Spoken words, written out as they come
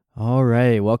All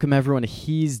right. Welcome, everyone, to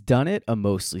He's Done It, a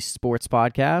mostly sports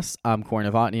podcast. I'm Corey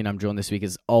Novotny, and I'm joined this week,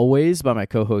 as always, by my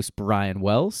co-host, Brian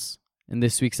Wells. In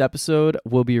this week's episode,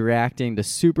 we'll be reacting to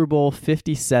Super Bowl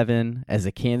 57 as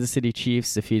the Kansas City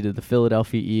Chiefs defeated the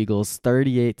Philadelphia Eagles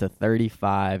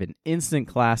 38-35, an instant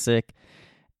classic,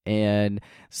 and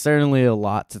certainly a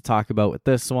lot to talk about with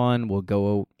this one. We'll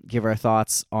go give our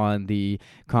thoughts on the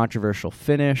controversial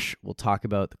finish. We'll talk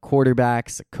about the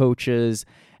quarterbacks, the coaches,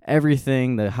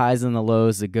 everything, the highs and the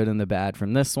lows, the good and the bad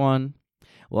from this one.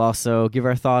 We'll also give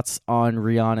our thoughts on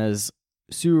Rihanna's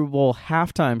Super Bowl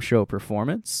halftime show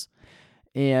performance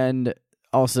and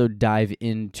also dive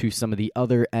into some of the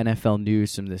other NFL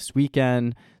news from this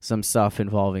weekend, some stuff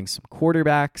involving some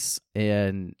quarterbacks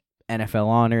and NFL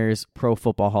honors, Pro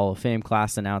Football Hall of Fame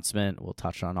class announcement. We'll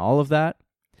touch on all of that.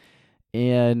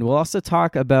 And we'll also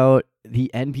talk about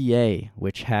the NBA,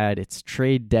 which had its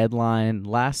trade deadline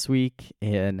last week,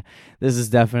 and this is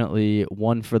definitely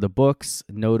one for the books,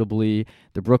 notably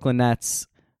the Brooklyn Nets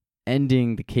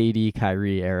ending the KD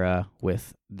Kyrie era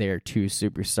with their two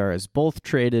superstars both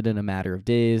traded in a matter of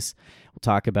days. We'll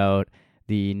talk about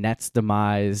the Nets'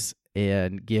 demise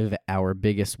and give our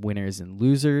biggest winners and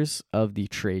losers of the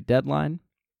trade deadline.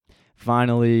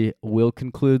 Finally, we'll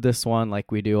conclude this one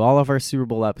like we do all of our Super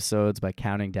Bowl episodes by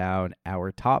counting down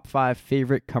our top 5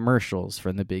 favorite commercials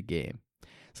from the big game.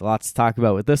 So lots to talk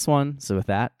about with this one. So with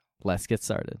that, let's get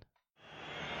started.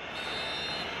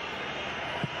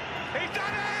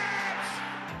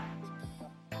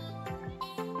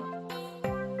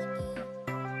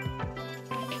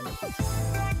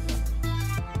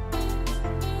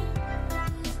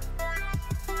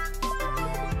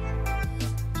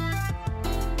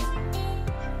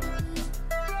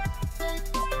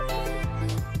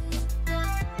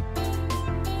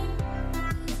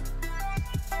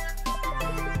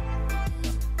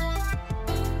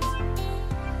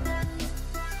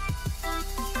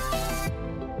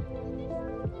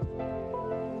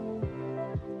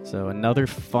 So another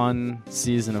fun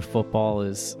season of football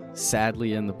is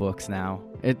sadly in the books now.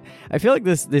 I feel like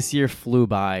this year flew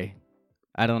by.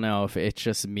 I don't know if it's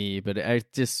just me, but I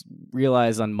just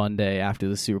realized on Monday after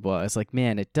the Super Bowl, I was like,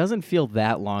 man, it doesn't feel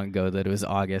that long ago that it was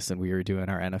August and we were doing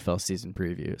our NFL season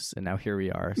previews. And now here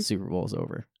we are, Super Bowl's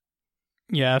over.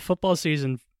 Yeah, football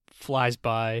season flies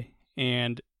by.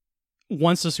 And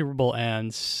once the Super Bowl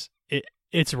ends,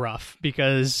 it's rough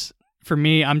because for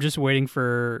me, I'm just waiting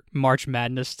for March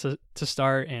Madness to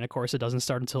start, and of course it doesn't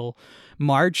start until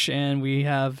March, and we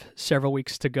have several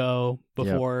weeks to go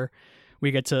before we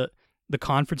get to the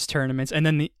conference tournaments, and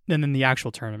then the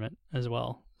actual tournament as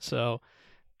well. So,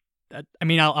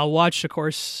 I'll watch, of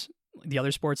course, the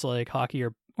other sports like hockey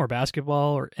or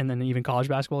basketball, and then even college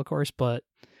basketball, of course, but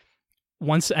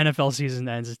once the NFL season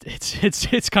ends,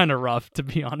 it's kind of rough, to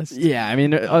be honest. Yeah, I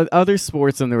mean, other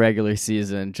sports in the regular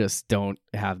season just don't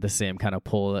have the same kind of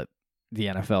pull that the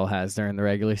NFL has during the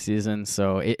regular season.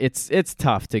 So it's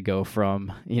tough to go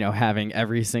from, having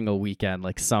every single weekend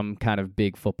like some kind of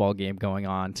big football game going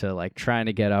on to like trying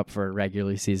to get up for a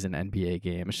regular season NBA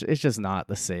game. It's just not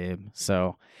the same.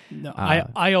 So no,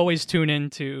 I always tune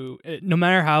into, no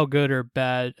matter how good or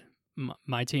bad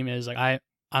my team is, like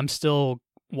I'm still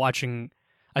watching.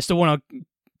 I still want to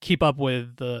keep up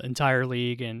with the entire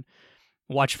league and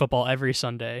watch football every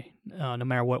Sunday, no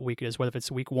matter what week it is, whether it's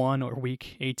week 1 or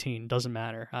week 18, doesn't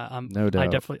matter. No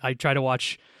doubt. I try to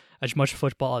watch as much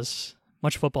football as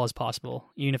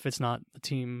possible, even if it's not a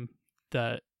team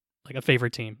that, like a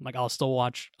favorite team. Like I'll still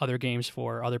watch other games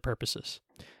for other purposes.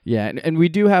 Yeah, and we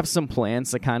do have some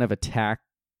plans to kind of attack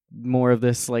more of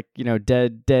this, like,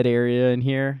 dead area in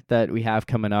here that we have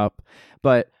coming up,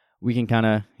 but we can kind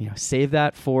of, save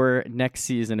that for next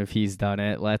season if He's Done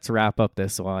It. Let's wrap up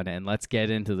this one and let's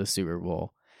get into the Super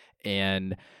Bowl.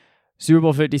 And Super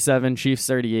Bowl 57, Chiefs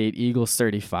 38, Eagles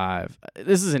 35.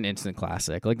 This is an instant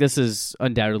classic. Like, this is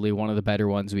undoubtedly one of the better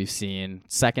ones we've seen.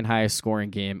 Second highest scoring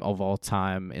game of all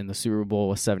time in the Super Bowl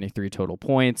with 73 total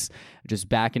points. Just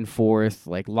back and forth,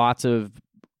 like lots of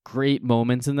great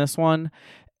moments in this one.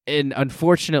 And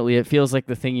unfortunately, it feels like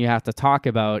the thing you have to talk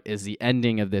about is the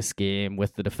ending of this game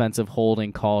with the defensive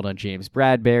holding called on James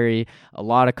Bradberry. A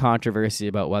lot of controversy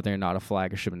about whether or not a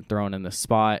flag should have been thrown in the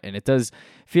spot. And it does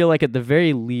feel like at the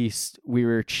very least, we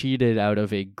were cheated out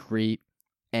of a great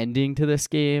ending to this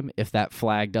game if that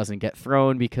flag doesn't get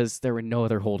thrown, because there were no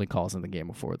other holding calls in the game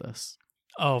before this.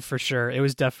 Oh, for sure. It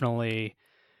was definitely,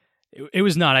 it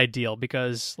was not ideal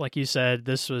because, like you said,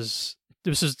 this was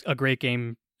a great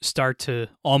game start to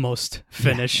almost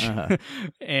finish.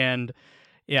 And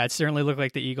yeah, it certainly looked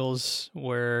like the Eagles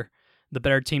were the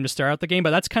better team to start out the game,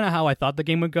 but that's kind of how I thought the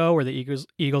game would go, where the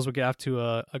Eagles would get off to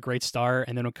a great start,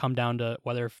 and then it would come down to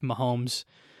whether Mahomes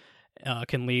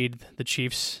can lead the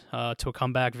Chiefs to a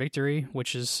comeback victory,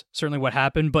 which is certainly what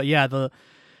happened. But yeah,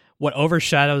 what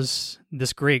overshadows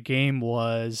this great game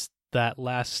was that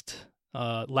last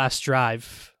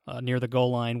drive near the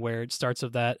goal line, where it starts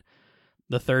with the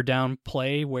third down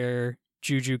play where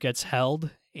Juju gets held,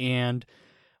 and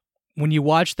when you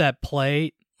watch that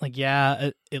play, like,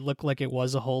 yeah, it looked like it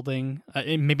was a holding,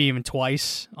 maybe even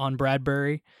twice on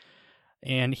Bradbury.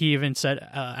 And he even said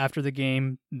after the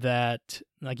game that,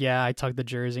 like, yeah, I tugged the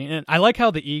jersey. And I like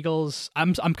how the Eagles,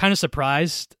 I'm kind of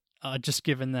surprised, just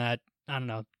given that, I don't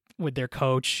know, with their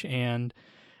coach and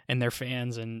their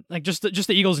fans and like just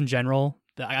the Eagles in general.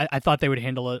 I thought they would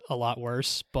handle it a lot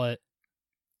worse, but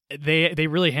they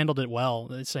really handled it well.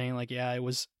 It's saying like, yeah, it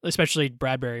was, especially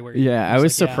Bradbury. Where I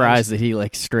was like, surprised that he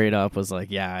like straight up was like,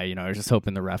 yeah, I was just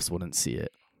hoping the refs wouldn't see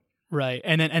it. Right,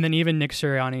 and then even Nick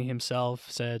Sirianni himself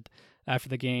said after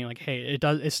the game, like, hey,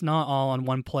 it's not all on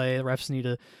one play. The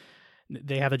refs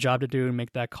they have a job to do and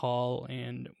make that call,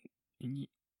 and you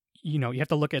have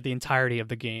to look at the entirety of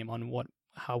the game on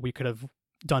how we could have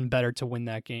done better to win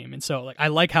that game. And so, like, I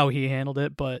like how he handled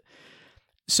it, but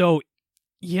so.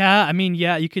 Yeah, I mean,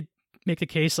 yeah, you could make the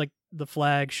case like the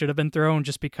flag should have been thrown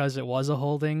just because it was a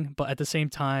holding, but at the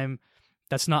same time,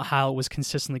 that's not how it was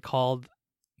consistently called,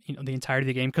 the entirety of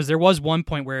the game. Because there was one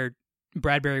point where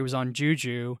Bradbury was on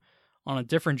Juju on a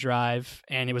different drive,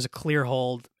 and it was a clear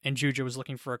hold, and Juju was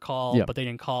looking for a call, but they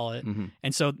didn't call it. Mm-hmm.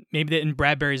 And so maybe in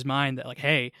Bradbury's mind that like,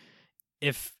 hey,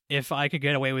 if I could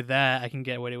get away with that, I can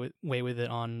get away with it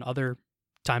on other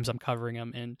times I'm covering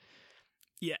him. And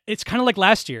yeah, it's kind of like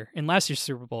last year's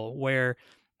Super Bowl, where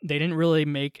they didn't really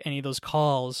make any of those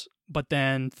calls, but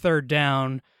then third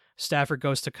down, Stafford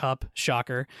goes to Kupp,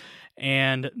 shocker,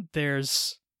 and it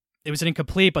was an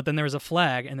incomplete, but then there was a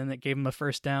flag, and then it gave him a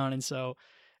first down. And so,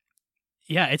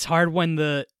 yeah, it's hard when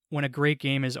a great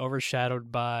game is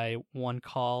overshadowed by one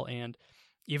call. And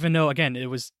even though, again, it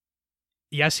was,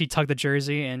 yes, he tugged the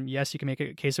jersey, and yes, you can make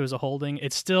a case it was a holding,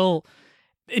 it's still,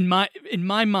 in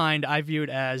my mind, I view it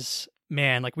as,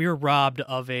 man, like we were robbed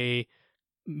of a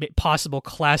possible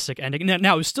classic ending.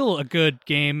 Now it was still a good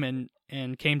game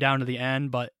and came down to the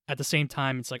end, but at the same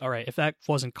time, it's like, all right, if that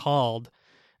wasn't called,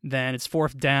 then it's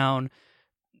fourth down.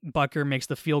 Butker makes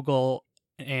the field goal,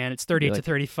 and it's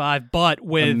 38-35, but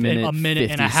with a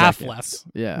minute and a half left.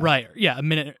 Yeah, right. Yeah, a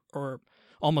minute or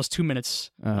almost 2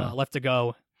 minutes left to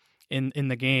go in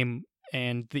the game,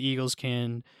 and the Eagles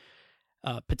can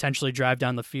potentially drive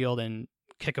down the field and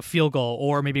kick a field goal,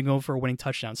 or maybe go for a winning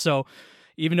touchdown. So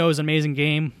even though it was an amazing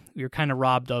game, we were kind of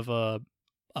robbed of a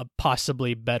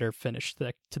possibly better finish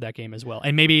to that game as well,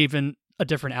 and maybe even a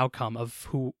different outcome of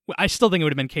who. I still think it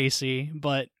would have been KC,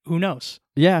 but who knows?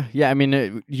 Yeah. I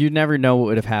mean, you never know what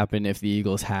would have happened if the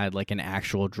Eagles had like an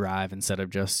actual drive instead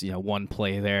of just one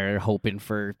play there, hoping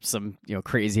for some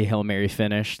crazy Hail Mary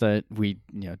finish that we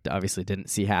obviously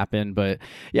didn't see happen. But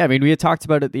yeah, I mean, we had talked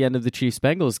about at the end of the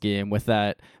Chiefs-Bengals game with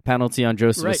that penalty on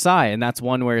Joseph Ossai, and that's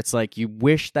one where it's like you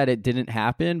wish that it didn't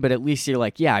happen, but at least you're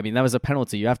like, yeah, I mean, that was a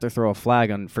penalty. You have to throw a flag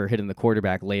on for hitting the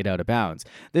quarterback laid out of bounds.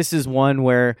 This is one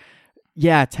where,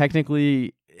 yeah,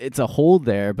 technically it's a hold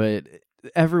there, but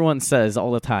everyone says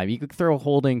all the time you could throw a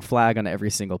holding flag on every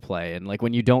single play, and like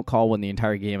when you don't call one the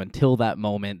entire game until that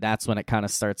moment, that's when it kind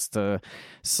of starts to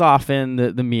soften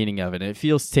the meaning of it. It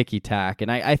feels ticky-tack, and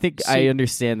I think I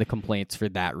understand the complaints for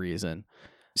that reason.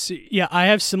 See, yeah, I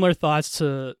have similar thoughts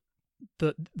to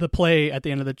the play at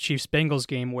the end of the Chiefs-Bengals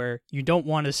game, where you don't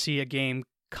want to see a game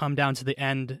come down to the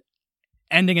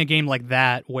ending a game like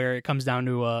that, where it comes down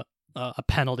to a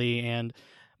penalty.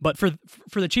 But for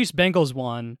the Chiefs-Bengals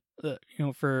one,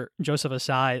 for Joseph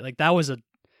Ossai, like that was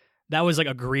like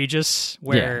egregious,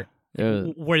 where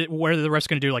where the ref's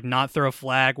going to do, like not throw a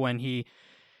flag when he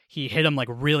hit him like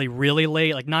really, really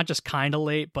late, like not just kind of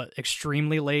late, but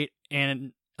extremely late.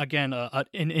 And again, an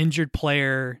injured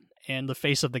player and the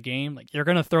face of the game, like you're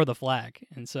going to throw the flag.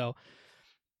 And so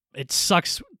it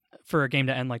sucks for a game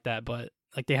to end like that, but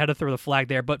like they had to throw the flag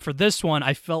there. But for this one,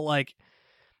 I felt like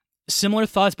similar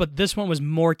thoughts, but this one was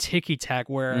more ticky-tack,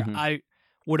 where I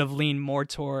would have leaned more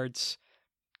towards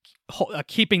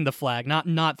keeping the flag,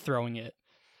 not throwing it.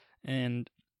 And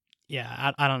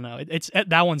yeah, I don't know. It's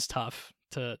that one's tough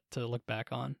to look back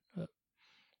on.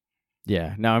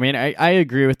 Yeah, no, I mean, I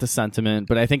agree with the sentiment,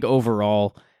 but I think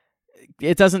overall,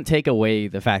 it doesn't take away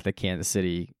the fact that Kansas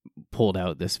City pulled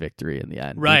out this victory in the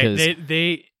end. Right,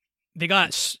 they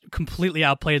got completely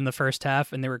outplayed in the first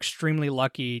half, and they were extremely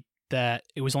lucky that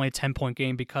it was only a 10-point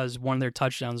game, because one of their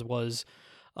touchdowns was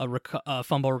a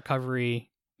fumble recovery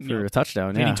for a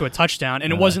touchdown, leading to a touchdown,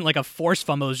 and it wasn't like a forced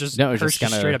fumble. It was just Hurts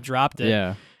just straight up dropped it.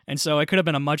 Yeah. And so it could have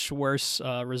been a much worse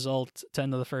result to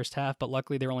end of the first half, but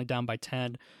luckily they were only down by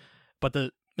 10. But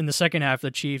in the second half,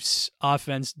 the Chiefs'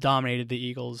 offense dominated the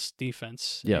Eagles'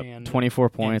 defense. Yeah, 24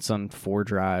 points on 4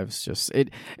 drives. Just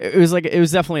it was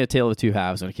definitely a tale of two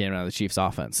halves when it came out of the Chiefs'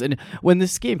 offense. And when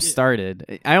this game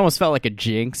started, I almost felt like a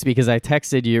jinx because I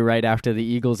texted you right after the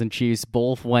Eagles and Chiefs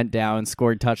both went down,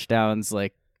 scored touchdowns.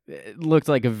 Like, it looked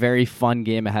like a very fun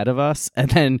game ahead of us, and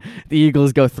then the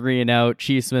Eagles go 3-and-out.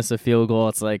 Chiefs miss a field goal.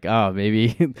 It's like, oh,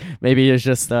 maybe it's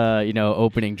just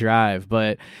opening drive.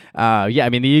 But yeah, I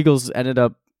mean, the Eagles ended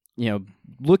up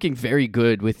looking very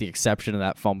good with the exception of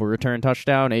that fumble return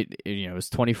touchdown. It was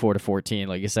 24-14.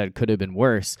 Like you said, could have been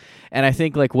worse. And I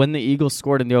think like when the Eagles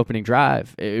scored in the opening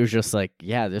drive, it was just like,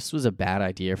 yeah, this was a bad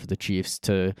idea for the Chiefs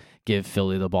to give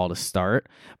Philly the ball to start.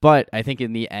 But I think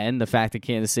in the end, the fact that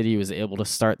Kansas City was able to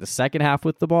start the second half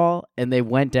with the ball and they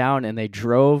went down and they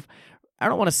drove, I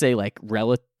don't want to say like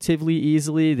relatively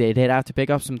easily. They did have to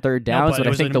pick up some third downs, but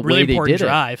I think the way they did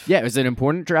it, yeah, it was an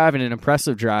important drive and an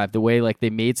impressive drive. The way like they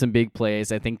made some big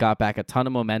plays, I think got back a ton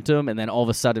of momentum, and then all of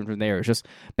a sudden from there it was just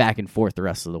back and forth the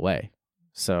rest of the way.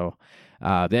 So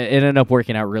it ended up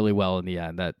working out really well in the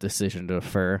end, that decision to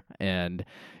defer. And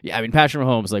yeah, I mean, Patrick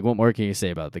Mahomes, like, what more can you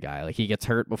say about the guy? Like, he gets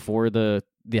hurt before the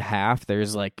half.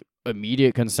 There's like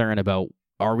immediate concern about,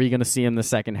 are we going to see him the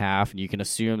second half? And you can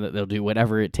assume that they'll do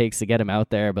whatever it takes to get him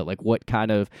out there. But like, what kind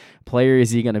of player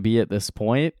is he going to be at this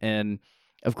point? And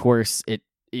of course, it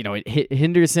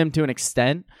hinders him to an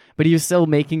extent, but he was still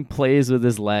making plays with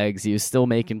his legs. He was still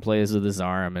making plays with his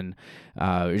arm. And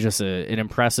it was just an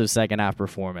impressive second half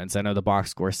performance. I know the box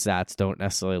score stats don't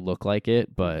necessarily look like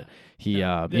it, but he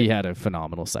had a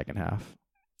phenomenal second half.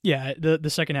 Yeah, the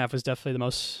second half was definitely the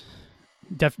most,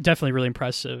 definitely really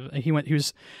impressive. He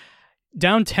was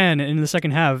down 10 in the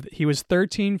second half. He was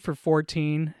 13 for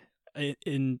 14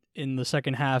 in the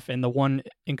second half, and the one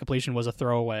incompletion was a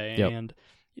throwaway. Yep. And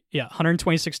yeah,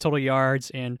 126 total yards,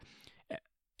 and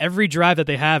every drive that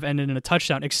they have ended in a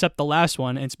touchdown except the last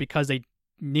one, and it's because they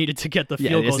needed to get the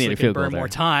field goal so they could burn more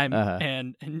time.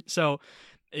 And so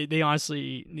they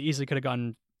honestly easily could have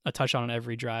gotten a touchdown on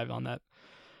every drive on that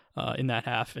in that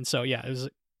half. And so yeah, it was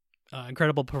an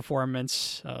incredible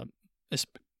performance,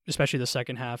 especially the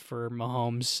second half for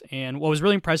Mahomes. And what was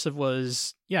really impressive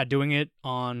was, doing it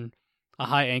on a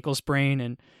high ankle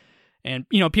sprain. And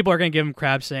people are going to give him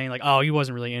crap saying, like, oh, he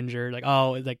wasn't really injured. Like,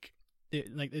 oh, like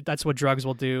that's what drugs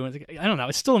will do. And I don't know.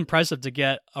 It's still impressive to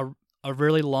get a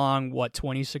really long,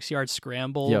 26-yard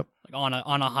scramble like on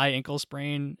a high ankle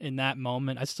sprain in that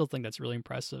moment. I still think that's really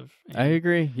impressive. I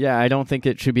agree. Yeah, I don't think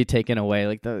it should be taken away.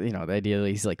 Like the idea that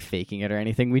he's like faking it or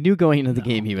anything. We knew going into the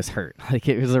game he was hurt. Like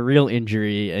it was a real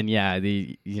injury, and yeah,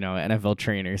 the NFL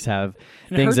trainers have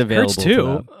things available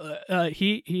too.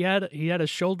 He had a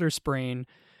shoulder sprain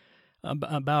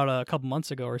about a couple months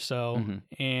ago or so,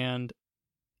 and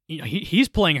he's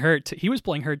playing hurt. He was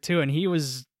playing hurt too, and he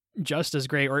was just as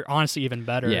great, or honestly even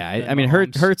better. Yeah, I mean,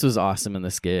 Hurts was awesome in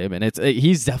this game, and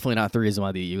he's definitely not the reason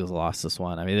why the Eagles lost this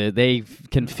one. I mean, they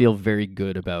can feel very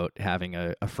good about having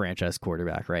a franchise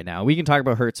quarterback right now. We can talk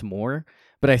about Hurts more,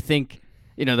 but I think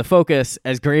the focus,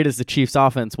 as great as the Chiefs'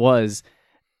 offense was,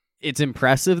 it's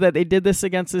impressive that they did this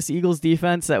against this Eagles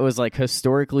defense that was like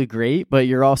historically great, but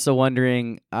you're also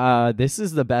wondering, this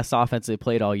is the best offense they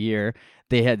played all year.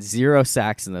 They had 0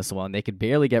 sacks in this one. They could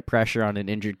barely get pressure on an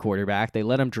injured quarterback. They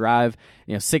let him drive,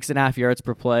 6.5 yards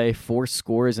per play, 4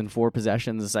 scores and 4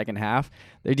 possessions in the second half.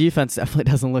 Their defense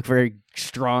definitely doesn't look very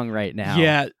strong right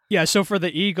now. Yeah. So for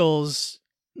the Eagles,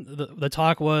 the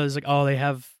talk was like, oh, they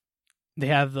have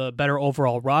the better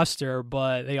overall roster,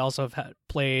 but they also have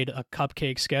played a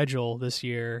cupcake schedule this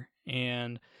year,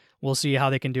 and we'll see how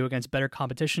they can do against better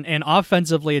competition. And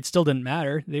offensively, it still didn't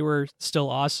matter. They were still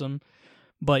awesome.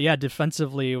 But yeah,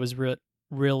 defensively, it was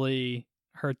really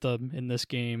hurt them in this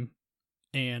game.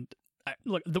 And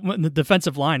look, the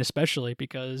defensive line especially,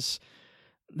 because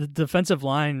the defensive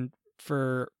line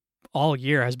for all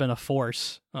year has been a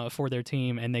force for their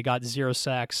team, and they got 0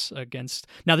 sacks against.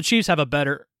 Now the Chiefs have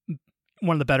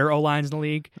one of the better O-lines in the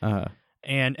league, but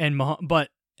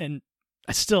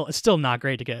it's still not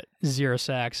great to get 0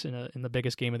 sacks in the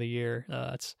biggest game of the year.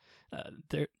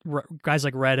 Guys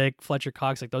like Reddick, Fletcher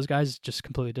Cox, like those guys just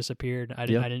completely disappeared. I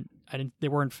They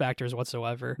weren't factors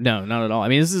whatsoever. No, not at all. I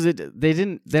mean, this is it. They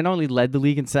not only led the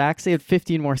league in sacks, they had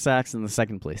 15 more sacks than the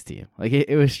second place team. Like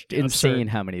it was insane absurd.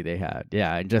 how many they had.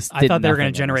 Yeah, and just I thought they were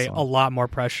going to to generate a lot more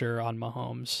pressure on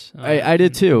Mahomes. I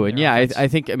did too, and yeah, offense. I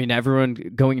think everyone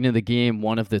going into the game,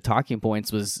 one of the talking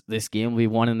points was this game will be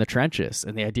won in the trenches,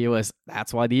 and the idea was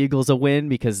that's why the Eagles will win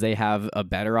because they have a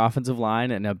better offensive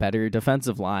line and a better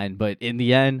defensive line. But in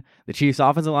the end, the Chiefs'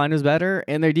 offensive line was better,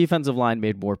 and their defensive line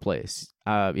made more plays.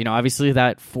 Obviously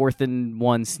that 4th and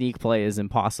 1 sneak play is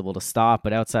impossible to stop,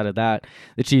 but outside of that,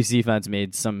 the Chiefs defense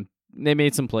made some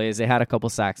plays. They had a couple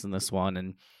sacks in this one,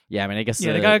 and yeah, I mean, I guess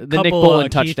they got the Nick Bolton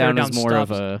touchdown was more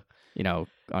of a,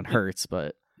 on Hurts,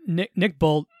 but Nick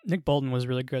Bolton was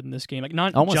really good in this game. Like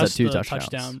not almost just had 2 the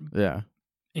touchdowns. Touchdown.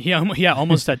 Yeah,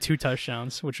 Almost had 2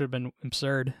 touchdowns, which would have been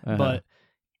absurd. But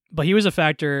he was a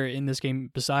factor in this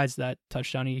game. Besides that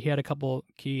touchdown, he had a couple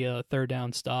key 3rd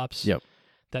down stops. Yep.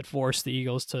 That forced the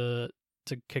Eagles to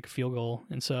kick a field goal,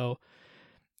 and so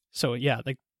yeah,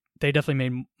 like they definitely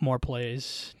made more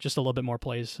plays, just a little bit more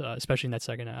plays, especially in that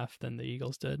second half than the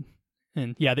Eagles did.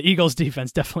 And yeah, the Eagles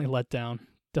defense definitely let down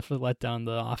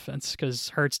the offense because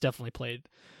Hurts definitely played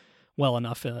well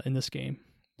enough in this game.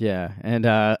 Yeah, and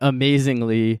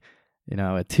amazingly,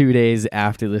 2 days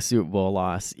after the Super Bowl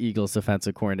loss, Eagles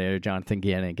defensive coordinator Jonathan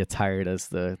Gannon gets hired as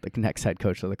the next head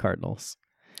coach of the Cardinals.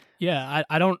 Yeah,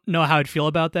 I don't know how I'd feel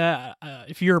about that.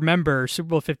 If you remember, Super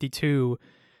Bowl 52,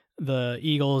 the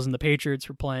Eagles and the Patriots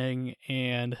were playing,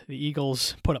 and the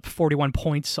Eagles put up 41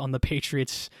 points on the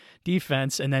Patriots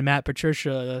defense, and then Matt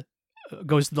Patricia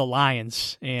goes to the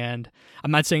Lions. And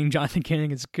I'm not saying Jonathan Gannon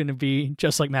is going to be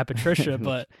just like Matt Patricia,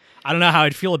 but I don't know how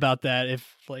I'd feel about that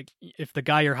if the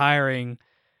guy you're hiring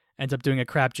ends up doing a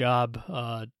crap job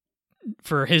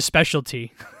for his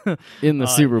specialty in the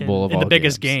Super Bowl of all in the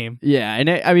biggest games. game. Yeah,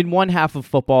 and I mean, one half of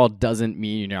football doesn't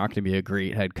mean you're not going to be a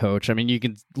great head coach. I mean, you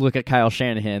can look at Kyle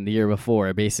Shanahan the year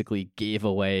before, basically gave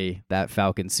away that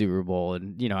Falcons Super Bowl,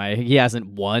 and he hasn't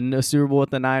won a Super Bowl with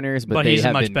the Niners, but they he's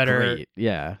have a much been better. Great.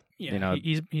 Yeah,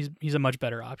 he's a much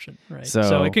better option, right?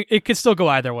 So it could still go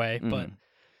either way, but.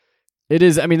 It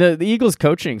is. I mean, the Eagles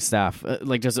coaching staff,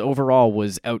 just overall,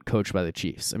 was outcoached by the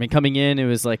Chiefs. I mean, coming in, it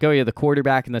was like, oh yeah, the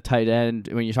quarterback and the tight end.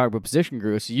 When you talk about position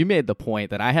groups, you made the point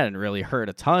that I hadn't really heard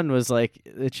a ton. Was like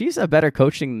the Chiefs have better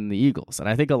coaching than the Eagles, and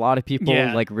I think a lot of people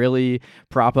really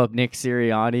prop up Nick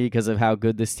Sirianni because of how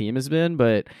good this team has been.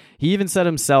 But he even said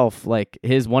himself,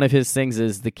 one of his things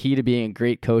is the key to being a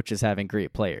great coach is having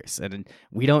great players, and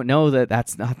we don't know that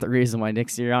that's not the reason why Nick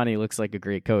Sirianni looks like a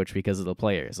great coach because of the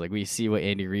players. Like we see what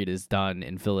Andy Reid has done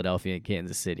in Philadelphia and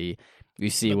Kansas City.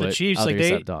 You see what the Chiefs, others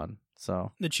have done.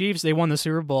 So the Chiefs, they won the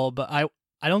Super Bowl, but I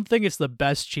don't think it's the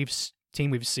best Chiefs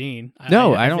team we've seen. I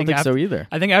don't think so either.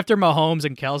 I think after Mahomes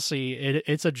and Kelsey,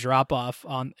 it's a drop off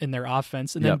in their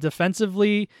offense, and then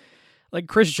defensively, like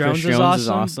Chris Jones is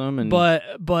awesome, and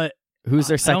but who's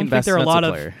their second best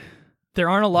player? There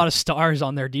aren't a lot of stars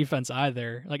on their defense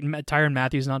either. Like Tyrann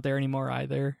Mathieu's not there anymore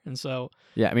either, and so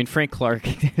yeah, I mean Frank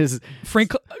Clark is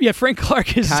Frank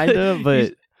Clark is kind of,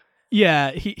 but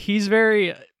he's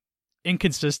very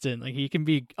inconsistent. Like he can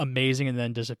be amazing and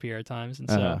then disappear at times, and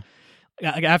so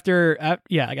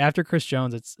after Chris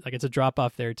Jones, it's a drop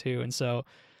off there too, and so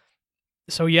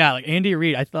like Andy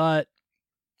Reid, I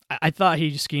thought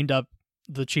he schemed up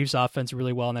the Chiefs offense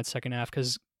really well in that second half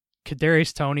because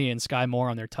Kadarius Toney and Sky Moore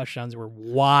on their touchdowns were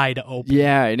wide open.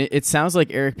 Yeah, and it sounds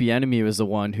like Eric Bieniemy was the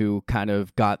one who kind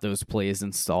of got those plays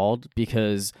installed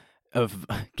because of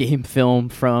game film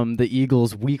from the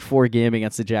Eagles' Week 4 game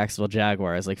against the Jacksonville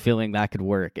Jaguars, feeling that could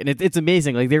work. And it's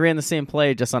amazing. Like they ran the same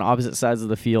play just on opposite sides of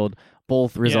the field.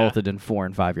 Both resulted in 4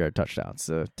 and 5 yard touchdowns.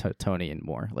 So Toney and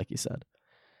Moore, like you said.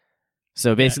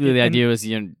 So basically, the idea was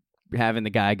having the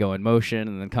guy go in motion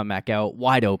and then come back out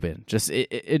wide open. Just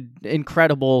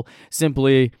incredible.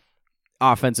 Simply,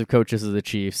 offensive coaches of the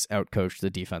Chiefs outcoached the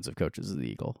defensive coaches of the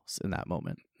Eagles in that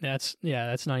moment. That's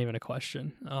not even a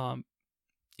question.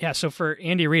 So for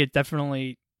Andy Reid,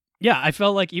 definitely, I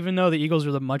felt like even though the Eagles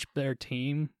were the much better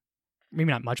team, maybe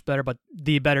not much better, but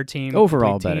the better team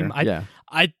overall, better.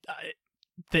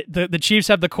 The Chiefs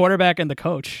have the quarterback and the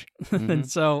coach,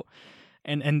 and so.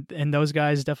 And those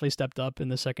guys definitely stepped up in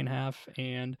the second half.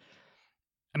 And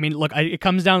I mean, look, it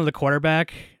comes down to the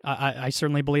quarterback. I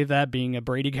certainly believe that, being a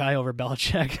Brady guy over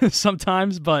Belichick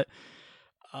sometimes. But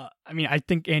I mean, I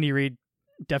think Andy Reid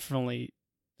definitely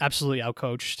absolutely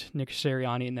outcoached Nick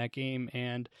Sirianni in that game.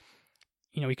 And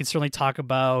we can certainly talk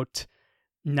about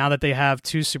now that they have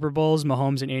 2 Super Bowls,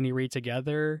 Mahomes and Andy Reid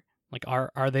together. Like,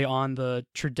 are they on the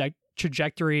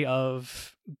trajectory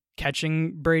of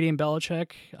catching Brady and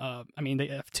Belichick? I mean, they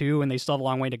have 2 and they still have a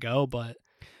long way to go, but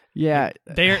Yeah,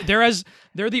 they're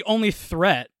the only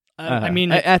threat. I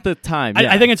mean, at the time,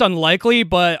 yeah. I think it's unlikely,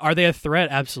 but are they a threat?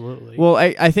 Absolutely. Well,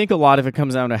 I think a lot of it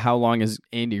comes down to how long is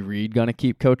Andy Reid going to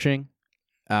keep coaching.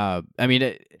 I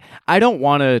mean, I don't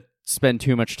want to spend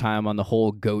too much time on the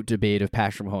whole GOAT debate of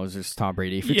Patrick Mahomes versus Tom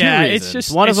Brady for two reasons. It's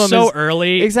just one it's of them so is,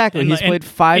 early. Exactly, he's played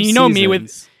 5 and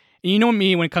seasons. You know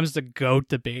me when it comes to GOAT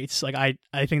debates. Like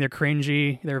I think they're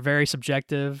cringy. They're very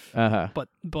subjective.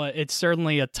 But it's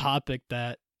certainly a topic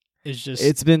that is just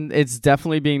it's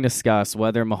definitely being discussed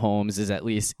whether Mahomes is at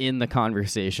least in the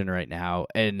conversation right now.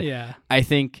 And I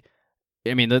think,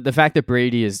 I mean, the fact that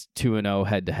Brady is 2-0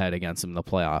 head to head against him in the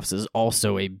playoffs is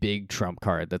also a big trump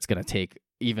card that's going to take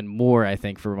even more, I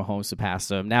think, for Mahomes to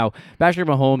pass him. Now, Patrick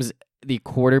Mahomes, the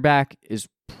quarterback, is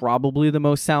probably the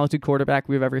most talented quarterback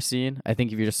we've ever seen. I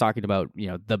think if you're just talking about,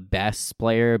 the best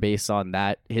player based on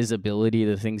that, his ability,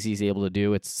 the things he's able to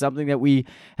do, it's something that we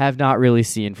have not really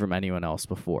seen from anyone else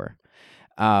before.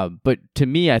 But to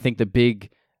me, I think the big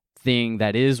thing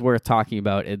that is worth talking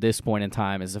about at this point in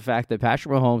time is the fact that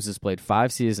Patrick Mahomes has played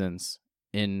 5 seasons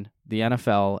in the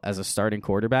NFL as a starting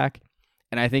quarterback.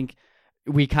 And I think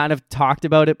we kind of talked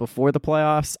about it before the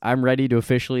playoffs. I'm ready to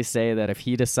officially say that if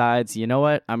he decides, you know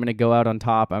what, I'm going to go out on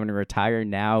top, I'm going to retire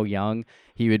now young,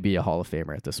 he would be a Hall of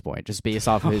Famer at this point, just based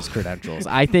off of his credentials.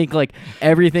 I think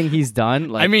everything he's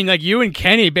done. I mean, you and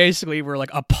Kenny basically were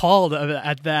appalled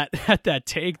at that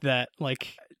take that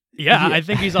I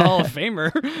think he's a Hall of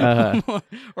Famer.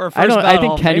 Or I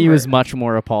think Kenny was much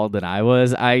more appalled than I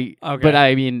was. But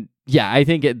I mean, yeah, I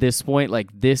think at this point,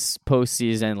 this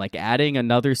postseason, adding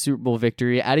another Super Bowl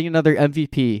victory, adding another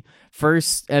MVP,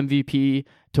 first MVP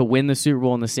to win the Super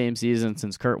Bowl in the same season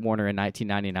since Kurt Warner in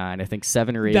 1999. I think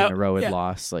 7 or 8 in a row had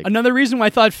lost. Another reason why I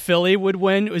thought Philly would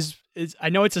win is I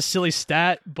know it's a silly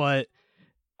stat, but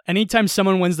anytime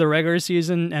someone wins the regular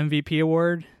season MVP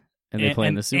award and they play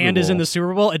in the Super Bowl and is in the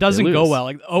Super Bowl, it doesn't go well.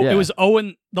 It was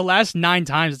 0 the last 9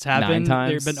 times it's happened. 9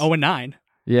 times. They've been 0-9.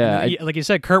 Yeah, like you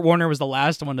said, Kurt Warner was the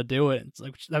last one to do it.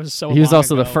 It's that was so. He was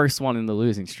also ago. the first one in the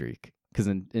losing streak because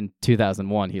in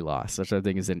 2001 he lost, which I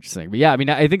think is interesting. But yeah, I mean,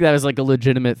 I think that was a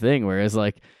legitimate thing. Whereas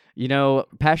Patrick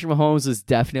Mahomes is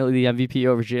definitely the MVP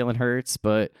over Jalen Hurts,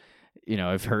 but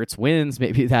if Hurts wins,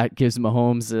 maybe that gives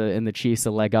Mahomes and the Chiefs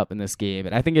a leg up in this game.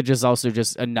 And I think it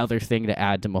just another thing to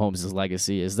add to Mahomes'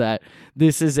 legacy is that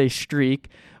this is a streak,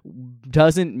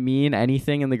 doesn't mean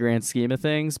anything in the grand scheme of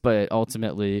things, but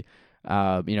ultimately.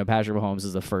 Patrick Mahomes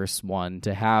is the first one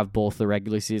to have both the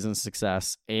regular season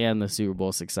success and the Super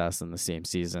Bowl success in the same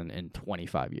season in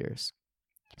 25 years.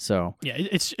 So yeah,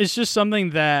 it's just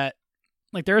something that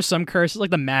there are some curses,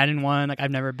 like the Madden one. I've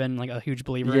never been a huge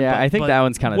believer. Yeah, in, I think that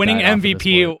one's kind of winning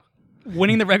MVP,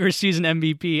 winning the regular season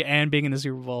MVP, and being in the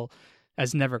Super Bowl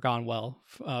has never gone well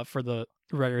for the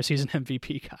regular season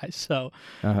MVP guys. So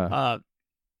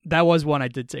that was one I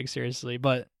did take seriously,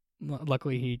 but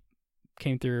luckily he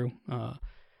came through.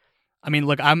 I mean,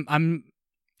 look, I'm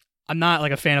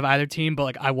not a fan of either team,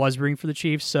 but I was rooting for the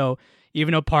Chiefs. So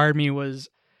even though part of me was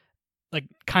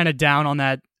kind of down on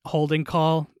that holding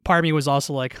call, part of me was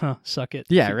also suck it.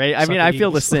 Yeah, right. I mean, I feel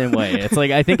the same way. It's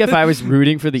I think if I was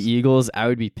rooting for the Eagles, I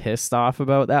would be pissed off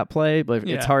about that play, but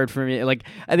it's hard for me.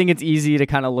 I think it's easy to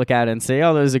kind of look at it and say,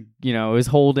 oh, there's it was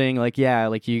holding. I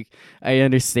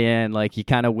understand. You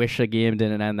kind of wish a game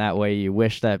didn't end that way. You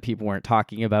wish that people weren't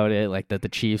talking about it, that the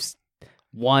Chiefs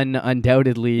won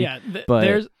undoubtedly. Yeah,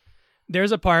 but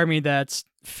there's a part of me that's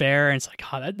fair, and it's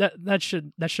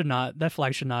that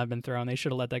flag should not have been thrown. They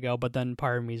should have let that go. But then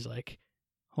part of me's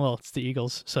well, it's the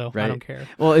Eagles, so right. I don't care.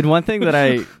 Well, and one thing that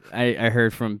I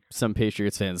heard from some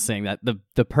Patriots fans saying that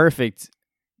the perfect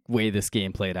way this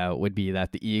game played out would be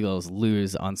that the Eagles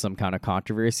lose on some kind of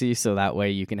controversy, so that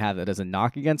way you can have that as a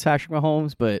knock against Patrick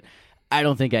Mahomes, but I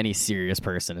don't think any serious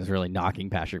person is really knocking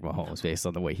Patrick Mahomes based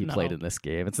on the way he played in this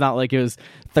game. It's not like it was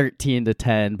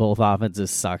 13-10. Both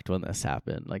offenses sucked when this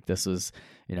happened. This was,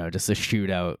 just a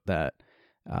shootout that,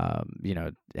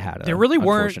 had there really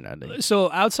weren't ending. So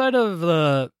outside of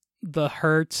the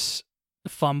Hurts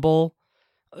fumble,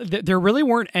 there really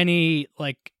weren't any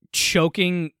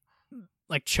choking,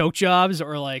 choke jobs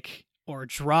or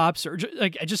drops or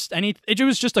just any. It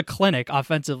was just a clinic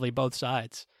offensively, both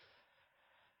sides.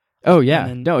 Oh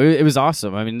yeah, no, it was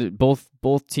awesome. I mean, both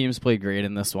teams played great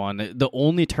in this one. The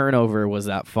only turnover was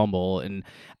that fumble, and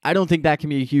I don't think that can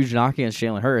be a huge knock against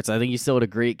Jalen Hurts. I think he still had a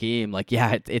great game.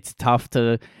 It's tough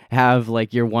to have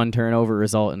your one turnover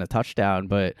result in a touchdown,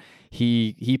 but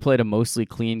he played a mostly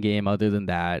clean game. Other than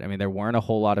that, I mean, there weren't a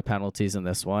whole lot of penalties in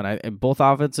this one. And both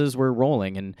offenses were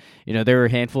rolling, and there were a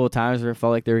handful of times where it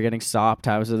felt like they were getting stopped,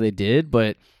 times where they did,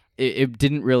 but it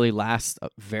didn't really last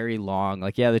very long.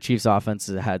 Like, yeah, the Chiefs' offense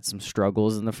had some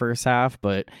struggles in the first half,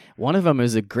 but one of them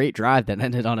was a great drive that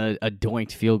ended on a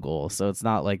doinked field goal. So it's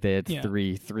not like they had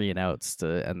three and outs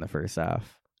to end the first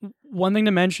half. One thing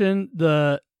to mention,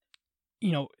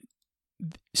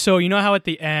 so you know how at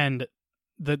the end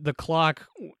the clock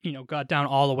got down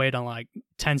all the way to like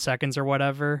 10 seconds or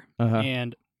whatever,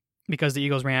 and because the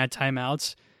Eagles ran out of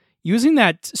timeouts, using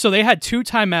that, so they had 2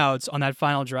 timeouts on that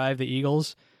final drive, the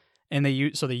Eagles, and they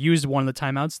used one of the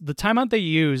timeouts. The timeout they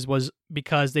used was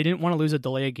because they didn't want to lose a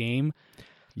delay of game.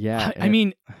 Yeah, I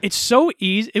mean, it's so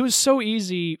easy. It was so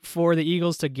easy for the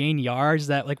Eagles to gain yards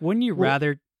that, like, wouldn't you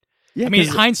rather? Yeah, I mean,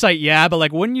 hindsight, yeah, but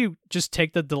like, wouldn't you just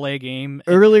take the delay of game?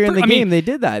 Earlier in the game, they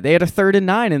did that. They had a 3rd and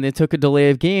 9, and they took a delay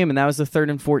of game, and that was the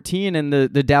 3rd and 14, and the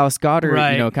Dallas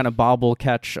Goedert, kind of bobble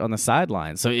catch on the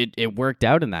sideline. So it worked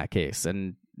out in that case,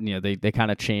 and they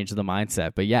kind of changed the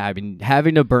mindset. But yeah, I mean,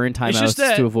 having to burn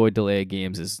timeouts to avoid delay of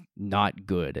games is not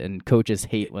good, and coaches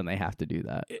hate when they have to do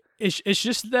that. It's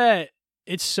just that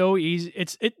it's so easy.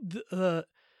 The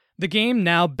game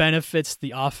now benefits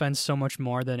the offense so much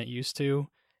more than it used to.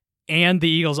 And the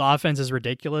Eagles' offense is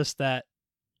ridiculous that,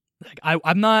 like, I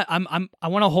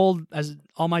want to hold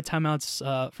all my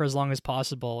timeouts for as long as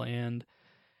possible. And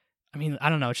I mean, I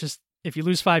don't know. It's just, if you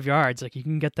lose 5 yards, like, you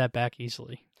can get that back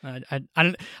easily. I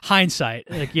don't, hindsight,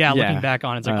 like, looking back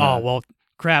on it, it's like, oh well,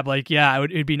 crap. Like,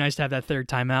 it'd be nice to have that 3rd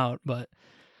timeout, but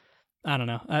I don't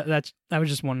know. That was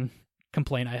just one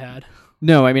complaint I had.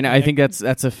 No, I mean, I think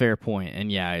that's a fair point.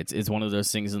 And yeah, it's one of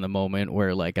those things in the moment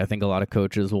where, like, I think a lot of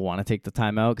coaches will want to take the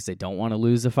timeout because they don't want to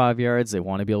lose the 5 yards. They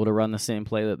want to be able to run the same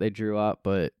play that they drew up.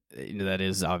 But that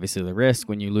is obviously the risk.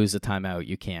 When you lose a timeout,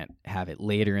 you can't have it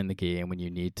later in the game when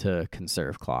you need to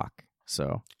conserve clock.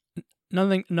 So another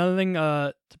thing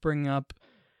to bring up.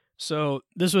 So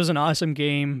this was an awesome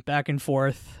game, back and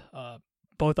forth.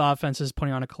 Both offenses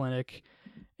putting on a clinic,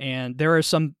 and there are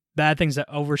some bad things that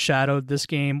overshadowed this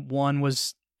game. One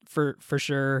was for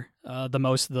sure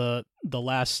the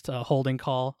last holding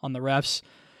call on the refs.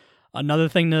 Another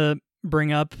thing to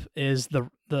bring up is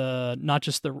the not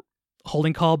just the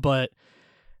holding call, but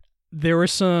there were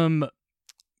some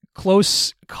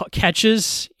close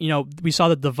catches. We saw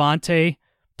the Devontae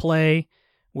play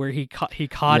where he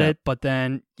caught it, but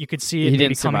then you could see it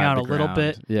maybe coming out a little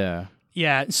bit.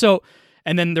 Yeah. So,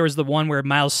 and then there was the one where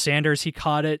Miles Sanders, he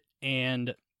caught it,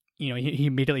 and he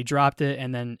immediately dropped it,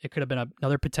 and then it could have been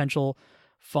another potential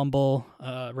fumble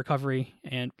recovery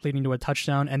and leading to a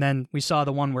touchdown. And then we saw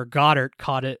the one where Goddard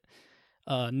caught it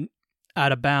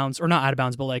out of bounds, or not out of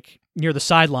bounds, but like near the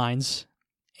sidelines,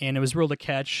 and it was ruled a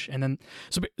catch. And then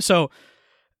so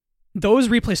those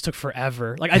replays took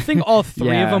forever. Like, I think all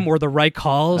 3 of them were the right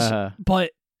calls,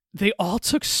 but they all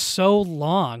took so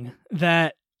long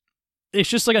that it's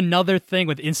just like another thing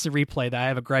with instant replay that I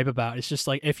have a gripe about. It's just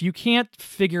like, if you can't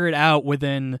figure it out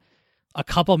within a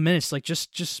couple minutes, like,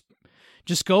 just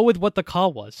go with what the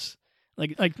call was.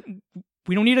 Like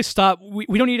we don't need to stop. We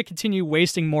don't need to continue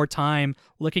wasting more time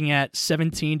looking at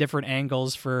 17 different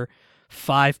angles for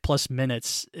 5+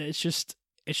 minutes. It's just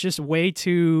way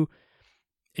too.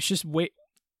 It's just way.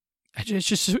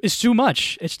 It's too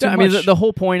much. It's too much. I mean, the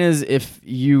whole point is, if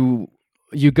you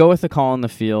go with the call on the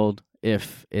field,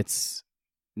 if it's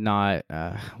not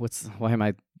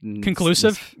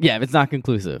conclusive? Yeah, if it's not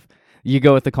conclusive, you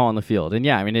go with the call on the field. And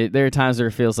yeah, I mean, there are times where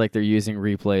it feels like they're using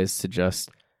replays to just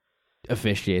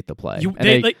officiate the play.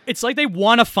 It's like they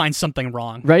want to find something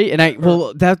wrong, right? And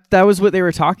that was what they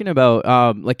were talking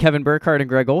about. Like Kevin Burkhardt and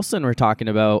Greg Olsen were talking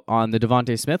about on the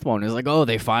Devontae Smith one. It was like, oh,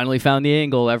 they finally found the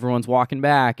angle. Everyone's walking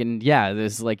back, and yeah,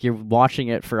 there's like, you're watching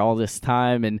it for all this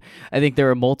time, and I think there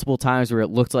were multiple times where it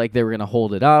looked like they were going to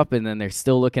hold it up, and then they're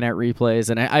still looking at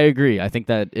replays. And I agree. I think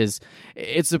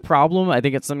it's a problem. I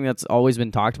think it's something that's always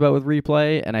been talked about with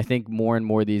replay, and I think more and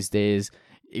more these days,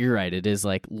 you're right. It is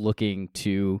like looking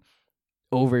to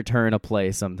overturn a play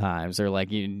sometimes, or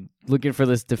like you looking for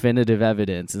this definitive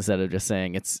evidence instead of just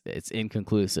saying it's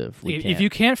inconclusive. If you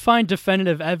can't find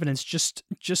definitive evidence, just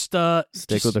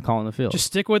stick with the call on the field. Just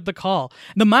stick with the call.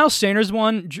 The Miles Sanders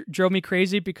one drove me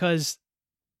crazy because,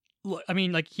 I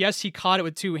mean, like, yes, he caught it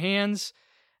with 2 hands,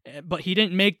 but he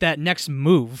didn't make that next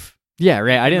move. Yeah,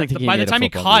 right. I didn't think by the time he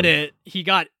caught it,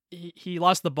 he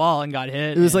lost the ball and got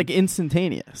hit. It was like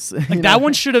instantaneous. Like, that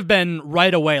one should have been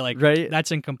right away. Like, right?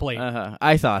 That's incomplete.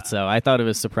 I thought so. I thought it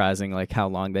was surprising, like, how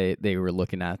long they were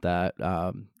looking at that.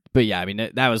 But yeah, I mean,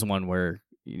 that was one where,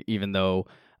 even though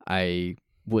I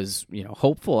was,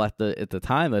 hopeful at the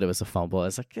time that it was a fumble, I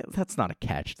was like, that's not a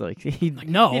catch. Like, he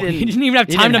didn't even have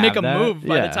time to make a move.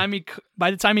 By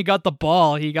the time he got the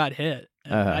ball, he got hit.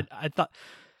 I thought.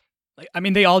 Like, I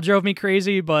mean, they all drove me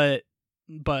crazy, but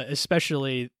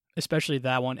especially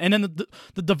that one. And then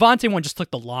the Devontae one just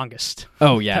took the longest.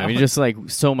 Oh, yeah. I mean, just like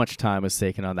so much time was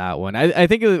taken on that one. I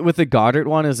think with the Goddard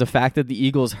one is the fact that the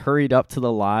Eagles hurried up to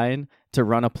the line to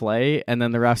run a play, and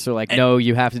then the refs are like, no,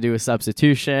 you have to do a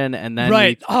substitution. And then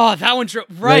right. That one.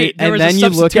 Right. And then you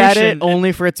look at it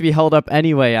only for it to be held up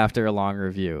anyway after a long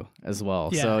review as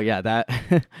well. Yeah. So, yeah,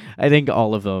 that I think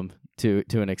all of them to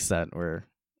an extent were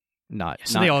not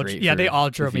so not they all great yeah for they all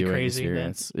the drove me viewing crazy.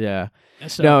 experience. Yeah.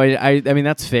 So, No, I mean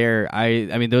that's fair.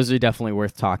 I mean those are definitely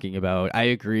worth talking about. I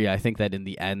agree. I think that in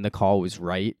the end the call was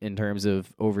right in terms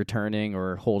of overturning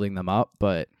or holding them up,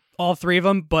 but all three of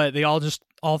them, but they all three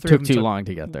took of them too long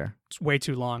to get there. Way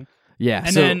too long. Yeah.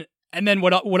 And then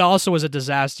what also was a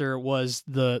disaster was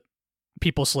the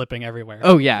people slipping everywhere.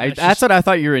 Oh yeah, that's what I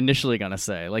thought you were initially gonna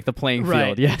say, like the playing field.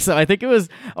 Right. Yeah, so I think I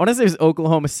want to say it was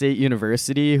Oklahoma State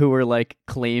University who were like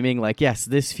claiming like, yes,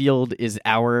 this field is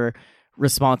our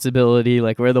responsibility.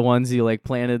 Like we're the ones who like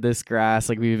planted this grass.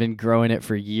 Like we've been growing it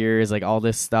for years. Like all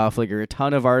this stuff. Like there are a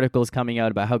ton of articles coming out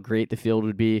about how great the field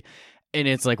would be. And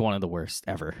it's like one of the worst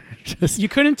ever. You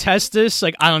couldn't test this,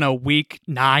 like, I don't know, week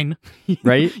 9.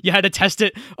 Right? You had to test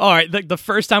it. All right, the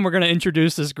first time we're going to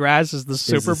introduce this grass is the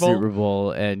Super Bowl. Super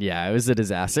Bowl. And yeah, it was a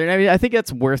disaster. And I mean, I think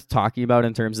that's worth talking about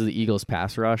in terms of the Eagles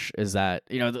pass rush is that,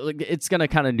 you know, it's going to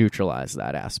kind of neutralize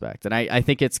that aspect. And I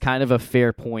think it's kind of a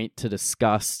fair point to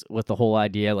discuss with the whole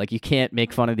idea. Like, you can't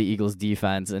make fun of the Eagles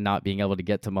defense and not being able to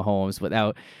get to Mahomes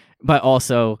but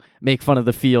also make fun of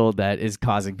the field that is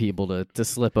causing people to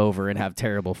slip over and have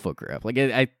terrible foot grip. Like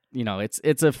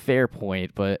it's a fair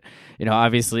point, but you know,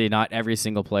 obviously not every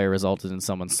single player resulted in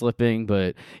someone slipping.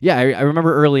 But yeah, I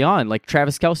remember early on, like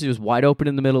Travis Kelce was wide open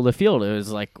in the middle of the field. It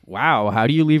was like, wow, how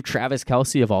do you leave Travis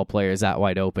Kelce of all players that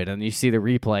wide open? And you see the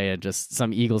replay and just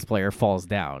some Eagles player falls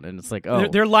down, and it's like, oh,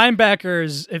 their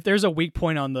linebackers. If there's a weak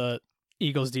point on the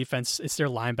Eagles defense, it's their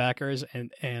linebackers,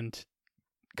 and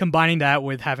combining that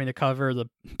with having to cover the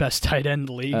best tight end in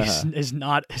the league is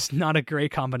not a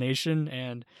great combination.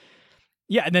 And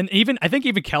yeah, and then I think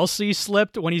even Kelce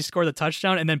slipped when he scored the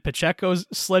touchdown, and then Pacheco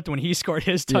slipped when he scored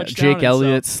his touchdown. Jake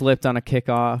Elliott slipped on a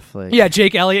kickoff.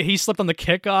 Jake Elliott, he slipped on the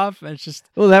kickoff. And it's just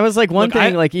that was like one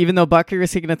thing. Like even though Butker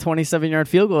was taking a 27-yard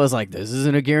field goal, I was like, this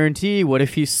isn't a guarantee. What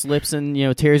if he slips and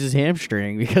tears his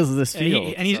hamstring because of this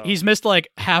field? He's missed like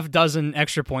half dozen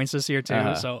extra points this year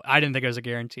too. So I didn't think it was a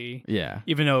guarantee. Yeah,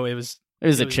 even though it was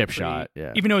a chip shot.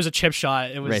 Yeah, even though it was a chip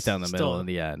shot, it was right down the middle in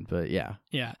the end. But yeah.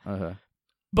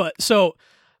 But so,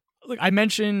 look, I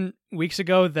mentioned weeks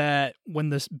ago that when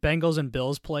the Bengals and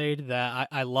Bills played, that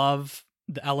I love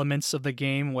the elements of the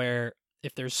game where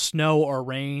if there's snow or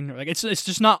rain, like it's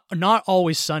just not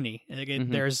always sunny. Like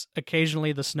there's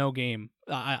occasionally the snow game.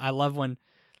 I love when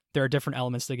there are different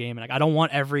elements to the game. And like I don't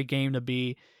want every game to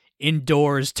be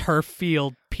indoors, turf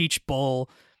field, Peach Bowl,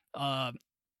 a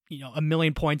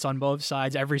million points on both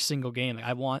sides every single game. Like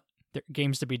I want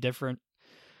games to be different,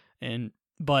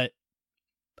 but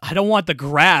I don't want the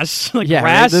grass.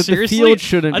 Grass, seriously? The field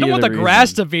shouldn't. I don't be want the reason.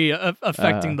 grass to be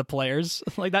affecting the players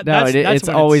like that. No, that's it's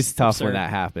always tough absurd. when that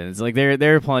happens. Like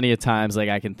there are plenty of times like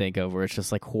I can think of where it's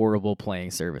just like horrible playing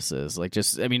services. Like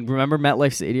remember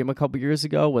MetLife Stadium a couple years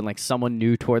ago when like someone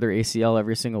new tore their ACL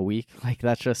every single week. Like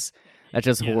that's just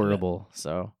horrible.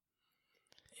 So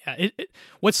yeah,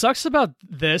 what sucks about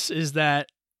this is that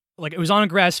like it was on a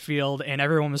grass field and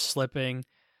everyone was slipping.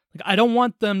 Like I don't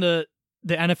want the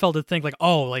NFL to think like,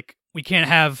 oh, like we can't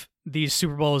have these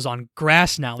Super Bowls on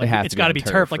grass now. Like it's got to be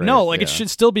turf. Like no, like it should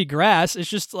still be grass. It's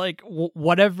just like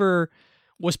whatever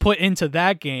was put into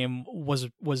that game was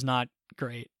not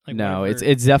great. Like no,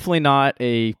 it's definitely not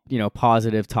a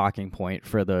positive talking point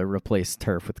for the replace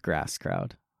turf with grass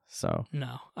crowd. So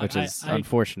no, which is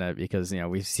unfortunate because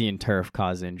we've seen turf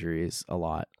cause injuries a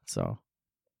lot. So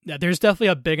yeah, there's definitely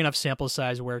a big enough sample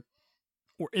size where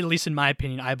at least in my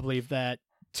opinion, I believe that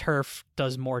turf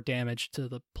does more damage to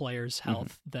the player's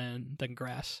health than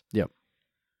grass. Yep.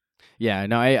 Yeah,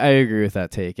 no, I agree with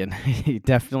that take, and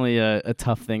definitely a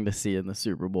tough thing to see in the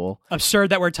Super Bowl. Absurd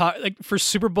that we're talking like for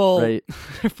Super Bowl right.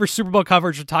 For Super Bowl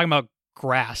coverage, we're talking about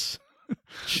grass.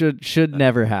 Should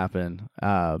never happen.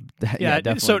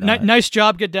 Definitely. So nice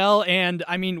job, Goodell. And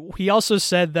I mean, he also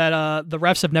said that the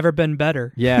refs have never been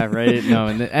better. Yeah, right. No,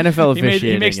 and the NFL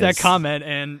officiating he makes that comment,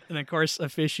 and of course,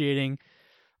 officiating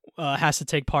has to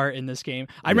take part in this game.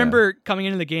 I remember coming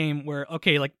into the game where,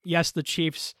 okay, like, yes, the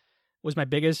Chiefs was my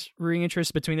biggest rooting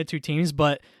interest between the two teams,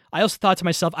 but I also thought to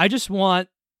myself, I don't want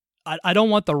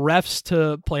the refs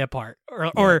to play a part,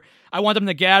 or I want them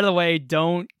to get out of the way.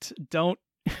 Don't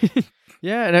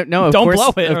Yeah, no, of Don't course,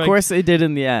 blow it. Of course they did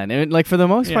in the end. And like for the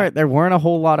most part, there weren't a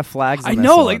whole lot of flags. I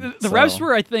know, like the refs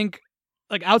were, I think,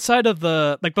 like outside of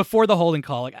the before the holding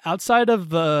call, like outside of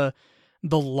the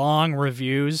long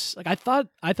reviews, like I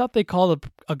thought they called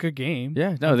a good game.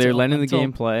 Yeah, no, they're letting the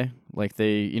game play. Like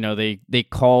they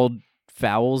called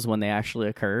fouls when they actually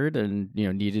occurred and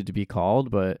needed to be called,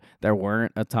 but there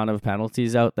weren't a ton of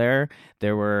penalties out there.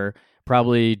 There were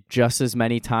probably just as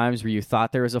many times where you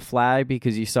thought there was a flag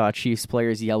because you saw Chiefs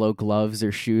players' yellow gloves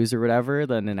or shoes or whatever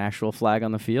than an actual flag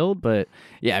on the field. But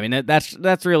yeah, I mean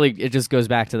that's really, it just goes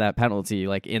back to that penalty.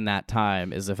 Like in that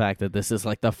time is the fact that this is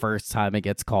like the first time it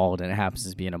gets called and it happens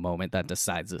to be in a moment that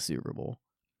decides the Super Bowl.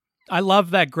 I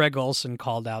love that Greg Olsen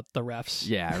called out the refs.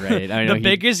 Yeah, right. I know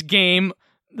biggest game,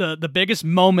 the biggest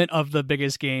moment of the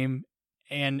biggest game.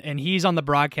 And he's on the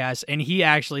broadcast, and he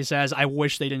actually says, "I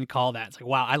wish they didn't call that." It's like,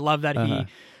 wow, I love that he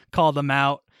called them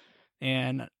out,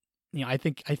 and I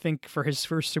think for his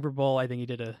first Super Bowl, I think he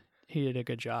did a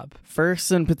good job.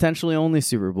 First and potentially only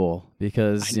Super Bowl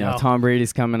because Tom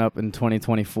Brady's coming up in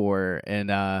 2024, and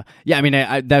I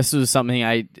mean, this was something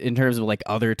in terms of like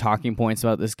other talking points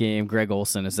about this game. Greg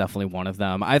Olsen is definitely one of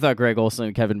them. I thought Greg Olsen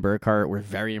and Kevin Burkhardt were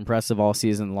very impressive all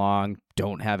season long.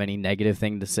 Don't have any negative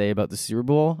thing to say about the Super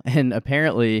Bowl, and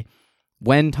apparently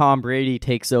when Tom Brady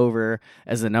takes over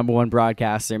as the number one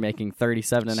broadcaster making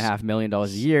 $37.5 million a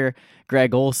year,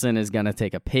 Greg Olsen is going to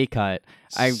take a pay cut.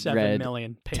 I read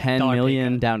 $10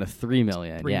 million down to $3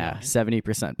 million. Yeah,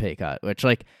 70% pay cut, which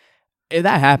like if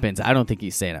that happens, I don't think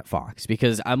he's staying at Fox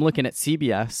because I'm looking at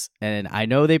CBS and I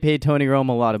know they paid Tony Romo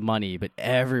a lot of money, but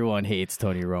everyone hates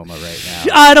Tony Romo right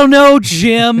now. I don't know,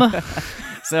 Jim.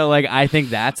 So like I think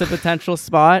that's a potential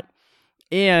spot.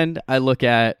 And I look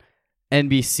at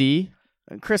NBC.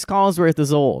 Chris Collinsworth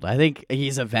is old. I think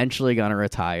he's eventually going to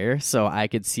retire, so I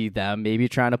could see them maybe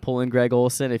trying to pull in Greg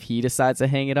Olsen if he decides to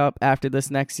hang it up after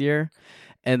this next year.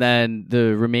 And then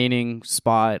the remaining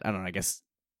spot, I don't know, I guess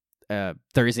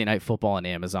Thursday Night Football on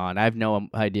Amazon. I have no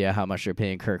idea how much they're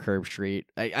paying Kirk Herbstreit.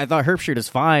 I thought Herbstreit is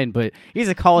fine, but he's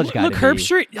a college guy. Look,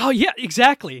 Herbstreit. Oh yeah,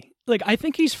 exactly. Like I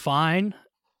think he's fine,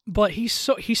 but he's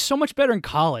so much better in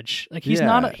college. Like he's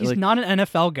not an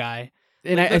NFL guy.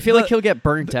 And I feel like he'll get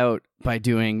burnt out by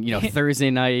doing,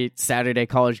 Thursday night, Saturday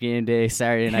college game day,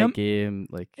 Saturday night game.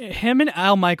 Like him and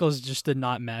Al Michaels just did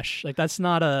not mesh. Like that's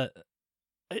not a.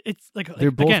 It's like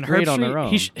they're both again, great on their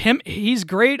own. He's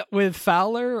great with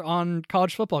Fowler on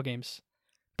college football games,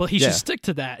 but he should stick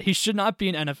to that. He should not be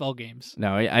in NFL games.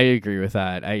 No, I agree with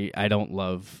that. I don't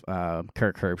love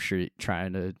Kirk Herbstreit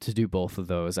trying to do both of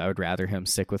those. I would rather him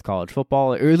stick with college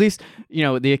football, or at least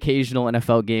the occasional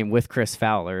NFL game with Chris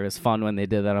Fowler. It was fun when they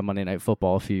did that on Monday Night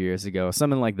Football a few years ago.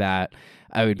 Something like that,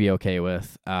 I would be okay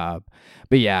with. But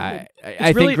yeah,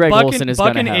 I think Greg Olsen is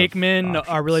going to have Buck and Aikman options.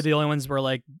 Are really the only ones where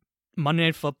like Monday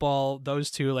Night Football,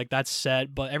 those two, like that's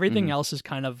set, but everything else is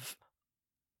kind of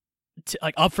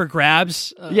like up for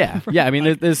grabs. Yeah. I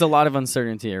mean, there's a lot of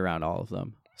uncertainty around all of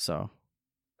them. So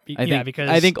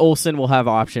I think Olsen will have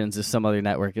options if some other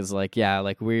network is like,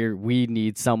 we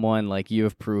need someone like you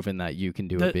have proven that you can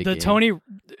do a big game. The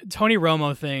Tony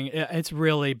Romo thing, it's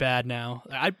really bad now.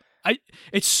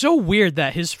 It's so weird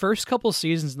that his first couple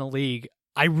seasons in the league,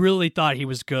 I really thought he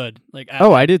was good.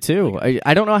 I did too.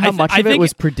 I don't know how much of it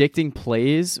was predicting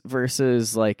plays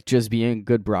versus like just being a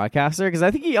good broadcaster, because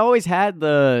I think he always had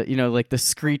the like the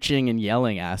screeching and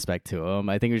yelling aspect to him.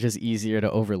 I think it was just easier to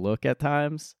overlook at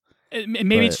times.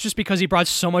 Maybe it's just because he brought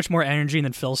so much more energy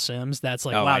than Phil Sims. That's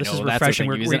like, wow, this is refreshing.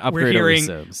 We're hearing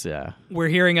Sims, yeah. We're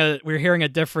hearing a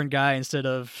different guy instead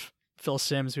of Phil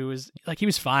Sims, who was like, he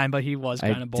was fine, but he was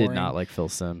kind of boring. I did not like Phil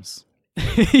Sims.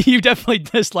 You definitely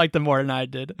disliked him more than I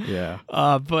did. Yeah.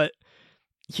 But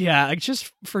yeah, like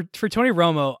just for Tony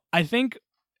Romo, I think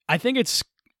it's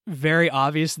very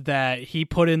obvious that he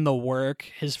put in the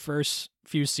work his first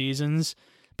few seasons,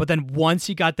 but then once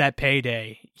he got that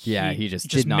payday, he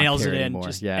just mails it in anymore.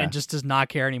 and just does not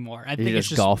care anymore. I think it's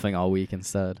just golfing all week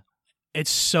instead.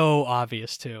 It's so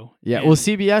obvious too. Yeah, well,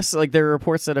 CBS, like there are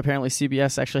reports that apparently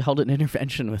CBS actually held an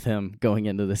intervention with him going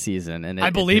into the season, and I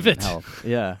believe it. Help.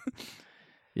 Yeah.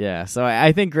 Yeah, so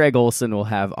I think Greg Olsen will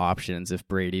have options if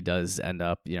Brady does end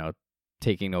up,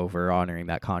 taking over, honoring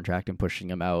that contract and pushing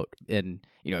him out. And,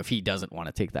 if he doesn't want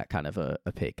to take that kind of a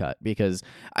pay cut, because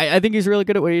I think he's really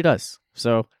good at what he does.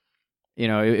 So,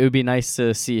 it would be nice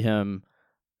to see him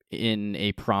in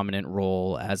a prominent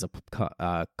role as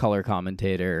a color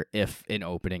commentator if an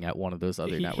opening at one of those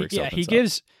other networks opens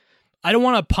up. I don't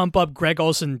want to pump up Greg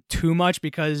Olsen too much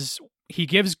because he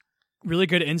gives really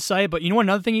good insight. But you know what?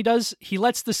 Another thing he does, he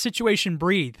lets the situation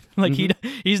breathe. Like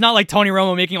he's not like Tony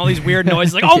Romo making all these weird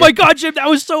noises. Like, oh my God, Jim, that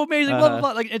was so amazing. Blah blah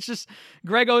blah. Like it's just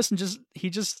Greg Olsen.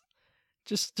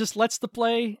 Just lets the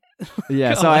play.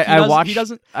 Yeah, so like I watched the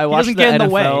NFL in the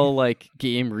way. like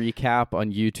game recap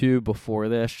on YouTube before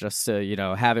this, just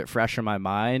to have it fresh in my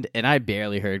mind, and I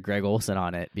barely heard Greg Olsen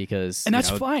on it because and that's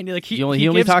fine. Like he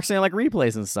only talks in like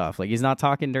replays and stuff. Like he's not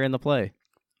talking during the play.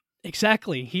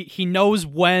 Exactly. He knows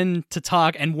when to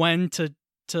talk and when to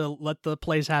let the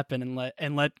plays happen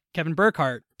and let Kevin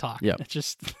Burkhardt talk. Yeah, it's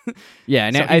just yeah,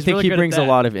 and so I think really he brings a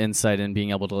lot of insight in being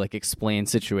able to like explain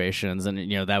situations,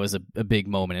 and that was a big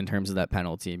moment in terms of that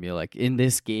penalty. You're like, in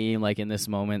this game, like in this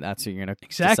moment, that's when you're gonna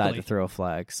decide to throw a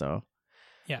flag. So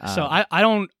yeah, so I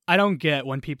don't get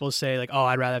when people say like, oh,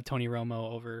 I'd rather have Tony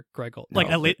Romo over Greg Olsen.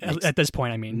 Like at this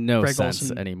point, I mean, no Greg sense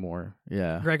Olsen, anymore.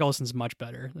 Yeah, Greg Olsen's much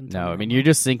better than Tony Romo. I mean, you're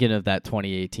just thinking of that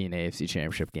 2018 AFC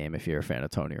Championship game if you're a fan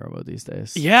of Tony Romo these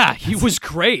days. Yeah, he was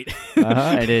great.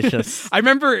 It is just. I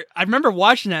remember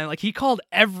watching that. Like he called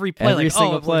every play. Every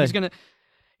single play.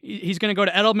 He's gonna go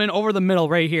to Edelman over the middle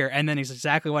right here, and then he's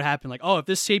exactly what happened. Like, oh, if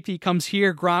this safety comes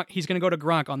here, Gronk, he's gonna go to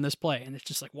Gronk on this play, and it's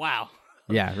just like, wow.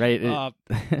 Yeah, right.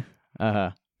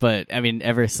 But I mean,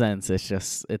 ever since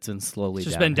it's been slowly.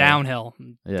 It's just downhill. been downhill,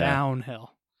 yeah.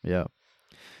 Downhill. Yeah,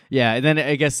 yeah, and then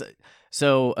I guess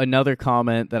so. Another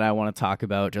comment that I want to talk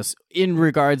about, just in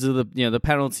regards to the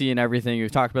penalty and everything.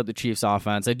 We've talked about the Chiefs'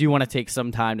 offense. I do want to take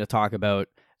some time to talk about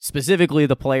specifically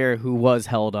the player who was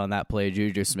held on that play,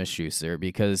 Juju Smith-Schuster,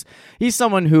 because he's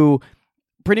someone who,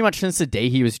 pretty much since the day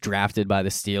he was drafted by the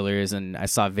Steelers, and I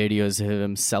saw videos of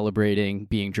him celebrating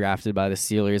being drafted by the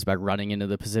Steelers by running into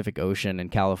the Pacific Ocean in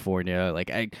California.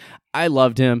 Like I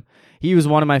loved him. He was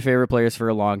one of my favorite players for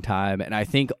a long time, and I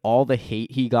think all the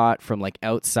hate he got from like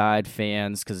outside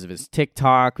fans because of his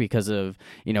TikTok, because of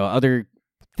other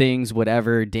things,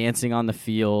 whatever, dancing on the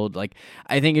field, like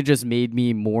I think it just made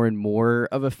me more and more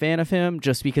of a fan of him,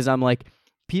 just because I'm like,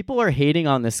 people are hating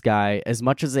on this guy as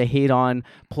much as they hate on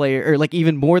or like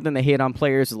even more than they hate on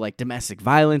players with like domestic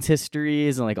violence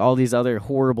histories and like all these other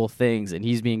horrible things, and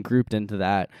he's being grouped into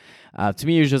that. To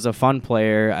me, he was just a fun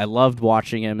player. I loved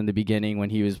watching him in the beginning when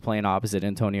he was playing opposite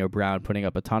Antonio Brown, putting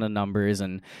up a ton of numbers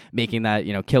and making that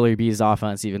Killer Bees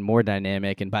offense even more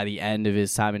dynamic. And by the end of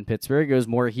his time in Pittsburgh, it was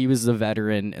more he was the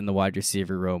veteran in the wide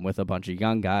receiver room with a bunch of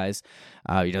young guys.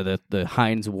 The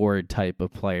Hines Ward type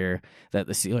of player that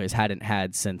the Steelers hadn't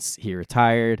had since he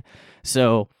retired.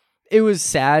 So it was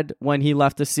sad when he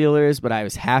left the Steelers, but I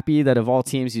was happy that of all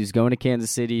teams, he was going to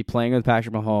Kansas City, playing with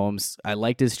Patrick Mahomes. I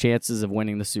liked his chances of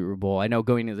winning the Super Bowl. I know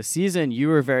going into the season, you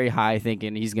were very high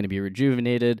thinking he's going to be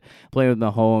rejuvenated, playing with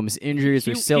Mahomes. Injuries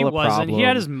were still a problem. He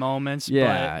had his moments,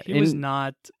 but he was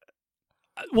not.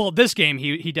 Well, this game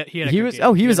he had a he good was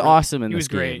game. he was awesome in this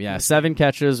game. Great. Yeah, 7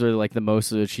 catches were like the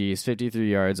most of the Chiefs, 53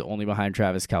 yards, only behind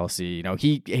Travis Kelce.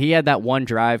 He had that one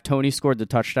drive. Tony scored the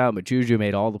touchdown, but Juju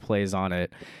made all the plays on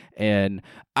it. And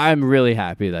I'm really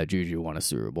happy that Juju won a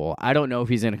Super Bowl. I don't know if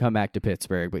he's going to come back to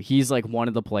Pittsburgh, but he's like one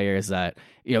of the players that,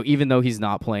 even though he's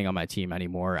not playing on my team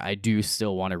anymore, I do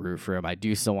still want to root for him. I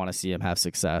do still want to see him have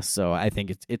success. So I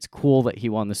think it's cool that he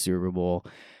won the Super Bowl.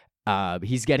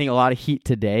 He's getting a lot of heat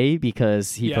today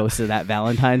because he posted that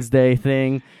Valentine's Day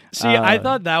thing. See, I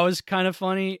thought that was kind of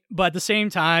funny, but at the same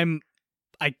time,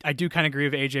 I do kind of agree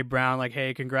with AJ Brown. Like,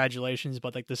 hey, congratulations,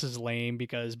 but like this is lame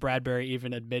because Bradbury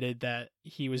even admitted that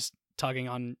he was tugging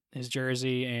on his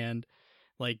jersey and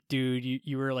like, dude,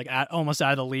 you were like almost out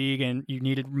of the league and you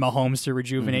needed Mahomes to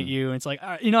rejuvenate you. And it's like,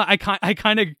 I like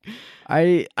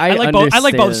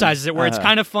both sides of it where it's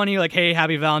kind of funny, like, hey,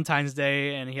 happy Valentine's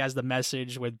Day, and he has the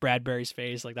message with Bradbury's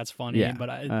face, like that's funny. Yeah. But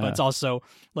it's also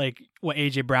like what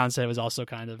AJ Brown said was also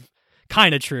kind of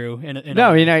true.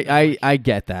 I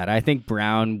get that. I think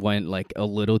Brown went like a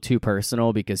little too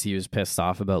personal because he was pissed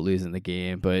off about losing the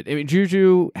game. But I mean,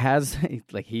 Juju has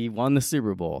like he won the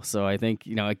Super Bowl, so I think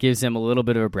it gives him a little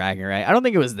bit of a bragging right. I don't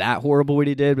think it was that horrible what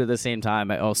he did, but at the same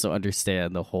time, I also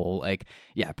understand the whole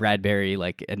Bradbury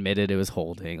like admitted it was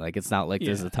holding. Like it's not like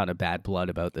there's a ton of bad blood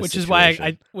about this. Which is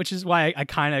why I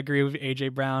kind of agree with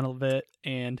AJ Brown a little bit,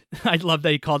 and I love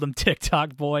that he called him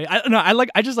TikTok boy. I don't know.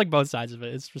 I just like both sides of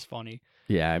it. It's just funny.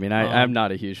 Yeah, I mean, I'm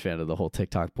not a huge fan of the whole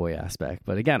TikTok boy aspect,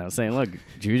 but again, I was saying, look,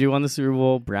 Juju won the Super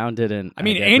Bowl, Brown didn't. I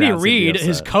mean, Andy Reid,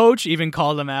 his coach, even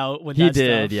called him out with that stuff. He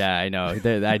did, yeah, I know.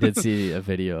 I did see a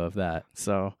video of that.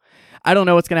 So I don't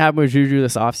know what's going to happen with Juju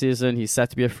this offseason. He's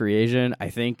set to be a free agent. I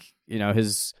think,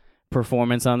 his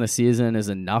performance on the season is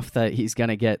enough that he's going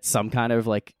to get some kind of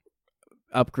like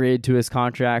upgrade to his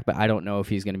contract, but I don't know if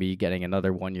he's going to be getting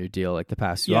another 1-year deal like the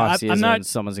past few off seasons.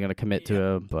 Someone's going to commit to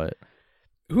him, but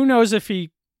who knows if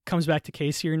he comes back to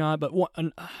Casey or not, but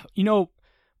you know,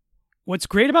 what's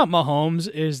great about Mahomes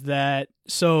is that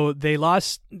they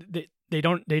lost. They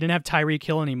didn't have Tyreek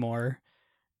Hill anymore,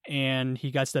 and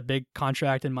he got that big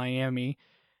contract in Miami,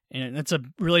 and that's a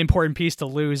really important piece to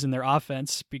lose in their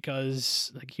offense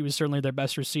because like he was certainly their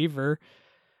best receiver.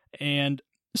 And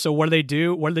so what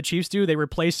do? What do the Chiefs do? They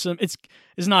replace him. It's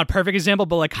not a perfect example,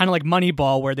 but like kind of like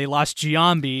Moneyball, where they lost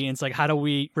Giambi, and it's like, how do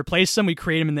we replace them? We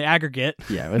create him in the aggregate.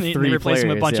 Yeah, with they three replace players, him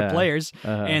with a bunch yeah. of players.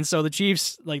 And so the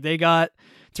Chiefs, like they got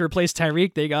to replace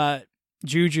Tyreek, they got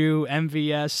Juju,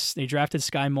 MVS. They drafted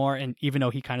Sky Moore, and even though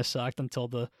he kind of sucked until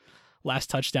the last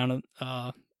touchdown,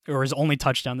 or his only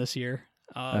touchdown this year.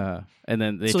 And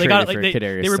then they so traded they got for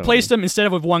Kadarius they replaced Toney. him instead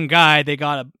of with one guy. They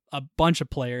got a bunch of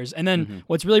players. And then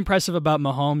what's really impressive about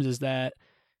Mahomes is that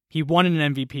he won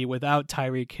an MVP without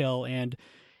Tyreek Hill, and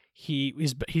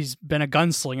he's been a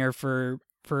gunslinger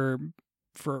for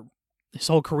his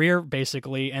whole career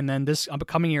basically. And then this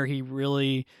upcoming year, he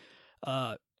really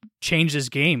changed his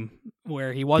game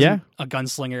where he wasn't a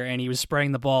gunslinger and he was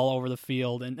spraying the ball over the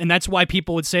field. And that's why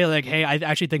people would say like, hey, I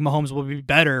actually think Mahomes will be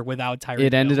better without Tyreek Hill.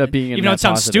 It ended up being even though it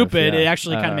sounds positive, stupid, yeah. it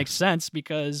actually kind of makes sense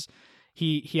because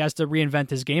he has to reinvent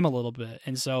his game a little bit.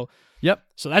 And so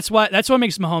so that's what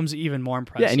makes Mahomes even more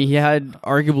impressive. Yeah, and he had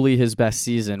arguably his best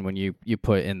season when you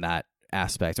put in that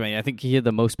aspect. I mean, I think he had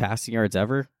the most passing yards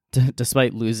ever,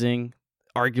 despite losing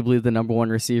arguably the number one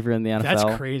receiver in the NFL.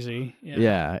 That's crazy.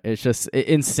 Yeah, it's just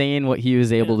insane what he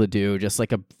was able to do, just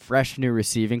like a fresh new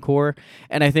receiving core.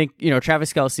 And I think,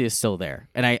 Travis Kelce is still there.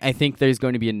 And I think there's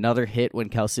going to be another hit when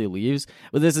Kelce leaves.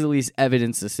 But this is at least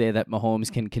evidence to say that Mahomes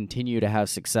can continue to have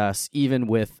success even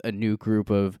with a new group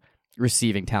of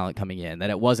receiving talent coming in. That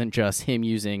it wasn't just him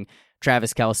using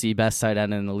Travis Kelce, best tight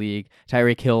end in the league,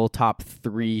 Tyreek Hill, top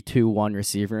 3-2-1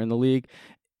 receiver in the league.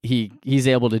 He's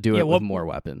able to do it with more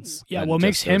weapons. Yeah, what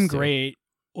makes him great,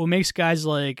 what makes guys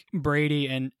like Brady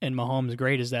and Mahomes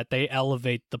great is that they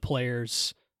elevate the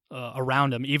players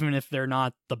around them, even if they're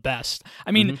not the best.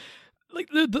 I mean, like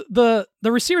the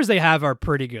receivers they have are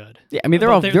pretty good. Yeah, I mean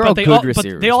they're all good receivers.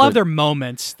 But they all have their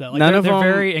moments. That they're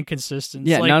very inconsistent.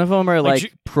 Yeah, none of them are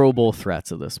like Pro Bowl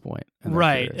threats at this point.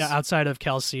 Right, outside of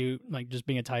Kelce, like just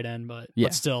being a tight end, but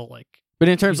still like. But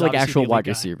in terms of like actual wide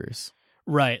receivers,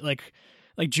 right?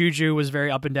 Like Juju was very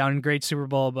up and down in great Super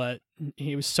Bowl, but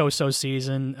he was so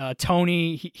season.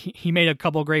 Toney, he made a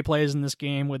couple great plays in this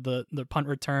game with the punt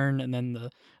return and then the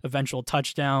eventual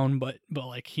touchdown, but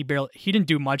like he didn't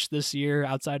do much this year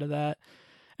outside of that.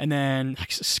 And then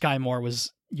like, Sky Moore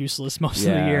was useless most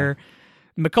of the year.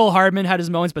 Mecole Hardman had his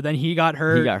moments, but then he got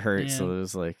hurt. So it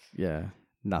was like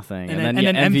nothing. And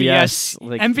then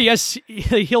MVS,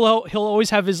 he'll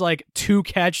always have his like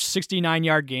 2-catch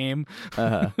 69-yard game.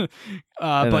 But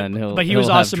he was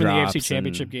awesome in the AFC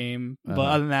Championship game. But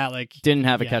other than that, like didn't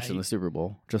have a catch in the Super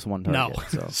Bowl, just one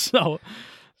target. No.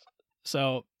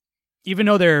 So even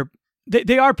though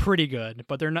they are pretty good,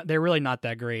 but they're really not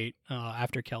that great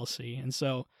after Kelce. And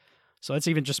so it's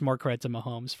even just more credit to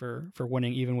Mahomes for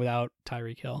winning even without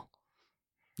Tyreek Hill.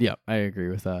 Yeah, I agree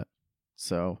with that.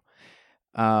 So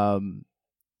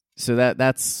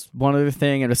that's one other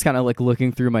thing. I'm just kind of like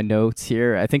looking through my notes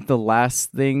here. I think the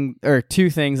last thing or two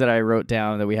things that I wrote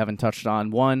down that we haven't touched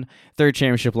on. One, third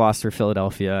championship loss for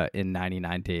Philadelphia in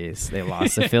 99 days. They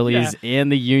lost the Phillies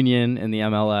and the Union in the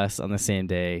MLS on the same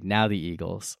day. Now the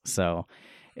Eagles. So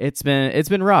it's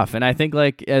been rough. And I think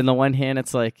like on the one hand,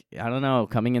 it's like, I don't know,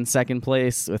 coming in second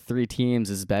place with 3 teams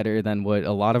is better than what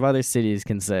a lot of other cities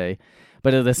can say.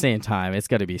 But at the same time, it's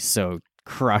got to be so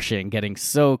crushing, getting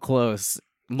so close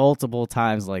multiple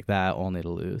times like that, only to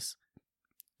lose.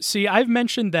 See, I've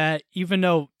mentioned that even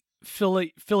though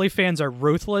Philly fans are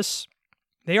ruthless,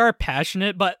 they are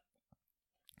passionate, but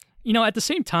at the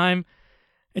same time,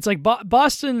 it's like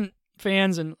Boston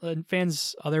fans and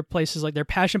fans other places, like they're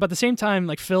passionate, but at the same time,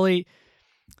 like Philly,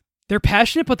 they're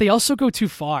passionate, but they also go too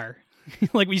far.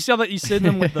 Like we saw that you see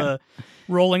them with the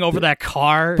rolling over that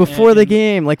car before the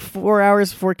game, like 4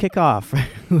 hours before kickoff.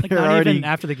 Like not even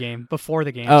after the game, before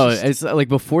the game. Oh, it's like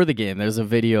before the game. There's a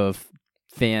video of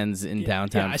fans in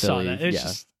downtown Philly. I saw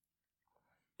that.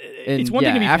 It's one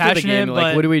thing to be after passionate, the game, but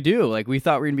like, what do we do? Like, we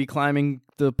thought we were gonna be climbing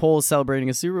the poles celebrating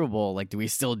a Super Bowl. Like, do we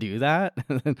still do that?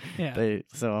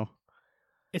 So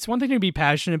it's one thing to be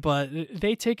passionate, but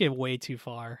they take it way too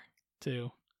far,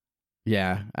 too.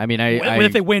 Yeah, I mean,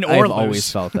 if they win or I've lose.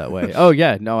 always felt that way. Oh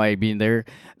yeah, no, I mean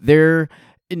they're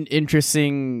an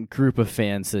interesting group of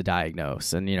fans to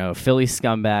diagnose, and Philly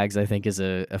scumbags, I think, is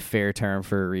a fair term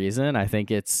for a reason. I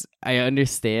think I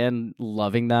understand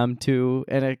loving them to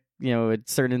a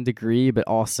certain degree, but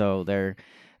also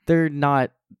they're not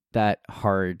that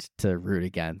hard to root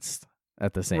against.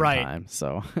 at the same Right. time.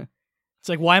 So It's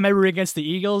like, why am I rooting against the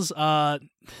Eagles?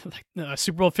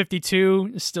 Super Bowl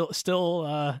 52 still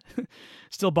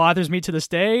bothers me to this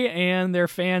day, and their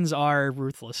fans are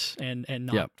ruthless and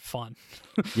not fun.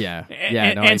 Yeah.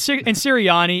 And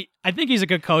Sirianni, I think he's a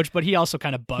good coach, but he also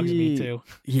kind of bugs me too.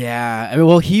 Yeah. I mean,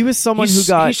 well, he was someone who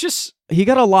he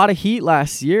got a lot of heat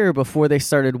last year before they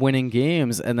started winning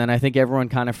games, and then I think everyone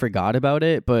kind of forgot about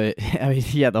it. But I mean,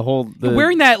 yeah,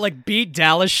 wearing that like beat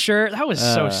Dallas shirt, that was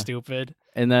so stupid.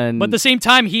 And then, but at the same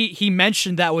time, he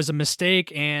mentioned that was a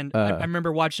mistake, and I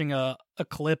remember watching a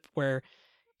clip where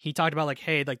he talked about like,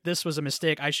 hey, like this was a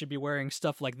mistake. I should be wearing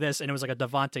stuff like this, and it was like a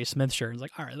Devontae Smith shirt. It's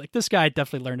like, all right, like this guy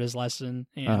definitely learned his lesson,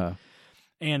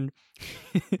 and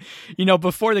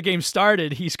before the game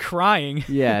started, he's crying.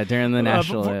 Yeah, during the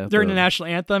national anthem. During the national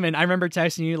anthem, and I remember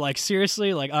texting you like,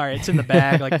 seriously, like, all right, it's in the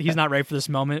bag. Like he's not ready for this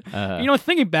moment.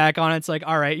 Thinking back on it, it's like,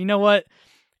 all right, you know what?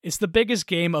 It's the biggest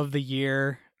game of the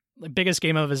year. The biggest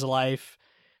game of his life,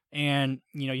 and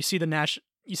you see the national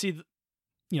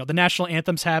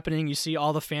anthem's happening. You see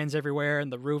all the fans everywhere,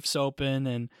 and the roof's open,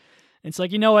 and it's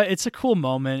like, you know what? It's a cool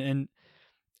moment,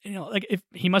 and like if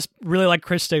he must really like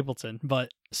Chris Stapleton, but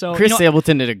so Chris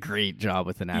Stapleton did a great job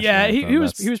with the national anthem.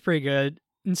 he was pretty good,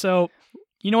 and so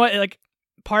you know what? Like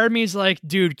part of me is like,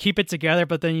 dude, keep it together.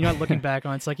 But then looking back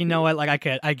on it, it's like, you know what? Like I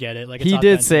get it. Like he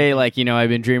did say like, I've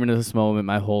been dreaming of this moment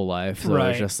my whole life. So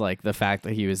right. It's just like the fact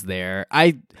that he was there.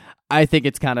 I think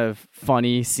it's kind of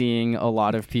funny seeing a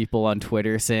lot of people on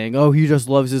Twitter saying, "Oh, he just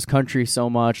loves his country so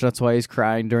much. That's why he's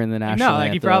crying during the national anthem." No,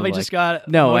 like he probably just got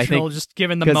emotional just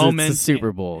given the moment. It's the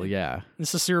Super Bowl, yeah.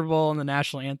 It's the Super Bowl and the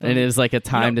national anthem. And it is like a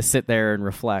time to sit there and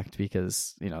reflect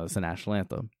because, it's the national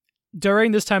anthem.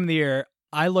 During this time of the year,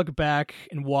 I look back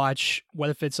and watch,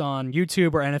 whether if it's on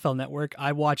YouTube or NFL Network,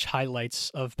 I watch highlights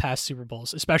of past Super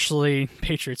Bowls, especially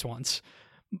Patriots ones.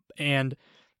 And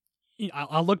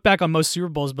I'll look back on most Super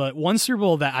Bowls, but one Super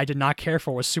Bowl that I did not care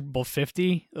for was Super Bowl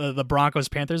 50, the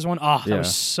Broncos-Panthers one. Oh, that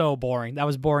was so boring. That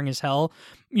was boring as hell.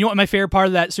 You know what my favorite part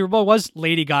of that Super Bowl was?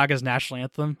 Lady Gaga's national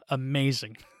anthem.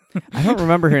 Amazing. I don't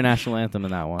remember her national anthem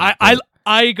in that one.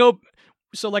 I go,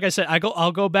 so like I said,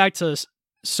 I'll go back to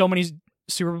so many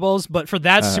Super Bowls, but for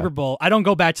that Super Bowl, I don't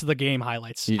go back to the game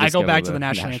highlights. I go back to the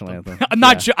national anthem.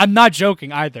 I'm not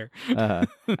joking either. I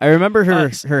remember her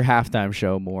halftime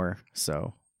show more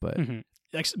so, but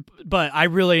but I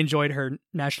really enjoyed her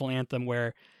national anthem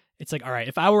where it's like, all right,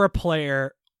 if I were a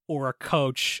player or a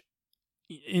coach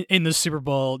in the Super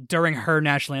Bowl during her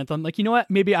national anthem, like, you know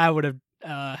what? Maybe I would have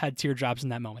had teardrops in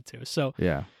that moment too. So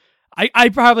yeah, I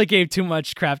probably gave too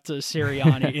much crap to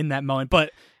Sirianni in that moment,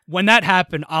 but when that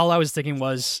happened, all I was thinking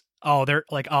was, they're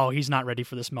like, he's not ready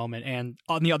for this moment. And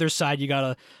on the other side, you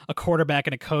got a quarterback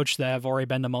and a coach that have already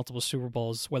been to multiple Super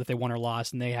Bowls, whether they won or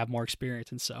lost, and they have more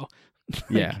experience. And so,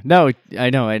 yeah, no,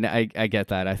 I know, and I get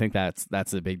that. I think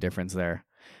that's a big difference there.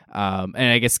 And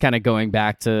I guess kind of going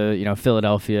back to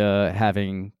Philadelphia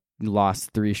having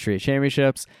lost 3 straight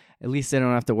championships, at least they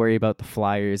don't have to worry about the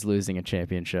Flyers losing a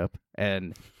championship.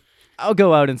 And I'll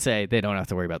go out and say they don't have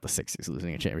to worry about the Sixers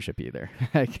losing a championship either.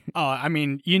 I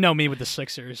mean, you know me with the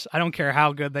Sixers. I don't care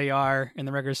how good they are in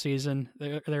the regular season.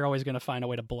 They're always going to find a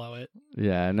way to blow it.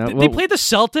 Yeah. No, they played the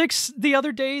Celtics the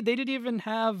other day. They didn't even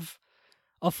have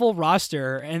a full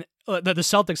roster. And the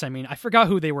Celtics, I mean, I forgot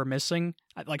who they were missing.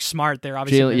 Like Smart, they're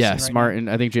obviously missing Smart,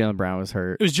 and I think Jaylen Brown was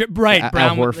hurt. It was Brown.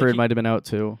 Al Horford might have been out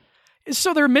too.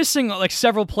 So they're missing like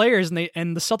several players,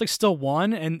 and the Celtics still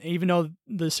won. And even though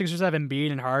the Sixers have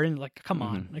Embiid and Harden, like, come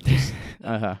on, like just,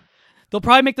 they'll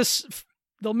probably make this.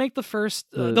 They'll make the first.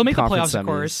 They'll make the playoffs, semis, of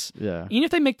course. Yeah. Even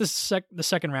if they make the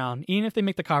second round, even if they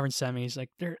make the conference semis, like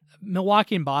they're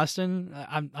Milwaukee and Boston,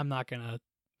 I'm not gonna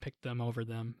pick them over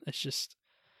them. It's just.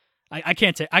 I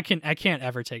can't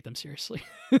ever take them seriously.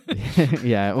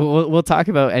 Yeah, we'll talk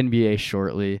about NBA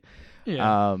shortly.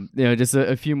 Yeah. Just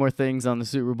a few more things on the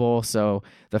Super Bowl. So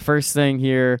the first thing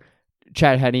here,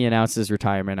 Chad Henne announced his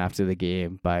retirement after the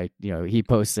game by, he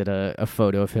posted a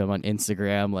photo of him on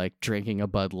Instagram, like drinking a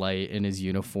Bud Light in his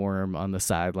uniform on the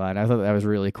sideline. I thought that was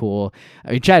really cool.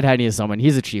 I mean, Chad Henne is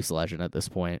he's a Chiefs legend at this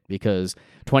point because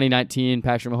 2019,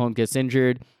 Patrick Mahomes gets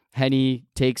injured. Henne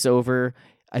takes over.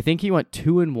 I think he went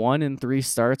 2-1 in 3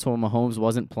 starts when Mahomes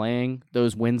wasn't playing.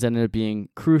 Those wins ended up being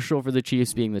crucial for the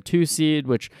Chiefs being the 2 seed,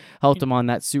 which helped him on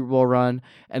that Super Bowl run.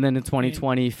 And then in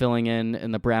 2020, filling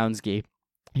in the Browns game,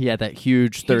 he had that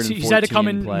huge 3rd and 14 He's had to come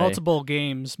in play. multiple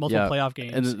playoff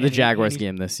games. And the Jaguars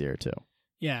game this year too.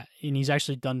 Yeah, and he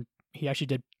actually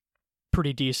did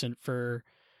pretty decent for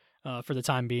the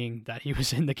time being that he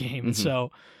was in the game. Mm-hmm.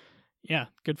 So, yeah,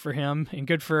 good for him and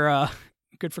good for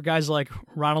good for guys like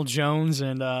Ronald Jones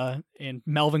and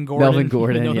Melvin Gordon. Melvin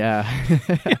Gordon, yeah.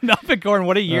 Melvin Gordon,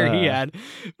 what a year he had.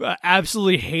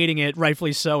 Absolutely hating it,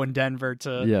 rightfully so, in Denver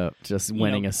just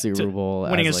winning a Super Bowl.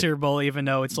 Winning a Super Bowl, even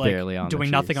though it's like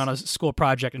doing nothing on a school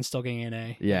project and still getting an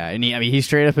A. Yeah, and he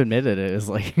straight up admitted it. It's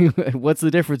like, what's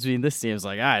the difference between this team? It's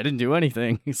like, I didn't do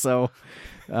anything. So,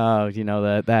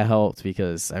 that helped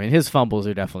because, I mean, his fumbles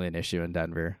are definitely an issue in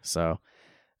Denver. So,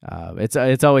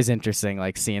 it's always interesting,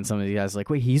 like, seeing some of these guys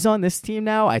like, wait, he's on this team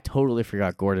now? I totally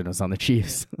forgot Gordon was on the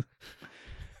Chiefs.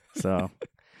 So,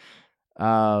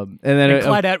 and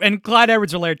then Clyde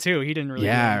Edwards-Helaire too. He didn't really.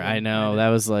 Yeah, I know. That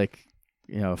was like,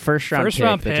 first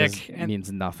round pick that just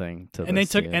means nothing to. And they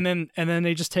took, and then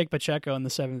they just take Pacheco in the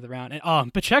 7th round.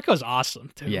 And Pacheco's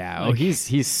awesome too. Yeah, like,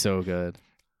 he's so good.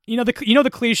 The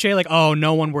cliche, like, oh,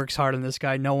 no one works hard on this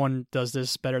guy. No one does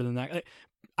this better than that.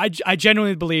 I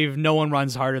genuinely believe no one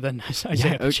runs harder than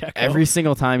Isaiah Pacheco. Every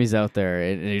single time he's out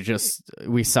there,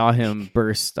 we saw him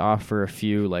burst off for a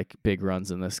few like big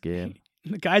runs in this game.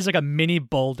 The guy's like a mini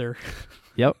boulder.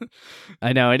 Yep,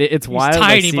 I know. It's wild. He's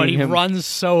tiny, but he runs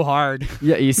so hard.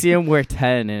 Yeah, you see him wear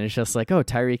 10, and it's just like, oh,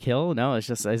 Tyreek Hill? No, it's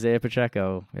just Isaiah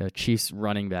Pacheco, Chiefs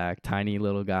running back, tiny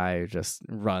little guy who just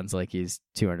runs like he's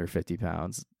 250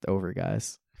 pounds over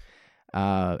guys.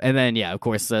 And then, yeah, of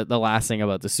course, the last thing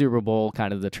about the Super Bowl,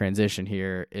 kind of the transition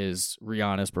here, is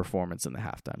Rihanna's performance in the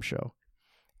halftime show.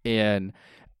 And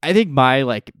I think my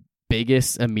like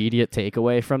biggest immediate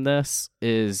takeaway from this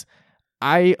is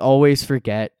I always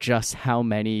forget just how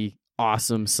many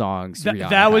awesome songs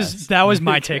Rihanna has. That was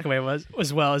my takeaway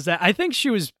as well. Is that I think she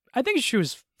was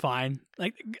fine.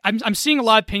 Like I'm seeing a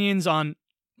lot of opinions on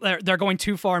they're going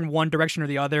too far in one direction or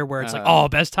the other, where it's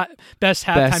like, best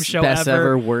halftime show best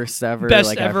ever, worst ever, best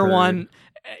like ever one.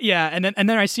 Yeah, and then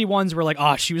I see ones where like,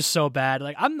 oh, she was so bad.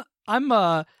 Like I'm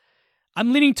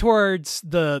leaning towards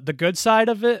the good side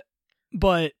of it,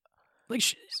 but like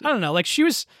I don't know, like she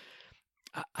was.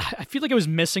 I feel like it was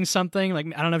missing something. Like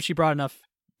I don't know if she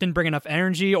didn't bring enough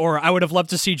energy, or I would have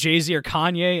loved to see Jay-Z or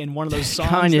Kanye in one of those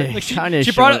songs. Kanye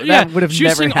she brought that would have she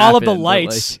never was singing happened, All of the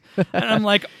Lights, and I'm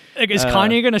like is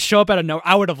Kanye going to show up out of nowhere?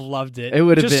 I would have loved it. It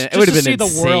would have been. It would have been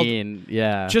insane.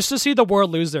 Yeah, just to see the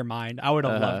world lose their mind. I would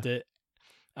have loved it.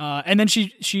 And then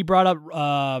she brought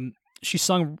up. She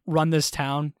sung "Run This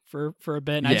Town" for a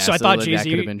bit, and so I thought Jay-Z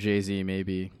could have been Jay-Z,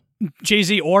 maybe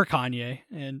Jay-Z or Kanye,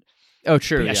 and. Oh,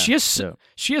 true. Yeah, she has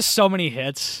so many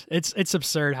hits. It's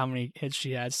absurd how many hits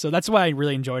she has. So that's what I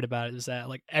really enjoyed about it, is that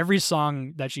like every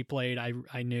song that she played,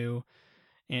 I knew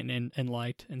and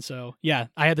liked. And so yeah,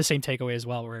 I had the same takeaway as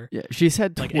well. Where she's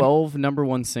had 12 number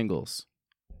one singles.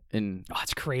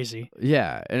 It's crazy.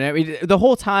 Yeah, and I mean the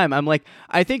whole time I'm like,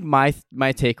 I think my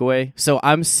takeaway. So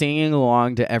I'm singing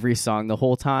along to every song the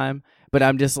whole time. But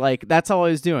I'm just like, that's all I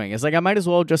was doing. It's like, I might as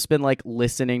well have just been like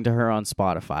listening to her on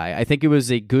Spotify. I think it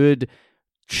was a good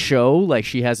show. Like,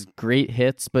 she has great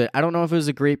hits, but I don't know if it was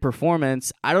a great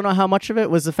performance. I don't know how much of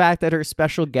it was the fact that her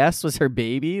special guest was her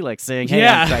baby, like saying, hey,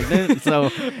 I'm pregnant. So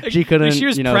she couldn't, she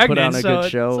was pregnant, put on a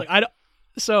good show. Like,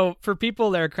 so for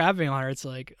people that are crapping on her, it's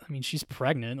like, I mean, she's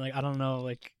pregnant. Like, I don't know,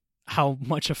 like how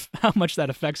much that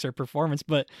affects her performance.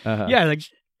 But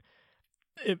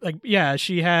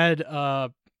she had,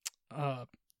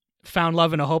 Found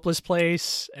Love in a Hopeless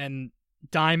Place and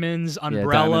Diamonds, Umbrella.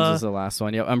 Yeah, Diamonds was the last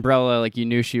one. Yeah, Umbrella, like you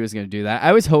knew she was going to do that.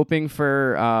 I was hoping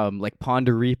for like Pond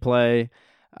to Replay,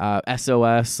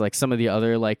 SOS, like some of the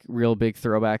other like real big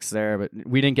throwbacks there, but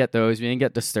we didn't get those. We didn't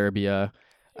get Disturbia.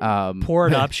 Pour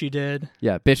It Up, she did.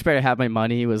 Yeah, Bitch Better Have My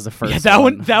Money was the first. Yeah,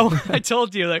 that one. I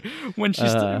told you, like when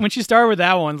she started with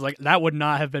that one, like that would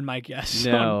not have been my guess.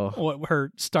 No, on what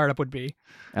her startup would be.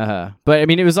 But I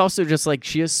mean, it was also just like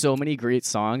she has so many great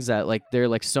songs that like there are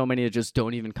like so many that just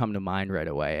don't even come to mind right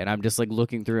away. And I'm just like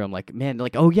looking through. I'm like, man,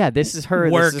 like, oh yeah, this is her.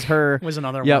 Work this is her. Was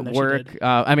another one. Yeah, that Work. She did.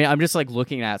 I mean, I'm just like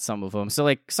looking at some of them. So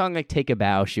like song like Take a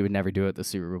Bow, she would never do at the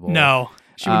Super Bowl. No.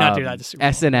 She would not do that at the Super Bowl.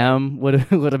 S&M would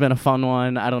have been a fun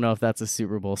one. I don't know if that's a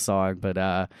Super Bowl song, but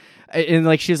and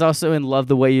like she's also in Love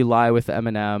the Way You Lie with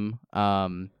Eminem.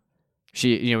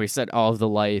 She, we said All of the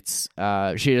Lights.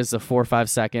 She does the 4 or 5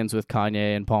 seconds with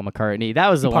Kanye and Paul McCartney. That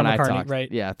was the one I talked.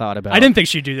 Right. Yeah, thought about. I didn't think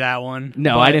she'd do that one.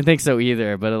 No, I didn't think so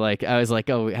either. But like, I was like,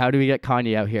 oh, how do we get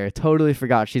Kanye out here? I totally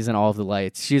forgot she's in All of the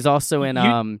Lights. She's also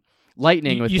in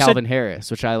Lightning with Calvin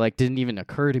Harris, which I like didn't even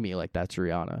occur to me like that's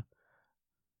Rihanna.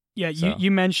 Yeah, so.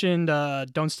 you mentioned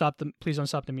Please Don't Stop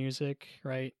the Music,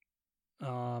 right?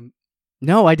 No,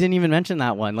 I didn't even mention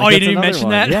that one. Like, you didn't even mention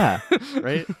that? Yeah,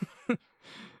 right.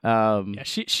 Yeah,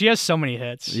 she has so many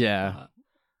hits. Yeah.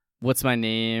 What's My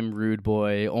Name, Rude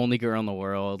Boy, Only Girl in the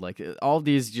World, like all of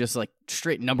these just like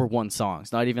straight number one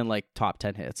songs, not even like top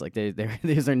 10 hits. Like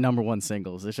these are number one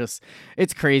singles.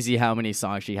 It's crazy how many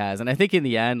songs she has. And I think in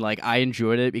the end, like I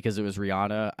enjoyed it because it was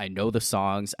Rihanna. I know the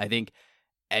songs. I think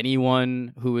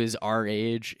anyone who is our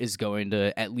age is going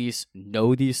to at least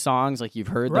know these songs. Like you've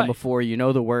heard them before, you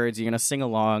know the words, you're going to sing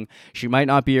along. She might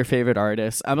not be your favorite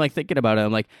artist. I'm like thinking about it.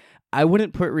 I'm like, I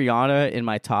wouldn't put Rihanna in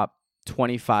my top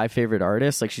 25 favorite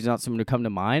artists. Like she's not someone to come to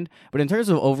mind, but in terms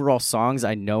of overall songs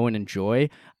I know and enjoy,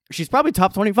 she's probably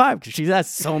top 25 because she has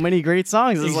so many great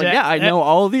songs. It's like, yeah, I know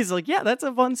all of these. Like, yeah, that's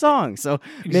a fun song. So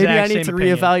maybe I need to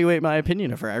reevaluate my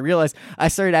opinion of her. I realized I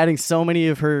started adding so many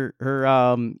of her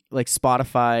like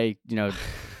Spotify,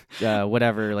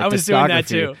 whatever. Like I was discography. doing that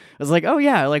too. I was like, oh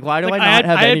yeah, like why do I not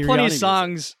have any? I had plenty of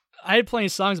songs. I had plenty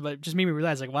of songs, but it just made me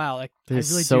realize, like, wow, like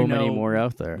there's I really so do many know more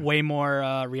out there. Way more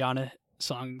Rihanna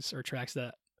songs or tracks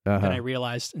than I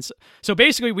realized. And so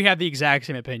basically we have the exact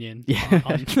same opinion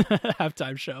on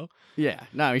halftime show. Yeah,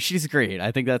 no, I mean, she's great.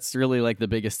 I think that's really like the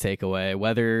biggest takeaway,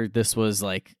 whether this was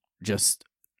like just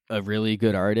a really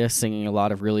good artist singing a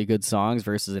lot of really good songs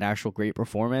versus an actual great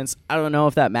performance. I don't know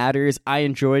if that matters. I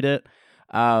enjoyed it.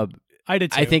 I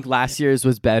did too. I think last year's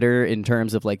was better in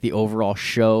terms of like the overall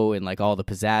show and like all the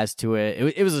pizzazz to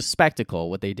it. It was a spectacle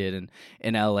what they did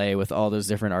in LA with all those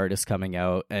different artists coming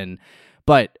out.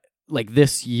 But like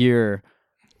this year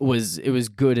was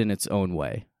good in its own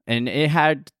way, and it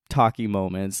had talking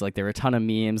moments. Like there were a ton of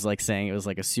memes like saying it was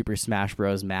like a Super Smash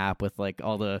Bros map with like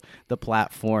all the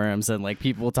platforms and like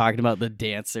people talking about the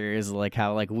dancers, like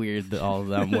how like weird all of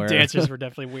them were. The dancers were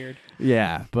definitely weird.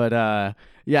 Yeah, but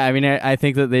yeah, I mean I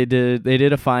think that they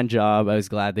did a fine job. I was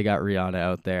glad they got Rihanna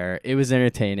out there. It was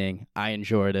entertaining. I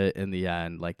enjoyed it in the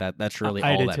end. Like that's really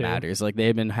all that matters. Like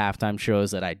they've been halftime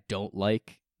shows that I don't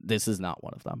like. This is not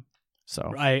one of them.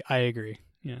 So I agree.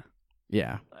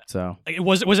 Yeah. So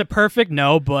was it perfect?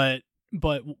 No, but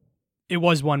it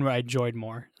was one where I enjoyed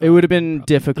more. It would have been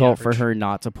difficult for her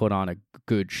not to put on a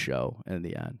good show in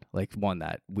the end, like one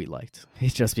that we liked.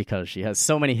 It's just because she has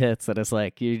so many hits that it's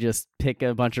like you just pick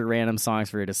a bunch of random songs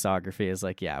for your discography. It's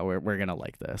like, yeah, we're gonna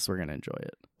like this. We're gonna enjoy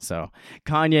it. So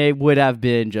Kanye would have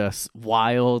been just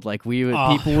wild. Like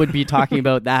people would be talking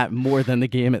about that more than the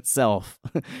game itself.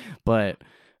 But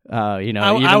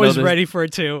I was ready for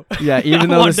it too. Yeah, even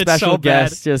though the special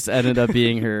guest just ended up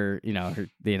being her,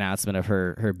 the announcement of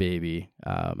her baby.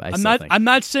 I'm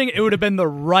not saying it would have been the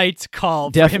right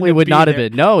call. Definitely would not have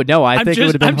been. No, I think it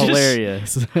would have been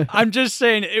hilarious. I'm just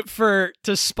saying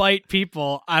to spite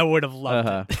people, I would have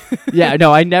loved it. Yeah,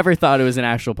 no, I never thought it was an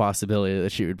actual possibility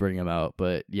that she would bring him out.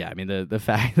 But yeah, I mean the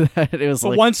fact that it was.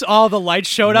 But once all the lights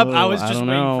showed up, I was just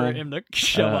waiting for him to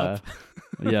show up.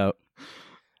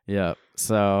 Yep.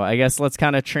 So I guess let's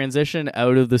kind of transition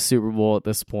out of the Super Bowl at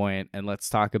this point, and let's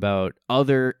talk about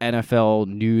other NFL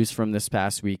news from this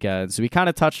past weekend. So we kind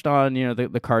of touched on,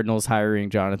 the Cardinals hiring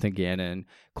Jonathan Gannon,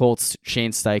 Colts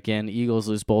Shane Steichen, Eagles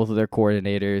lose both of their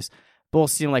coordinators.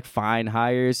 Both seem like fine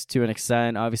hires to an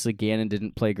extent. Obviously, Gannon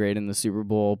didn't play great in the Super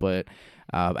Bowl, but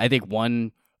I think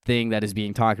one thing that is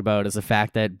being talked about is the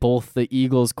fact that both the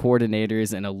Eagles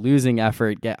coordinators in a losing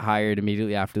effort get hired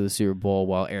immediately after the Super Bowl,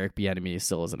 while Eric Bieniemy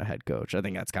still isn't a head coach. I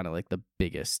think that's kind of like the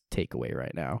biggest takeaway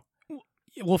right now.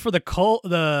 Well, for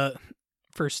the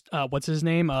first, what's his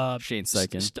name? Shane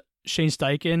Steichen. Shane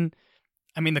Steichen.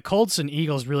 I mean, the Colts and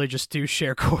Eagles really just do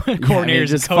share coordinators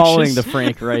just and coaches. Following the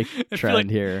Frank Reich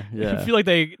trend here. Yeah, I feel like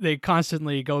they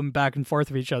constantly go back and forth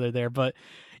with each other there, but.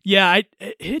 Yeah,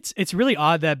 it's really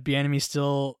odd that Bieniemy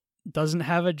still doesn't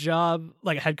have a job,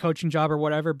 like a head coaching job or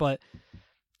whatever. But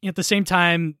at the same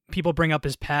time, people bring up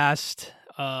his past,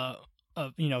 of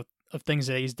things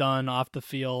that he's done off the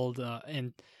field,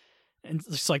 and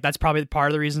it's like that's probably part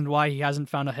of the reason why he hasn't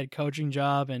found a head coaching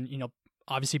job. And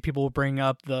obviously, people will bring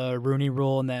up the Rooney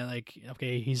Rule and that, like,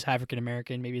 okay, he's African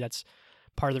American, maybe that's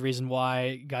part of the reason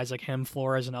why guys like him,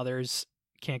 Flores, and others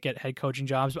can't get head coaching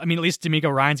jobs. I mean, at least D'Amico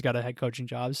Ryan's got a head coaching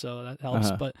job, so that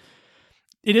helps. But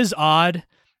it is odd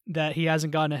that he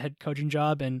hasn't gotten a head coaching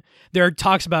job, and there are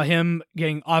talks about him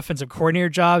getting offensive coordinator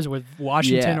jobs with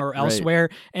Washington or elsewhere.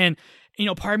 Right.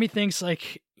 And part of me thinks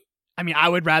like, I mean, I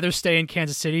would rather stay in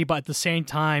Kansas City, but at the same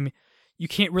time, you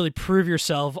can't really prove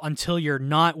yourself until you're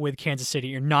not with Kansas City,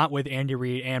 you're not with Andy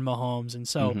Reid and Mahomes, and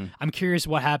so I'm curious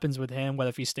what happens with him, whether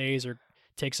if he stays or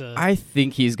I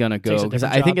think he's going to go, because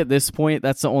I think at this point,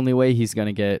 that's the only way he's going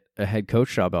to get a head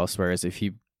coach job elsewhere is if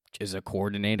he is a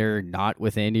coordinator, not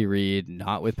with Andy Reid,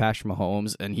 not with Patrick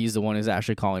Mahomes, and he's the one who's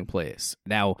actually calling plays.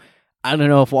 Now, I don't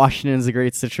know if Washington's a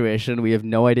great situation. We have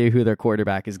no idea who their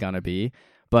quarterback is going to be,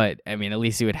 But, I mean, at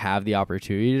least he would have the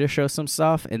opportunity to show some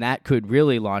stuff, and that could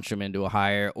really launch him into a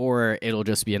hire, or it'll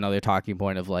just be another talking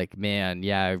point of like, man,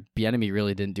 yeah, Bieniemy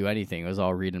really didn't do anything. It was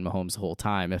all Reed and Mahomes the whole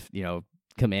time. If,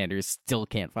 Commanders still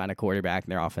can't find a quarterback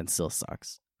and their offense still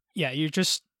sucks. Yeah, you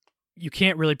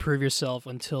can't really prove yourself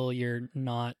until you're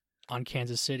not on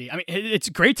Kansas City. I mean, it's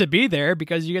great to be there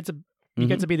because you get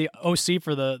to be the OC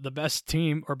for the best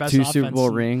team or best 2 offense. Super Bowl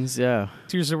rings, yeah.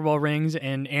 2 Super Bowl rings,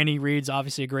 and Andy Reid's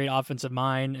obviously a great offensive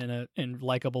mind and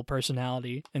likable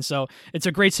personality. And so it's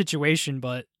a great situation,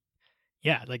 but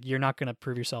yeah, like you're not going to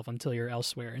prove yourself until you're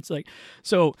elsewhere. It's like,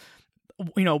 so,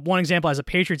 one example as a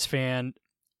Patriots fan,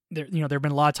 there have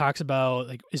been a lot of talks about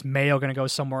like, is Mayo going to go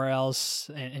somewhere else?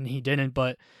 And he didn't,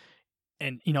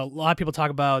 and a lot of people talk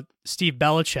about Steve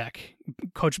Belichick,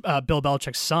 Coach Bill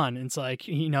Belichick's son. And it's like,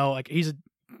 like he's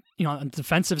on the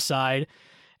defensive side,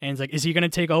 and it's like, is he going to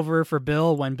take over for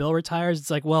Bill when Bill retires?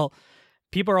 It's like, well,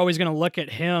 people are always going to look at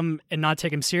him and not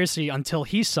take him seriously until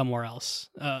he's somewhere else.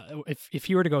 If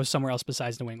he were to go somewhere else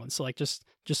besides New England, so like just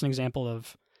an example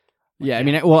of. Yeah, I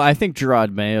mean, well, I think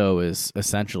Gerard Mayo is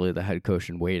essentially the head coach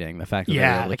in waiting. The fact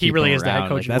that he really is the head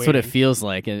coach. That's what it feels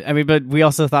like. And, I mean, but we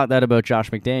also thought that about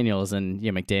Josh McDaniels, and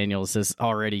McDaniels has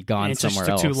already gone somewhere else.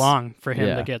 It just took too long for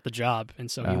him to get the job, and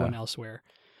so he went elsewhere.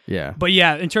 Yeah, but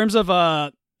yeah, in terms of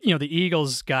the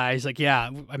Eagles guys, like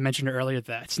I mentioned earlier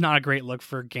that it's not a great look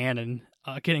for Gannon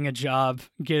getting a job,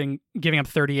 giving up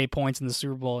 38 points in the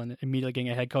Super Bowl, and immediately getting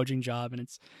a head coaching job, and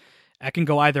that can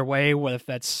go either way, whether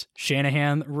that's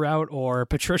Shanahan route or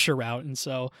Patricia route, and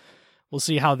so we'll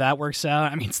see how that works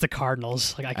out. I mean, it's the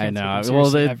Cardinals. Like I can't take them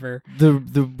seriously ever.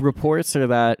 The reports are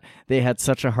that they had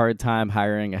such a hard time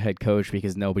hiring a head coach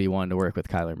because nobody wanted to work with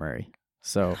Kyler Murray.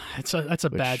 So that's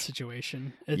a bad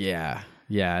situation. Yeah.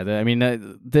 I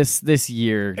mean, this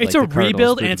year it's a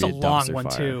rebuild and it's a long one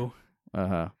too.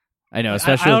 I know,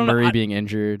 especially with Murray being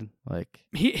injured. Like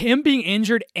him being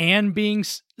injured and being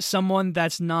someone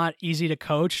that's not easy to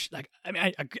coach. Like, I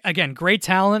mean, again, great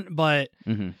talent, but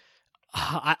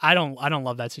I don't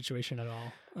love that situation at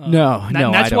all. No,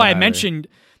 that's why I mentioned.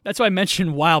 That's why I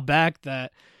mentioned a while back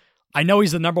that I know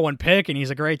he's the number 1 pick and he's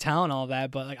a great talent, and all that.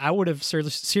 But like, I would have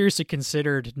seriously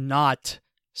considered not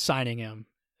signing him.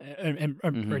 And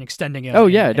extending it. Oh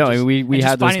yeah, no, we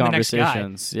had those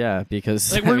conversations. Yeah,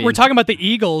 because like, we're talking about the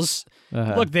Eagles.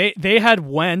 Look, they had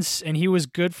Wentz, and he was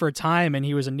good for a time, and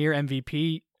he was a near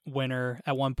MVP winner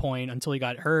at one point until he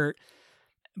got hurt.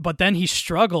 But then he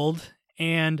struggled,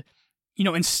 and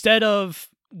instead of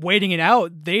waiting it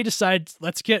out, they decided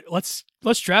let's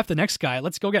draft the next guy.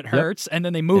 Let's go get Hurts, and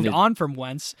then they moved on from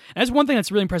Wentz. And that's one thing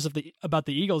that's really impressive about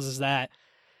the Eagles is that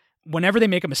whenever they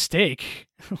make a mistake,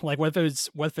 like whether it's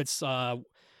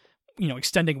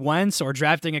extending Wentz or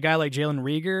drafting a guy like Jalen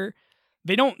Reagor,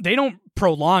 they don't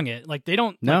prolong it. Like they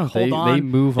don't hold on. They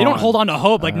move on. They don't hold on to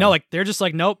hope. Like no, like they're just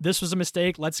like, nope, this was a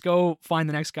mistake. Let's go find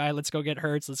the next guy. Let's go get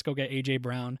Hurts. Let's go get AJ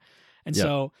Brown. And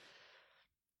so,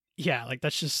 yeah, like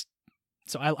that's just.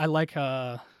 So I like.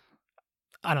 I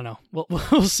don't know.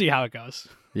 We'll see how it goes.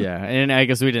 Yeah, and I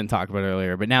guess we didn't talk about it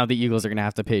earlier, but now the Eagles are going to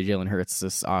have to pay Jalen Hurts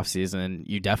this offseason.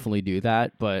 You definitely do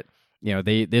that, but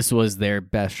this was their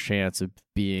best chance of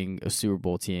being a Super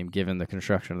Bowl team given the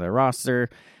construction of their roster.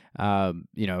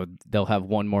 They'll have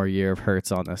one more year of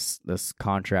Hurts on this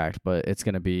contract, but it's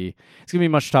going to be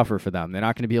much tougher for them. They're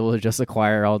not going to be able to just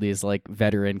acquire all these like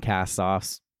veteran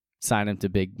cast-offs, sign them to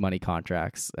big money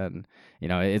contracts, and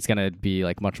it's going to be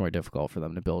like much more difficult for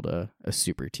them to build a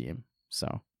super team.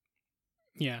 So.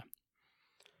 Yeah,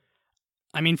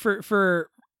 I mean, for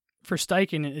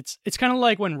Steichen, it's kind of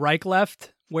like when Reich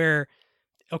left, where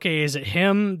okay, is it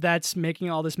him that's making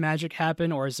all this magic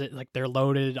happen, or is it like their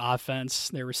loaded offense,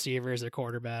 their receivers, their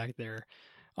quarterback, their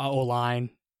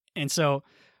O-line, and so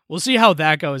we'll see how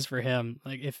that goes for him.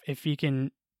 Like if he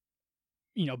can,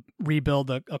 rebuild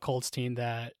a Colts team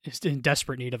that is in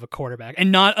desperate need of a quarterback,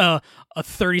 and not a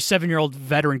 37-year-old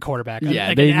veteran quarterback. Yeah,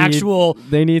 like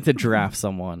they need to draft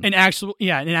someone. An actual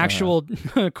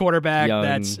quarterback young,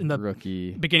 that's in the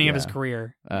rookie beginning of his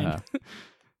career.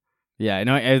 Yeah,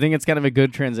 I think it's kind of a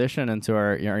good transition into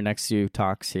our next few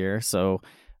talks here. So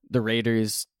the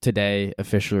Raiders today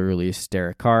officially released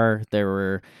Derek Carr. There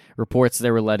were reports they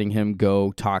were letting him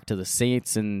go talk to the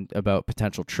Saints and about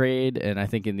potential trade, and I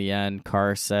think in the end,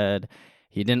 Carr said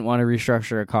he didn't want to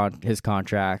restructure his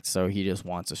contract, so he just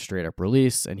wants a straight-up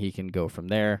release, and he can go from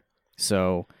there.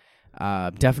 So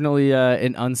definitely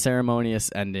an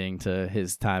unceremonious ending to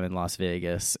his time in Las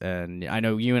Vegas, and I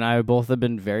know you and I both have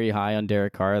been very high on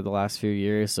Derek Carr the last few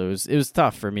years, so it was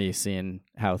tough for me seeing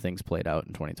how things played out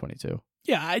in 2022.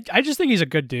 Yeah, I just think he's a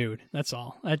good dude. That's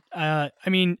all. I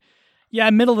mean, yeah,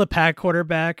 middle of the pack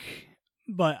quarterback,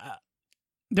 But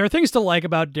there are things to like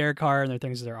about Derek Carr, and there are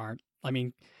things there aren't. I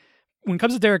mean, when it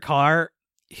comes to Derek Carr,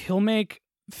 he'll make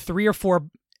 3 or 4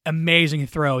 amazing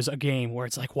throws a game where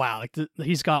it's like, wow, like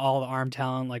he's got all the arm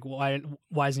talent. Like, why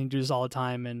doesn't he do this all the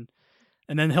time? And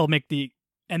then he'll make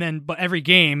but every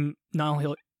game, not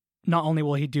only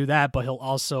will he do that, but he'll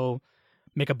also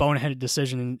make a boneheaded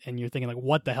decision, and you're thinking like,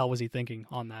 what the hell was he thinking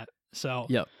on that? So,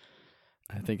 yep,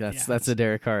 I think that's a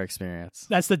Derek Carr experience.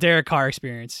 That's the Derek Carr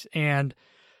experience, and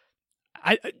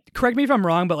I correct me if I'm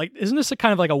wrong, but like, isn't this a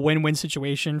kind of like a win-win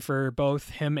situation for both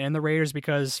him and the Raiders?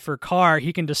 Because for Carr,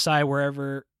 he can decide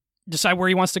where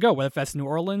he wants to go, whether that's New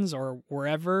Orleans or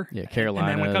wherever. Yeah, Carolina.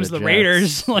 And then when it comes to the Jets,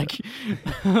 Raiders, like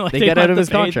they get out of his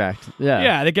contract.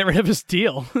 Yeah, they get rid of his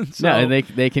deal. So, no, and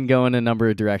they can go in a number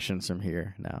of directions from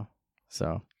here now.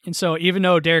 So even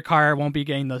though Derek Carr won't be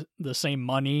getting the same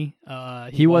money,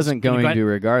 he wasn't going to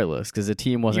regardless, because the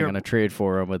team wasn't going to trade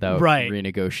for him without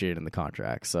renegotiating the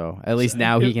contract. So at least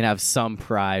now he can have some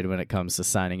pride when it comes to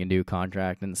signing a new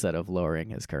contract instead of lowering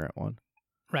his current one.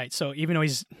 Right. So even though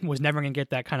he was never going to get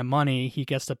that kind of money, he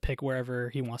gets to pick wherever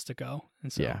he wants to go.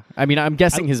 And so, yeah. I mean, I'm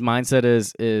guessing his mindset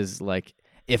is like,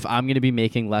 if I'm going to be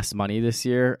making less money this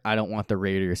year, I don't want the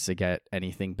Raiders to get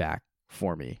anything back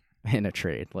for me in a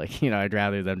trade. Like, I'd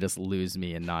rather them just lose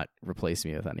me and not replace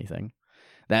me with anything.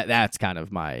 That's kind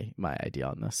of my idea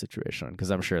on this situation,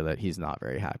 because I'm sure that he's not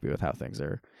very happy with how things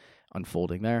are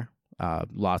unfolding there.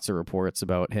 Lots of reports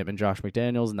about him and Josh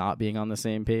McDaniels not being on the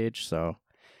same page, so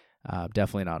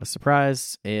definitely not a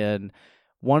surprise. And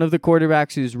one of the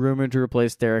quarterbacks who's rumored to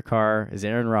replace Derek Carr is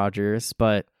Aaron Rodgers,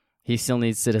 but he still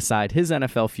needs to decide his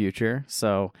NFL future.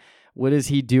 So what is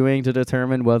he doing to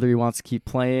determine whether he wants to keep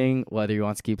playing, whether he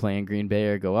wants to keep playing in Green Bay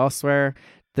or go elsewhere?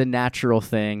 The natural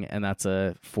thing, and that's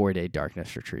a 4-day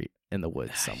darkness retreat in the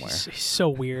woods somewhere. He's so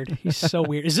weird. He's so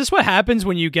weird. Is this what happens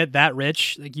when you get that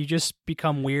rich? Like, you just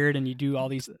become weird and you do all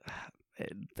these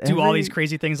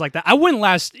crazy things like that. I wouldn't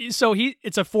last. So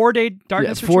it's a 4-day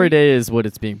darkness retreat? 4 days is what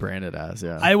it's being branded as.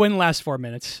 Yeah, I wouldn't last 4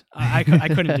 minutes. I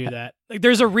couldn't do that. Like,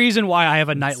 there's a reason why I have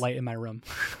a nightlight in my room.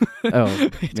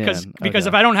 Because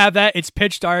if I don't have that, it's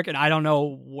pitch dark and I don't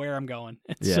know where I'm going.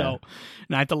 And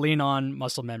I have to lean on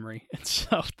muscle memory. And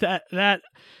so that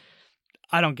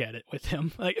I don't get it with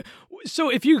him. Like, so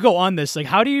if you go on this, like,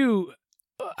 how do you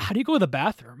go to the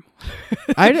bathroom?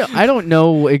 I don't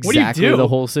know exactly do? The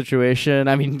whole situation.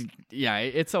 I mean, yeah,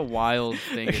 it's a wild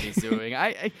thing that he's doing.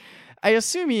 I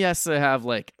assume he has to have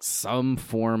like some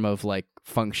form of like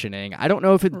functioning. I don't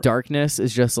know if darkness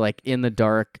is just like in the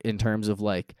dark in terms of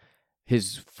like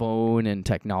his phone and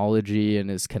technology and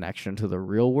his connection to the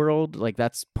real world. Like,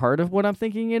 that's part of what I'm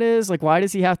thinking it is. Like, why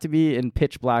does he have to be in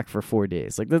pitch black for 4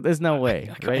 days? Like, there's no way,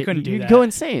 right? I couldn't do that. You'd go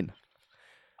insane.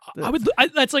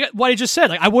 That's like what I just said.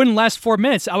 Like, I wouldn't last 4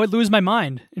 minutes. I would lose my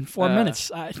mind in 4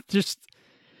 minutes. I just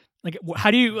like,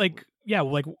 how do you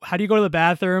how do you go to the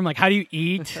bathroom? Like, how do you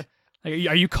eat? Like,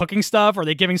 are you cooking stuff? Are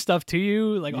they giving stuff to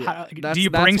you? Like, do you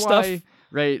bring stuff?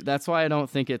 Right. That's why I don't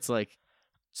think it's like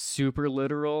super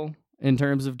literal in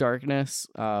terms of darkness,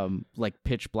 like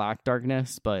pitch black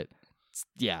darkness. But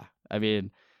yeah, I mean,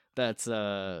 that's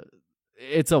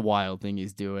it's a wild thing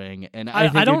he's doing, and I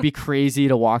think it'd be crazy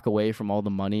to walk away from all the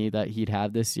money that he'd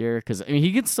have this year, because I mean,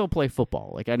 he could still play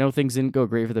football. Like, I know things didn't go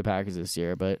great for the Packers this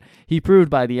year, but he proved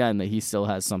by the end that he still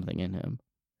has something in him.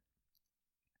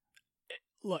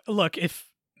 Look, if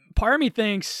part of me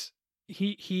thinks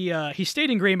he stayed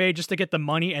in Green Bay just to get the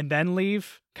money and then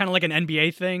leave, kind of like an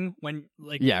NBA thing, when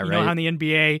like know how in the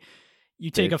NBA you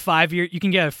take a 5-year, you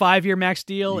can get a 5-year max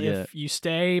deal if you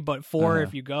stay, but 4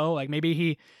 if you go. Like, maybe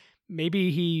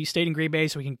he stayed in Green Bay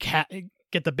so he can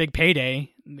get the big payday.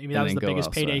 Maybe that was the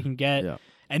biggest payday he can get,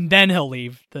 and then he'll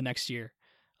leave the next year.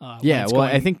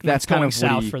 I think that's kind of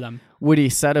south for them. What he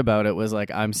said about it was like,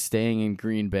 I'm staying in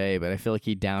Green Bay, but I feel like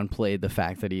he downplayed the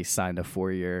fact that he signed a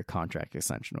 4-year contract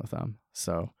extension with them.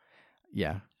 So,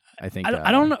 yeah, I think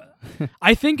I don't know.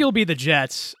 I think it'll be the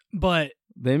Jets, but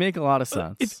they make a lot of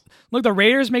sense. Look, the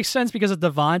Raiders make sense because of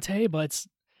Devontae, but it's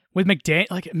with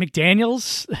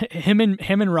McDaniels,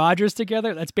 him and Rodgers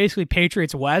together. That's basically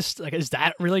Patriots West. Like, is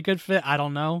that really a good fit? I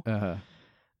don't know.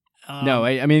 No,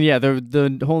 I mean, yeah,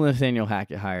 the whole Nathaniel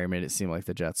Hackett hire made it seem like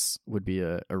the Jets would be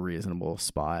a reasonable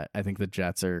spot. I think the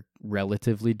Jets are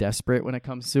relatively desperate when it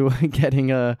comes to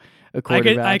getting a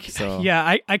quarterback.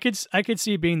 I could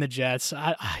see being the Jets.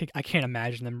 I can't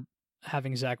imagine them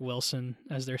having Zach Wilson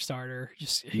as their starter.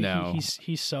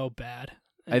 He's so bad.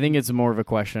 I think it's more of a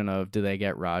question of, do they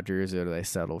get Rodgers or do they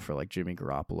settle for like Jimmy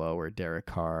Garoppolo or Derek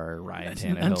Carr or Ryan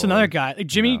Tannehill? That's another guy. Like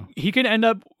Jimmy, he could end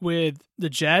up with the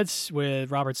Jets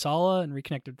with Robert Saleh and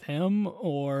reconnect with him,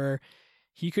 or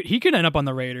he could end up on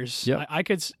the Raiders. Yep. I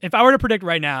could, if I were to predict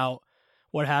right now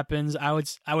what happens, I would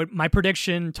my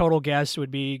prediction total guess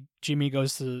would be Jimmy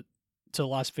goes to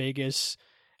Las Vegas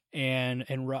and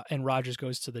Rodgers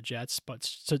goes to the Jets, but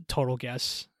it's a total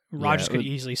guess. Rodgers could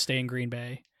easily stay in Green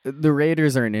Bay. The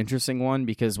Raiders are an interesting one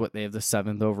because they have the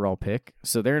 7th overall pick,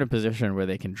 so they're in a position where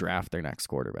they can draft their next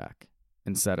quarterback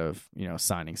instead of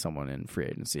signing someone in free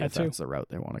agency if that's the route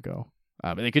they want to go.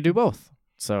 But they could do both.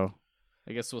 So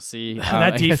I guess we'll see.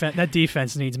 That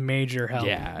defense needs major help.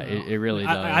 Yeah, it really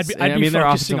does. I'd be their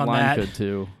focusing offensive on line that. could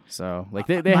too. So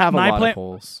they have a lot of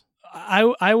holes.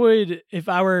 I would, if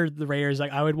I were the Raiders,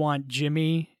 I would want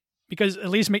Jimmy, because at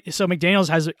least McDaniels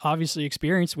has obviously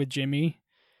experience with Jimmy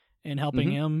and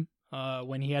helping him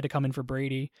when he had to come in for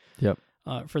Brady. Yep.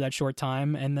 For that short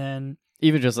time, and then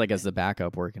even just as the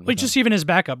backup working. Just even as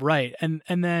backup, right? And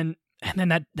then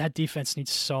that defense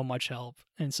needs so much help,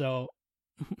 and so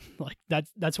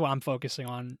that's what I'm focusing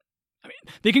on. I mean,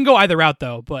 they can go either route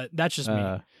though, but that's just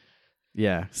me.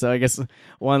 Yeah. So I guess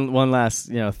one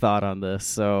last thought on this.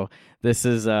 So this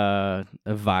is a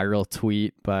viral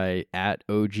tweet by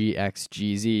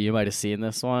 @OGXGZ. You might have seen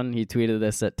this one. He tweeted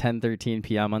this at 10:13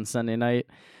 p.m. on Sunday night.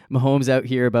 Mahomes out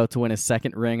here about to win his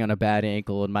 2nd ring on a bad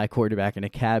ankle, and my quarterback in a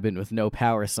cabin with no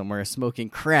power somewhere smoking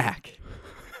crack.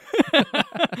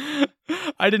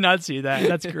 I did not see that.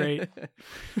 That's great.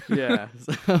 Yeah.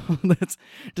 So that's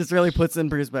just really puts in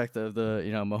perspective the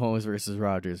Mahomes versus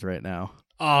Rodgers right now.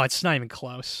 Oh, it's not even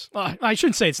close. I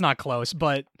shouldn't say it's not close,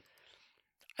 but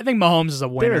I think Mahomes is a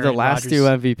winner. They're the last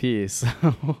Rodgers. 2 MVPs.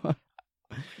 So.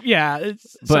 Yeah, I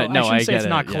shouldn't say it's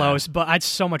not it, close, but I'd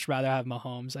so much rather have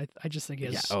Mahomes. I just think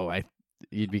he's... Yeah,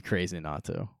 you'd be crazy not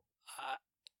to.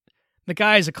 The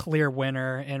guy is a clear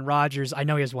winner, and Rodgers, I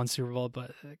know he has 1 Super Bowl,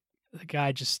 but the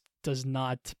guy just does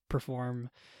not perform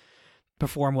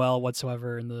well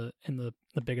whatsoever in the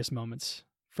biggest moments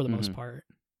for the most part.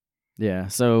 Yeah,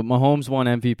 so Mahomes won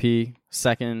MVP,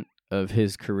 2nd of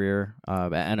his career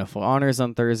at NFL Honors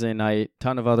on Thursday night.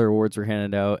 Ton of other awards were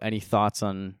handed out. Any thoughts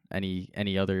on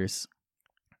any others?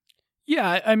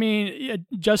 Yeah, I mean,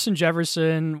 Justin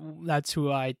Jefferson, that's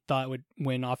who I thought would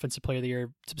win Offensive Player of the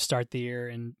Year to start the year,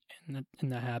 and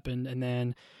that happened. And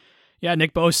then,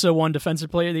 Nick Bosa won Defensive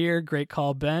Player of the Year. Great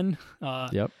call, Ben.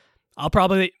 Yep. I'll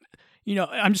probably...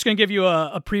 I'm just going to give you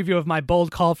a preview of my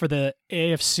bold call for the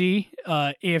AFC.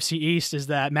 AFC East is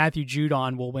that Matthew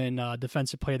Judon will win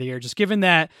Defensive Player of the Year. Just given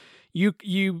that you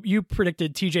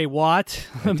predicted TJ Watt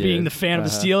being the fan of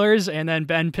the Steelers, and then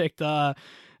Ben picked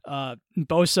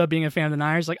Bosa being a fan of the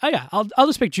Niners. I'll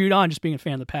just pick Judon just being a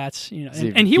fan of the Pats.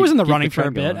 And he was in the running for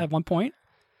a bit at one point.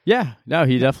 Yeah, no,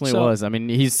 he definitely was. I mean,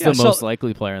 he's the most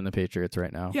likely player in the Patriots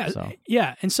right now. Yeah, so.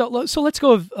 Yeah. And so let's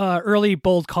go with early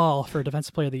bold call for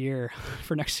Defensive Player of the Year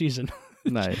for next season.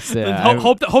 Nice. Yeah.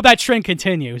 hope that trend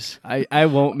continues. I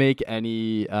won't make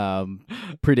any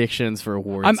predictions for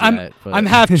awards yet. But. I'm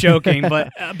half joking, but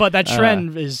that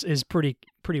trend is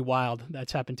pretty wild.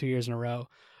 That's happened 2 years in a row.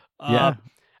 Yeah.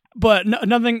 But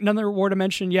another award to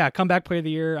mention. Yeah, comeback player of the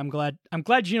year. I'm glad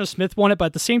Geno Smith won it, but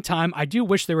at the same time, I do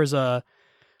wish there was a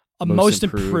most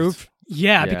improved.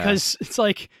 Yeah, because it's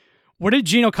what did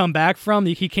Geno come back from?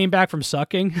 He came back from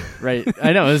sucking. Right.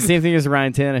 I know. It was the same thing as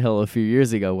Ryan Tannehill a few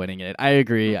years ago winning it. I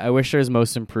agree. I wish there was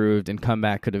most improved, and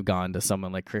comeback could have gone to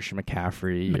someone like Christian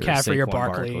McCaffrey or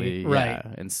Barkley. Right.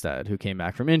 Instead, who came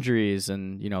back from injuries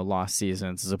and, lost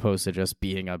seasons as opposed to just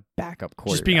being a backup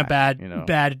quarterback. Just being a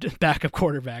bad backup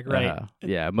quarterback, right?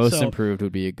 Most improved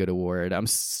would be a good award. I'm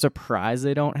surprised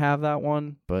they don't have that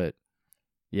one, but...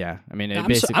 Yeah, I mean,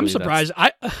 I'm surprised.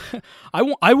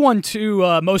 I won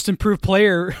 2 most improved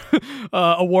player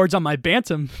awards on my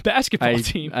Bantam basketball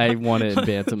team. I won it in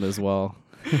Bantam as well.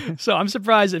 So I'm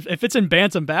surprised if it's in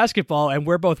Bantam basketball and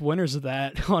we're both winners of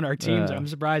that on our teams. I'm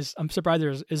surprised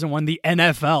there isn't one the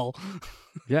NFL.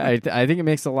 Yeah, I think it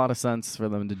makes a lot of sense for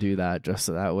them to do that, just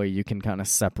so that way you can kind of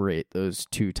separate those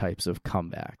 2 types of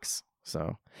comebacks.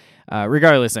 So,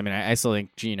 regardless, I mean, I still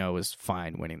think Geno was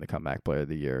fine winning the comeback player of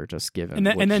the year, just given.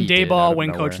 And then Daboll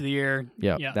win coach of the year.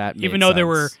 Yeah, that even though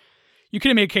sense. You could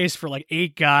have made a case for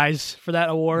 8 guys for that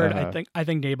award. I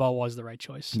think Daboll was the right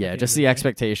choice. Yeah, just the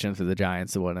expectation for the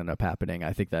Giants of what ended up happening.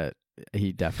 I think that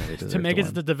he definitely deserved to make it win.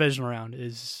 to the division round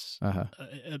is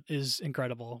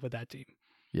incredible with that team.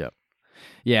 Yep.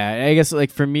 Yeah, I guess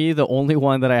for me, the only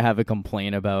one that I have a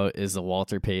complaint about is the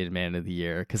Walter Payton Man of the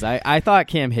Year, because I thought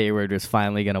Cam Hayward was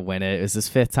finally going to win it. It was his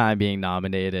 5th time being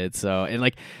nominated. So,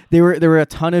 and there were a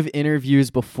ton of interviews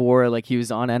before, he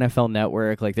was on NFL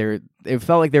Network, it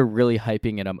felt like they were really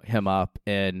hyping him up,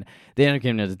 and they ended up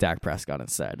giving it to Dak Prescott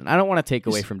instead. And I don't want to take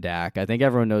away from Dak. I think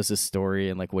everyone knows his story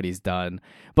and like what he's done,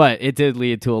 but it did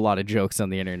lead to a lot of jokes on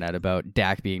the internet about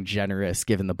Dak being generous,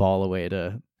 giving the ball away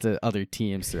to other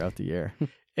teams throughout the year.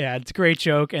 Yeah, it's a great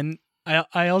joke, and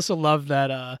I also love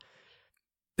that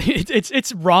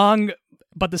it's wrong,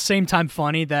 but at the same time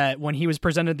funny that when he was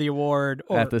presented the award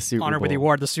or at the Super honored Bowl. with the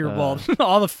award, the Super Bowl,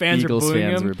 all the fans Eagles are booing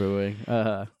fans him. were booing.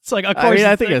 It's like, of course,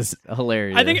 I think it's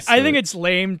hilarious. I think it's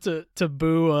lame to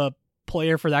boo a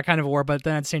player for that kind of award, but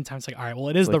then at the same time, it's like, all right, well,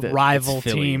 it is like the rival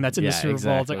Philly. team that's in the Super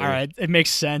Bowl. It's like, all right, it makes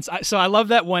sense. So I love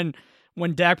that when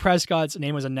Dak Prescott's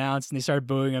name was announced and they started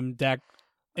booing him, Dak.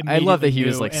 I love that he knew,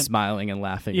 was like and, smiling and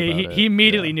laughing. Yeah, about he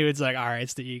immediately knew. It's like, all right,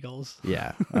 it's the Eagles.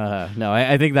 Yeah. No,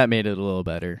 I think that made it a little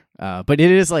better. But it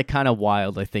is like kind of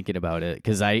wild, like thinking about it,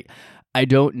 because I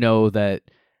don't know that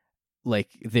like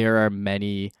there are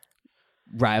many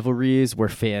rivalries where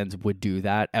fans would do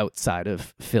that outside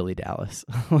of Philly Dallas.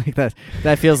 Like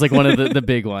that feels like one of the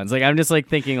big ones. Like I'm just like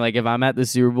thinking like if I'm at the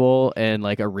Super Bowl and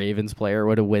like a Ravens player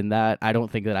were to win that, I don't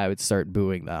think that I would start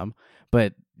booing them.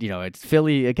 But you know, it's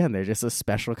Philly again. They're just a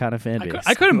special kind of fan base.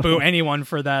 I couldn't boo anyone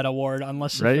for that award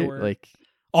unless right? they were like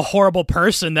a horrible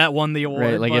person that won the award.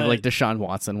 right? Like but... if like Deshaun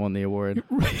Watson won the award.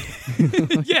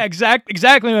 Yeah,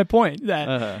 exactly my point.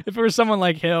 That if it was someone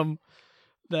like him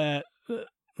that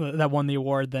won the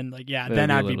award, then like then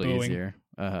I'd be booing.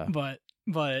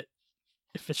 But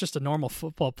if it's just a normal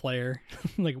football player,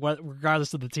 like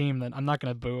regardless of the team, then I'm not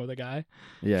gonna boo the guy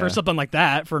for something like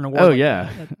that, for an award. Oh like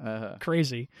yeah,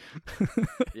 crazy.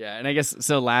 Yeah, and I guess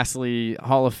so. Lastly,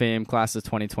 Hall of Fame class of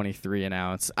 2023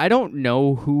 announced. I don't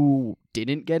know who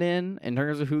didn't get in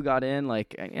terms of who got in.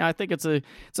 Like, I think it's a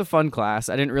fun class.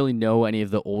 I didn't really know any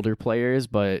of the older players,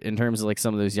 but in terms of like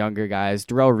some of those younger guys,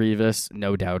 Darrelle Revis,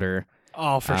 no doubter.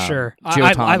 Oh, for sure. Joe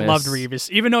I Thomas. loved Revis.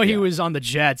 Even though he was on the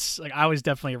Jets, like I was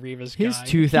definitely a Revis guy. His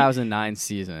 2009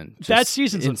 season. That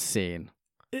season's insane.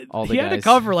 He had to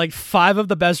cover like 5 of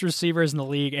the best receivers in the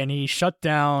league, and he shut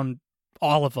down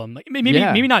all of them. Like maybe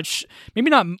not.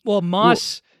 Well,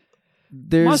 Moss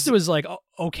was like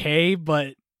okay,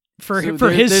 but for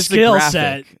his skill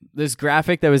set. This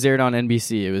graphic that was aired on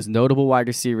NBC, it was notable wide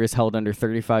receivers held under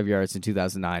 35 yards in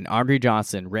 2009. Andre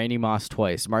Johnson, Randy Moss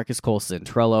twice, Marcus Colston,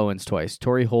 Terrell Owens twice,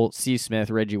 Torrey Holt, Steve Smith,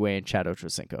 Reggie Wayne, Chad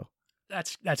Ochocinco.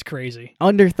 That's crazy.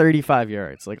 Under 35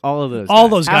 yards. Like all of those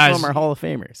guys. Half of them are Hall of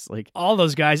Famers. Like all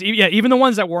those guys. Yeah, even the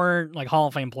ones that weren't like Hall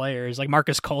of Fame players, like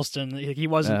Marcus Colston, he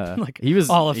wasn't he was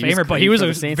Hall of Famer, but he was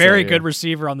a very good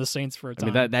receiver on the Saints for a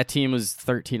time. I mean that team was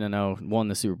 13-0, won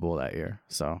the Super Bowl that year.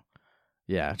 So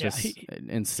yeah, just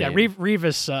insane. Yeah,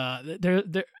 Revis,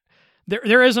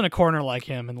 there isn't a corner like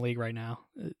him in the league right now.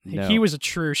 No. He was a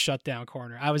true shutdown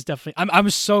corner. I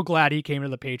was so glad he came to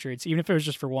the Patriots, even if it was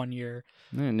just for 1 year.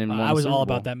 I was all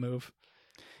about that move.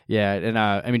 Yeah, and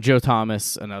I mean Joe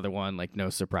Thomas, another one, like no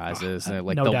surprises,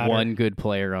 like no the doubter. one good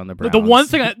player on the Browns.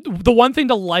 The one thing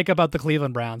to like about the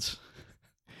Cleveland Browns.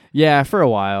 Yeah, for a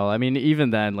while. I mean, even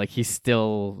then, like he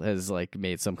still has like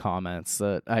made some comments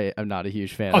that I'm not a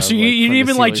huge fan. Oh, so you didn't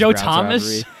even like Joe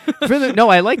Thomas? No,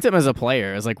 I liked him as a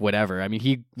player. It's like whatever. I mean,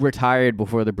 he retired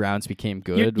before the Browns became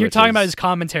good. You're talking about his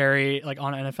commentary, like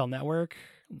on NFL Network.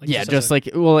 Like, yeah, he's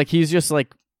just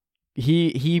like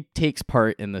he takes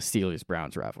part in the Steelers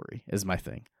Browns rivalry is my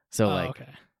thing. So okay.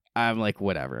 I'm like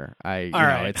whatever.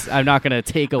 I'm not gonna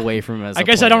take away from him as. I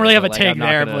guess I don't really have a take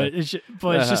there, but it's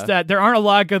just that there aren't a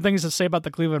lot of good things to say about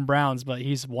the Cleveland Browns, but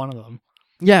he's one of them.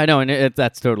 Yeah, no, and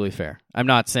that's totally fair. I'm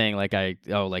not saying like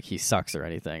he sucks or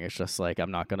anything. It's just like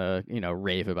I'm not gonna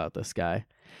rave about this guy.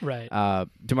 Right.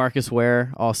 DeMarcus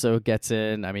Ware also gets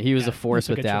in. I mean, he was a force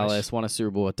with Dallas, won a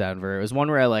Super Bowl with Denver. It was one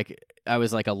where I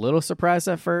was like a little surprised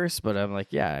at first, but I'm like,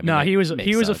 yeah. I mean, he was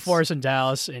a force in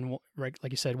Dallas, and like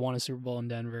you said, won a Super Bowl in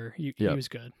Denver. He was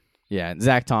good. Yeah, and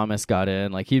Zach Thomas got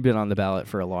in. Like he'd been on the ballot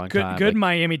for a long time. Good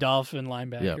Miami Dolphin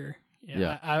linebacker. Yep.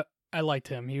 Yeah, I liked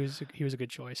him. He was a good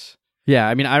choice. Yeah,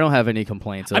 I mean, I don't have any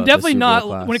complaints. I'm definitely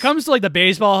not when it comes to like the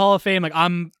baseball Hall of Fame. Like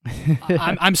I'm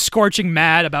scorching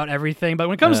mad about everything. But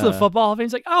when it comes to the football Hall of Fame,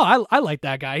 it's like, oh, I like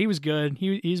that guy. He was good.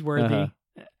 He's worthy.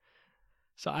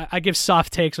 So I give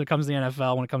soft takes when it comes to the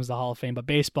NFL. When it comes to the Hall of Fame, but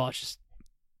baseball is just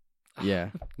the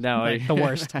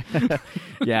worst.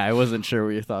 Yeah, I wasn't sure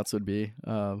what your thoughts would be.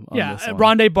 On this one.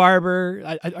 Rondé Barber.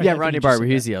 Rondé Barber.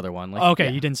 He's the other one.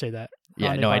 You didn't say that.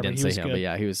 Yeah, Rondé Barber, I didn't say him, good. but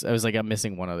yeah, I was like, I'm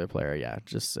missing one other player. Yeah,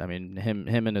 just, I mean,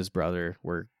 him and his brother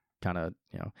were kind of,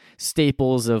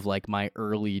 staples of like my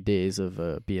early days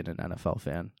of being an NFL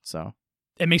fan. So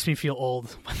it makes me feel old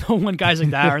when guys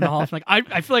like that are in the Hall of Fame. Like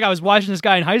I feel like I was watching this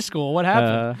guy in high school. What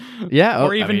happened? Yeah,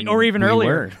 or even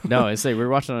earlier. No, I say we were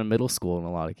watching in middle school in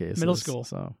a lot of cases. Middle school.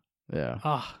 So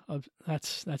yeah.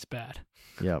 That's bad.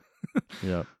 Yep.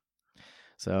 Yep.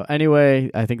 So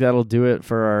anyway, I think that'll do it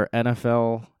for our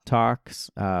NFL talks.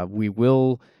 We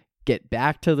will get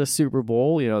back to the Super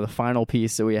Bowl, the final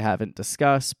piece that we haven't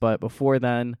discussed. But before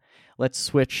then, let's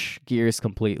switch gears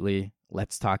completely.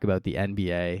 Let's talk about the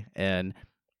NBA. And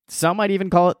some might even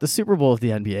call it the Super Bowl of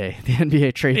the NBA, the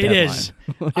NBA trade deadline. It is.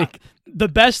 The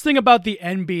best thing about the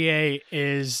NBA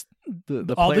is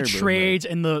all the trades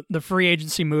and the free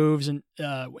agency moves in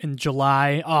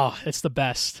July. Oh, it's the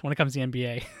best when it comes to the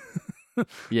NBA.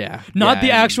 Yeah. Not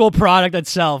the actual product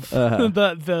itself.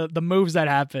 The moves that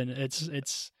happen.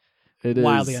 It's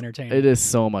wildly entertaining. It is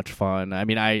so much fun. I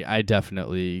mean, I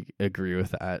definitely agree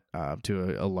with that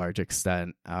to a large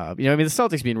extent. The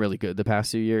Celtics being really good the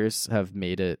past few years have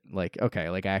made it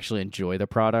I actually enjoy the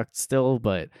product still,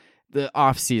 but the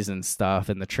off-season stuff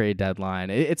and the trade deadline,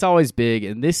 it's always big.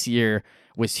 And this year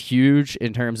was huge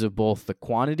in terms of both the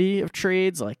quantity of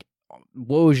trades, like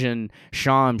Woj and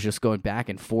Shams just going back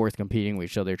and forth competing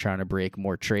with each other, trying to break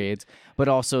more trades, but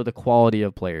also the quality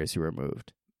of players who were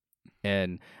moved.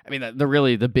 And I mean,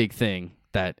 the big thing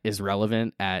that is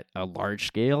relevant at a large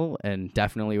scale, and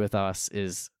definitely with us,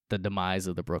 is the demise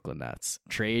of the Brooklyn Nets.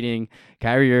 Trading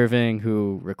Kyrie Irving,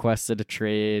 who requested a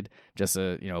trade just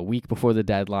a week before the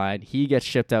deadline. He gets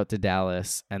shipped out to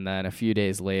Dallas, and then a few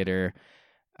days later,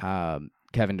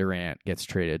 Kevin Durant gets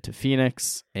traded to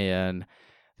Phoenix, and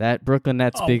that Brooklyn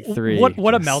Nets big three.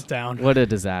 What a meltdown. What a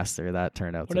disaster that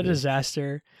turned out to be. What a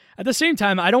disaster. At the same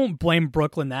time, I don't blame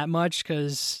Brooklyn that much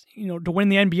because, to win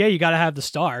the NBA, you got to have the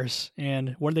stars.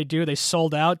 And what do? They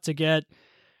sold out to get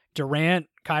Durant,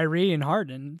 Kyrie, and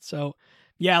Harden. So,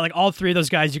 yeah, all three of those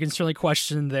guys, you can certainly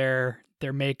question their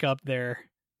makeup, their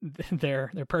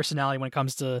personality when it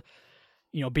comes to,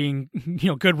 being,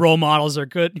 good role models or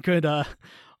good.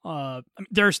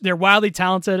 They're wildly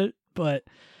talented, but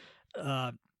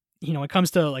when it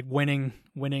comes to winning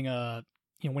a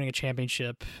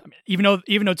championship, I mean,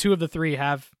 even though two of the three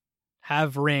have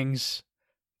rings,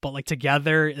 but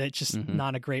together it's just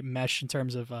not a great mesh in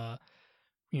terms of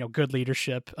good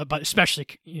leadership, but especially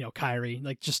Kyrie,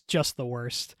 just the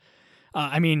worst.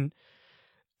 I mean,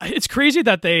 it's crazy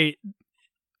that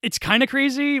it's kind of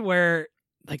crazy where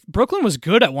Brooklyn was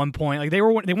good at one point. They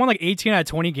won 18 out of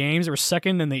 20 games. They were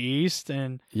second in the East,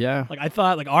 and yeah, I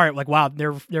thought all right, wow,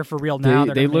 they're for real now.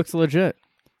 They looked legit.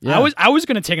 Yeah. I was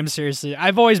gonna take them seriously.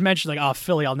 I've always mentioned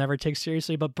Philly, I'll never take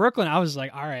seriously, but Brooklyn, I was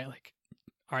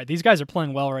all right, these guys are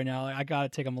playing well right now. I gotta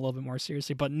take them a little bit more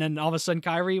seriously. But then all of a sudden,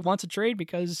 Kyrie wants a trade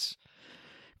because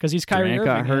he's Kyrie Irving.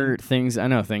 Durant got hurt.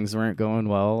 Things weren't going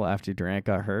well after Durant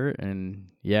got hurt, and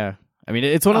yeah, I mean,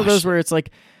 it's one of those where it's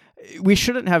we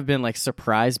shouldn't have been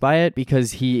surprised by it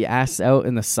because he asked out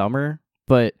in the summer,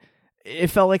 but it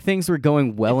felt like things were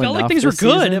going well enough. It felt like things were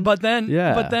good, season. but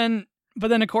then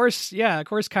of course,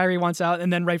 Kyrie wants out,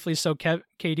 and then rightfully so,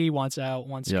 KD wants out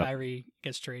once Kyrie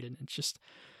gets traded. It's just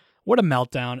what a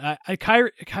meltdown.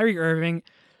 Kyrie Irving,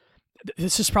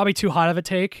 this is probably too hot of a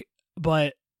take,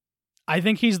 but I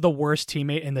think he's the worst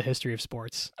teammate in the history of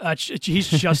sports. He's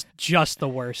just the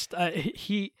worst. I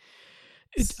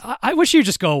wish you'd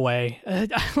just go away.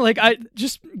 I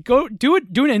just go do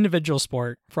an individual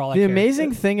sport for all I care. The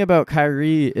amazing thing about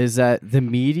Kyrie is that the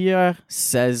media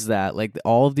says that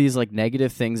all of these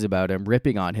negative things about him,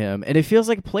 ripping on him, and it feels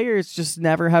like players just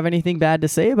never have anything bad to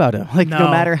say about him.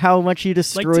 No matter how much he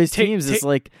destroys teams, it's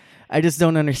I just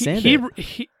don't understand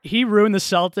it. He ruined the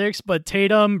Celtics, but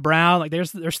Tatum, Brown,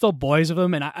 they're still boys with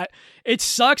him, and it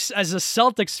sucks as a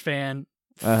Celtics fan.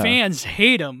 Fans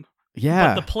hate him.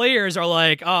 Yeah, but the players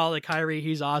are Kyrie,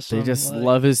 he's awesome. They just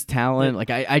love his talent.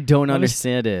 I don't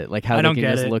understand it. How they can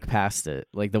just look past it.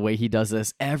 The way he does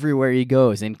this everywhere he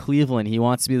goes. In Cleveland, he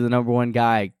wants to be the number one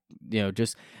guy.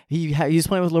 He's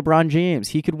playing with LeBron James.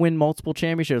 He could win multiple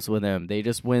championships with him. They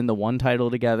just win the one title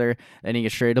together. Then he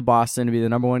gets straight to Boston to be the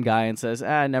number one guy and says,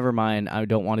 never mind. I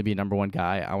don't want to be number one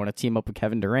guy. I want to team up with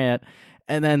Kevin Durant.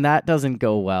 And then that doesn't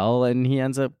go well, and he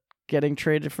ends up getting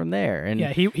traded from there. And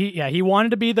he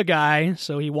wanted to be the guy,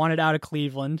 so he wanted out of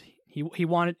Cleveland. He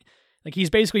wanted he's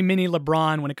basically mini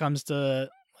LeBron when it comes to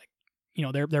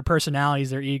their personalities,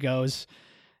 their egos,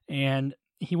 and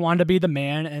he wanted to be the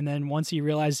man. And then once he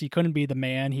realized he couldn't be the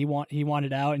man, he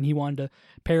wanted out, and he wanted to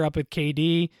pair up with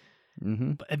KD.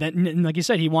 Mm-hmm. And then, like you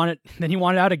said, he wanted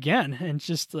out again, and it's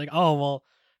just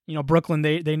Brooklyn,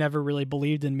 they never really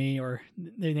believed in me, or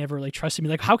they never really trusted me.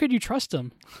 Like, how could you trust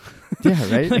him?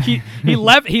 Yeah, right. Like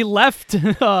he left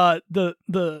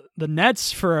the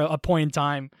Nets for a point in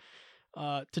time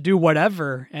to do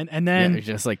whatever, and then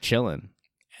just like chilling,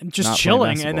 and just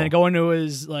chilling, and then going to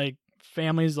his like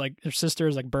family's, like their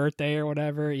sister's like birthday or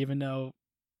whatever, even though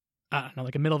I don't know,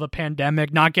 like in the middle of a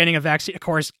pandemic, not getting a vaccine. Of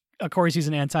course he's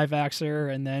an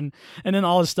anti-vaxxer, and then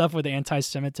all this stuff with the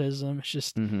anti-Semitism. It's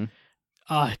just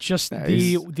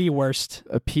the worst.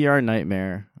 A PR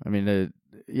nightmare. I mean,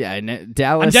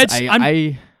 Dallas.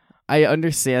 I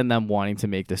understand them wanting to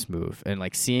make this move and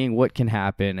like seeing what can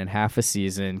happen in half a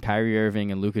season. Kyrie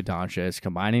Irving and Luka Doncic,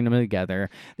 combining them together.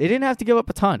 They didn't have to give up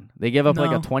a ton. They give up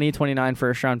like a 2029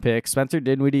 first round pick. Spencer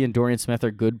Dinwiddie and Dorian Smith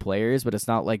are good players, but it's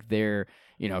not like they're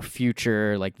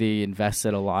future. Like they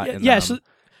invested a lot in them.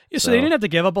 So they didn't have to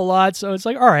give up a lot. So it's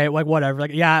like, all right, like whatever.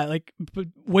 Like, yeah, like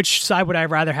which side would I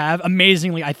rather have?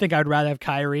 Amazingly, I think I would rather have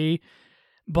Kyrie.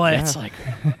 But it's like,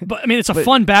 I mean, it's a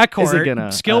fun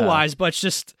backcourt skill wise, but it's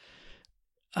just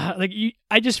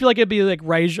I just feel like it'd be like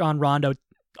Rajon Rondo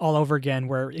all over again.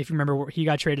 Where if you remember, he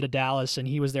got traded to Dallas and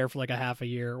he was there for like a half a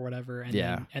year or whatever, and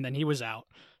then he was out.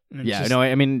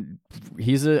 I mean,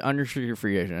 he's an unrestricted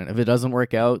free agent. If it doesn't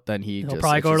work out, then he'll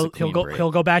probably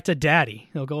he'll go back to Daddy.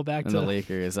 He'll go back to the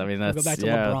Lakers. I mean, that's go back to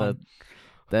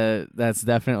LeBron. That's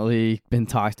definitely been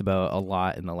talked about a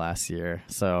lot in the last year.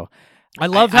 So I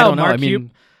love how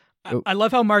I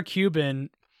love how Mark Cuban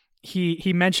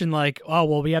he mentioned like, oh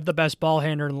well, we have the best ball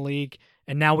handler in the league,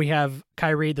 and now we have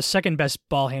Kyrie, the second best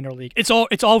ball handler in the league. It's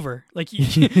over. Like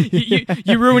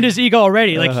you ruined his ego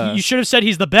already. Like you should have said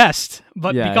he's the best,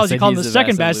 but because you called him the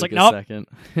second best, like nope.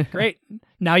 Great.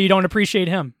 Now you don't appreciate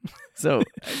him. So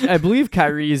I believe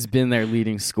Kyrie's been their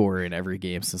leading scorer in every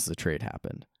game since the trade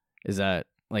happened. Is that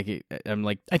like I'm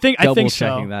like I think checking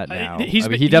so. that now.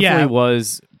 He definitely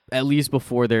was. At least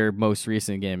before their most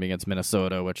recent game against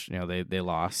Minnesota, which they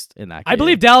lost in that game. I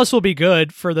believe Dallas will be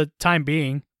good for the time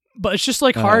being, but it's just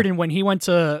like Harden when he went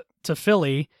to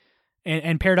Philly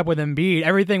and paired up with Embiid.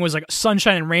 Everything was like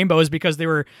sunshine and rainbows because they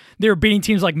were beating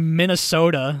teams like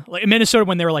Minnesota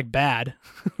when they were like bad,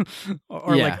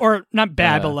 or not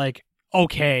bad, but like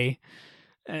okay,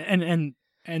 and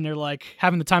they're like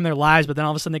having the time of their lives. But then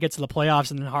all of a sudden they get to the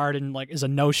playoffs and then Harden like is a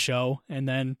no show, and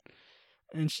then.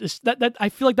 And it's just that I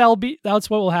feel like that's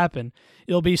what will happen.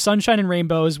 It'll be sunshine and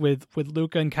rainbows with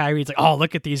Luka and Kyrie. It's like, oh,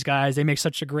 look at these guys. They make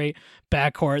such a great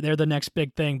backcourt. They're the next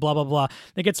big thing, blah, blah, blah.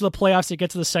 They get to the playoffs, they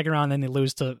get to the second round, and then they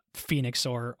lose to Phoenix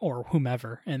or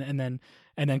whomever. And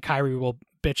then Kyrie will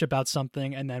bitch about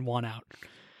something and then one out.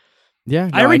 Yeah.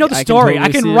 I already know the story. I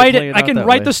can write it. I can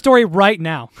write the story right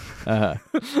now. No,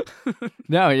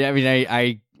 yeah, I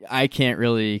mean I can't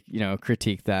really,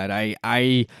 critique that.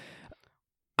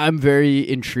 I'm very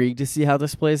intrigued to see how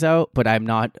this plays out, but I'm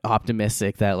not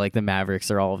optimistic that like the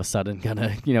Mavericks are all of a sudden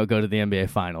gonna, go to the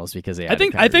NBA Finals because I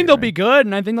think they'll be good,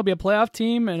 and I think they'll be a playoff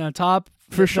team and a top.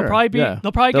 For sure,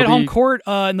 they'll probably get home court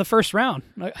in the first round.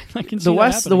 I can see the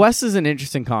West. Happening. The West is an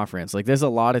interesting conference. Like, there's a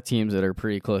lot of teams that are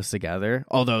pretty close together.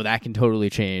 Although that can totally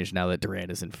change now that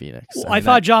Durant is in Phoenix. Well, I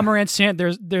thought Ja Morant,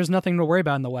 there's nothing to worry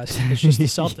about in the West. It's just the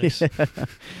Celtics.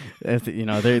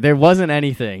 There wasn't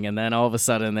anything, and then all of a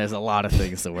sudden there's a lot of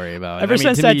things to worry about. Ever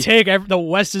since that take, the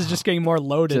West is just getting more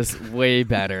loaded. Just way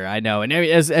better. I know. And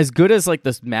as good as like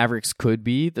the Mavericks could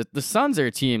be, the Suns are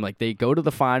a team like they go to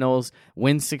the finals,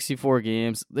 win 64 games.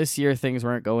 This year things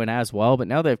weren't going as well, but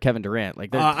now they have Kevin Durant.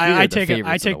 Like I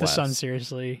take the Suns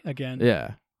seriously again.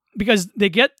 Yeah, because they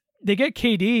get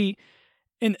KD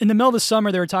in the middle of the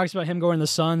summer. There were talks about him going to the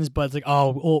Suns, but it's like,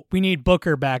 oh, well, we need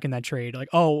Booker back in that trade. Like,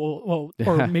 oh, well,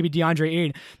 or maybe DeAndre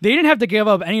Ayton. They didn't have to give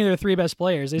up any of their three best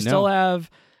players. They still have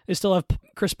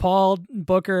Chris Paul,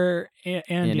 Booker, and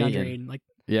DeAndre Ayton. Like,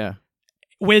 yeah,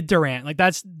 with Durant. Like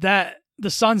that. The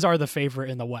Suns are the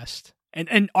favorite in the West,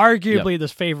 and arguably the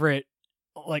favorite.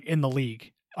 Like in the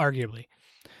league, arguably.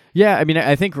 Yeah, I mean,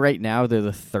 I think right now they're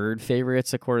the third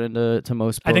favorites according to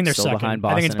most books. I think they're still second. Behind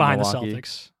Boston. I think it's behind the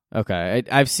Celtics. Okay,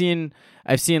 I've seen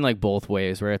like both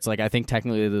ways where it's like I think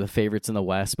technically they're the favorites in the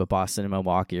West, but Boston and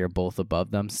Milwaukee are both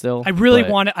above them still. I really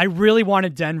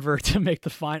wanted Denver to make the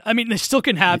final. I mean, they still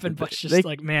can happen, but it's just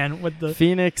like, man, with the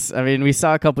Phoenix. I mean, we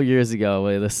saw a couple years ago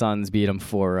where the Suns beat them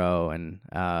 4-0, and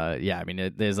I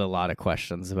mean, there's a lot of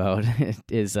questions about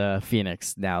is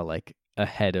Phoenix now like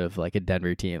ahead of like a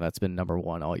Denver team that's been number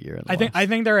one all year. I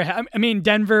think they're ahead. I mean,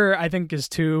 Denver I think is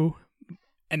 2.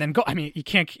 And then I mean, you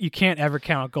can't ever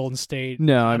count out Golden State.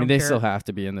 No, I mean they still have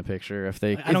to be in the picture if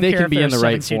they can be in the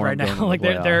right form right now. Like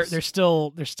they're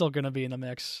still going to be in the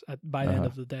mix by the end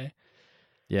of the day.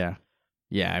 Yeah,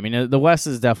 Yeah, I mean, the West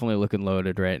is definitely looking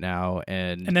loaded right now.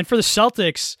 And then for the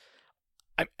Celtics,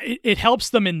 it helps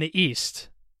them in the East.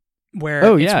 Where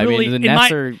oh, it's yeah, really, I mean, the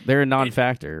Nets they're a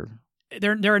non-factor.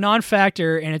 They're a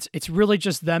non-factor, and it's really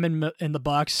just them and the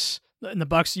Bucks. And the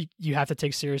Bucks, you have to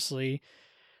take seriously.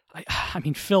 I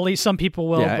mean, Philly. Some people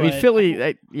will. Yeah, but I mean, Philly.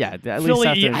 At Philly, least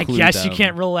have to I include guess them. you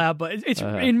can't rule out, but it's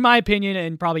in my opinion,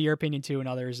 and probably your opinion too, and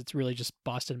others. It's really just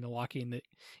Boston and Milwaukee in the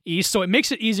East. So it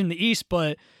makes it easier in the East,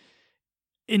 but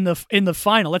in the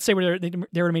final, let's say they were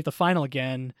to make the final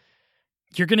again,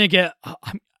 you're gonna get.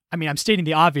 I mean, I'm stating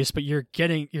the obvious, but you're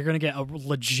gonna get a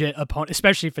legit opponent,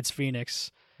 especially if it's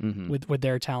Phoenix with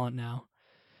their talent now.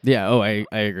 Yeah, I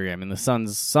agree. I mean, the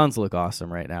Suns look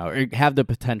awesome right now, or have the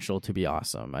potential to be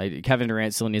awesome. Kevin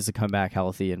Durant still needs to come back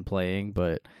healthy and playing,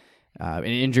 but and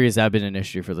injuries have been an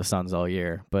issue for the Suns all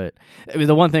year. But I mean,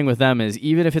 the one thing with them is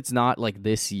even if it's not like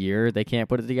this year, they can't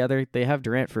put it together. They have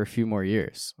Durant for a few more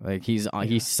years. Like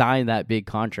he signed that big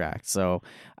contract, so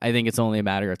I think it's only a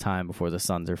matter of time before the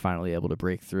Suns are finally able to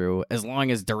break through. As long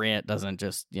as Durant doesn't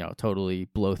just totally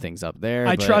blow things up there.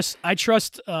 I trust.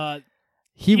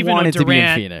 He wanted to be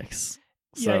in Phoenix.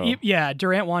 So. Yeah,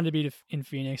 Durant wanted to be in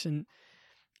Phoenix, and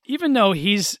even though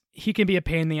he can be a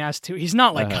pain in the ass too, he's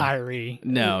not like Kyrie.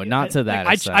 No, not to that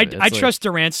extent. I trust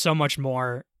Durant so much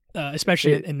more,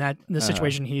 especially in the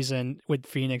situation he's in with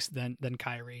Phoenix than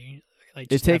Kyrie.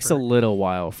 Like, it takes a little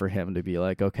while for him to be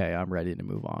like, okay, I'm ready to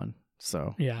move on.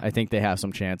 So yeah, I think they have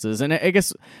some chances, and I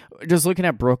guess just looking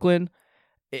at Brooklyn,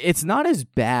 it's not as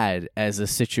bad as a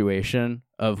situation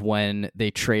of when they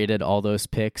traded all those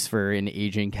picks for an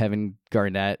aging Kevin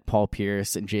Garnett, Paul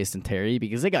Pierce, and Jason Terry,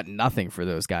 because they got nothing for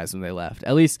those guys when they left.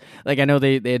 At least, like, I know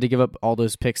they had to give up all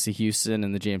those picks to Houston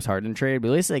in the James Harden trade, but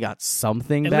at least they got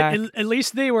something back. At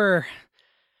least they were.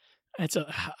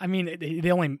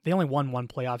 They only won one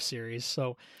playoff series,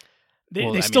 so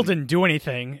they still didn't do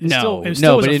anything. It still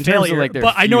was a failure.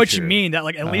 But I know what you mean. That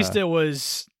at least there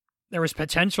was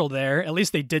potential there. At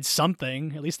least they did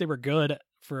something. At least they were good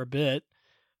for a bit.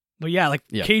 But yeah,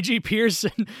 KG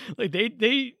Pearson,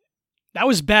 that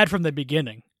was bad from the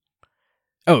beginning.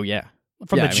 Oh yeah,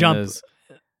 from the jump.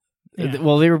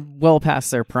 Well, they were well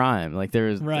past their prime. Like there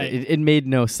was, right. It made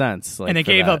no sense. Like, and they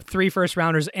gave up 3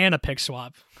 first-rounders and a pick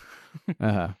swap.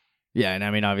 Yeah, and I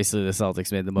mean, obviously the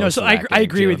Celtics made the most. So of that I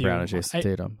agree with you. Brown and Jason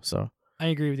Tatum. So I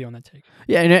agree with you on that take.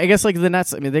 Yeah, and I guess like the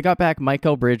Nets, I mean, they got back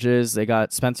Michael Bridges, they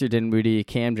got Spencer Dinwiddie,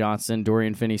 Cam Johnson,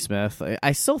 Dorian Finney-Smith.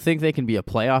 I still think they can be a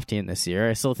playoff team this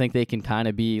year. I still think they can kind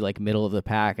of be like middle of the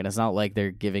pack, and it's not like they're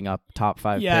giving up top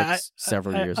 5 picks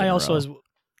several years in a row.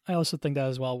 I also think that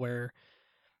as well, where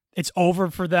it's over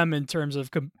for them in terms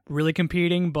of really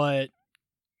competing, but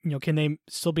can they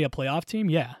still be a playoff team?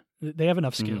 Yeah, they have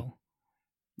enough skill. Mm-hmm.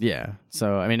 Yeah,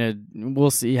 so I mean, we'll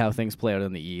see how things play out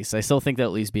in the East. I still think they'll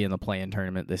at least be in the play-in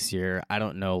tournament this year. I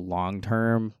don't know long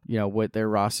term, what their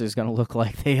roster is going to look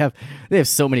like. They have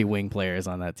so many wing players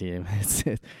on that team. It's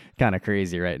kind of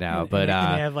crazy right now. But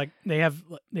they have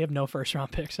no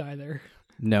first-round picks either.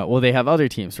 No, well, they have other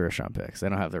teams' first-round picks. They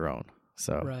don't have their own.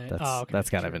 So right.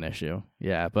 that's kind of an issue.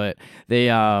 Yeah, but they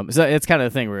so it's kind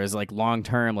of the thing, whereas like long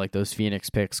term, like those Phoenix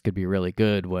picks could be really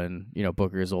good when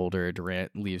Booker's older,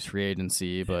 Durant leaves free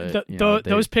agency, but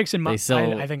those picks I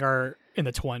think are in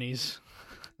the 20s,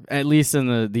 at least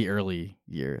in the early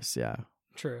years. Yeah,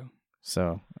 true.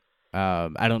 So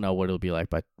I don't know what it'll be like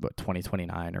by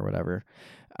 2029 or whatever,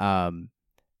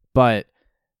 but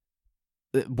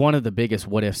one of the biggest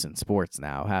what ifs in sports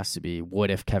now has to be, what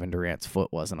if Kevin Durant's foot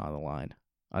wasn't on the line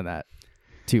on that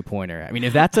 2-pointer? I mean,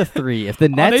 if that's a 3, if the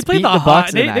Nets beat the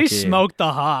Bucks in that game, they smoked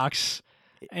the Hawks,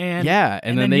 and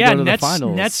then they go to the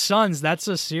finals. Nets Suns, that's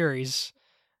a series.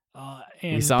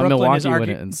 And we saw Brooklyn Milwaukee win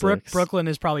it in 6. Brooklyn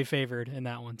is probably favored in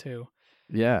that one too.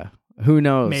 Yeah, who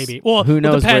knows? Maybe. Well, who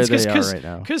knows depends, where they are right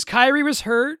now? Because Kyrie was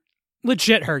hurt.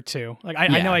 Legit hurt too. Like I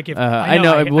know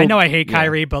I know I hate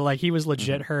Kyrie, but like he was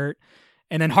legit hurt.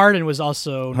 And then Harden was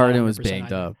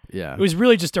banged up. Yeah, it was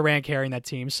really just Durant carrying that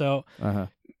team. So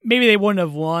maybe they wouldn't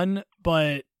have won,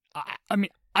 but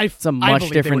it's a much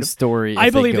different story. I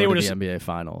believe they would have the NBA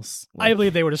Finals. I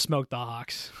believe they would have smoked the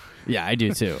Hawks. Yeah, I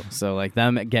do too. So like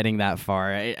them getting that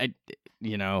far, I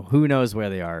who knows where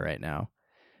they are right now.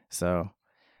 So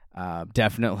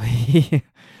definitely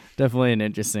an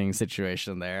interesting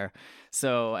situation there.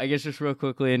 So I guess just real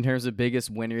quickly, in terms of biggest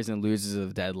winners and losers of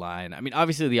the deadline, I mean,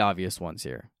 obviously the obvious ones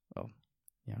here. Well,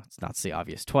 it's not to say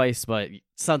obvious twice, but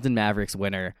Suns and Mavericks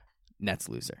winner, Nets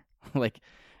loser.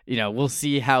 We'll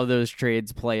see how those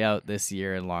trades play out this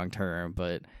year and long term,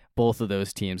 but both of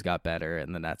those teams got better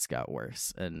and the Nets got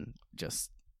worse, and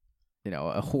just,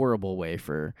 a horrible way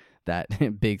for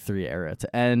that Big 3 era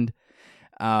to end.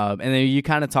 And then you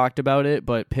kind of talked about it,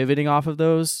 but pivoting off of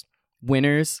those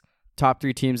winners, top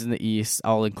 3 teams in the East,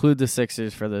 I'll include the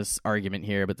Sixers for this argument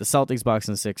here, but the Celtics, Bucks,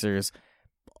 and Sixers,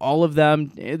 all of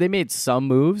them, they made some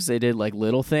moves. They did like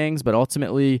little things, but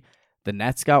ultimately the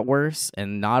Nets got worse,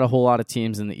 and not a whole lot of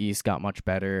teams in the East got much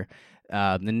better.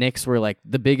 The Knicks were like,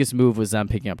 the biggest move was them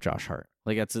picking up Josh Hart.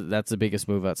 Like that's the biggest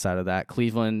move outside of that.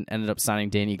 Cleveland ended up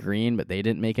signing Danny Green, but they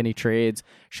didn't make any trades.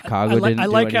 Chicago didn't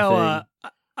do anything.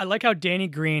 I like how Danny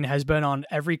Green has been on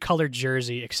every colored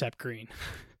jersey except green.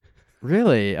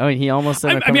 Really? I mean, he almost.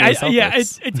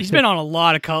 He's been on a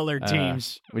lot of colored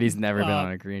teams, but he's never been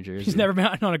on a green jersey. He's never been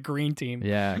on a green team.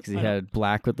 Yeah, because he had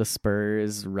black with the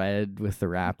Spurs, red with the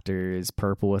Raptors,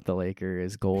 purple with the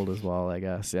Lakers, gold as well, I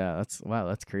guess. Yeah,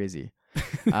 that's crazy.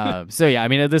 So yeah, I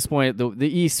mean, at this point, the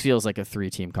East feels like a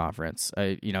 3-team conference.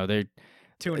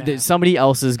 Somebody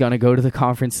else is going to go to the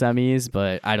conference semis,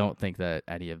 but I don't think that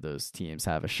any of those teams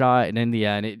have a shot. And in the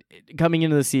end, coming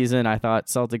into the season, I thought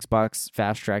Celtics, Bucks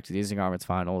fast track to the Eastern Conference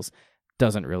Finals.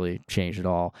 Doesn't really change at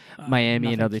all.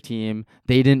 Miami, another team,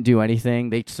 they didn't do anything.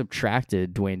 They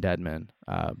subtracted Dwayne Dedmon.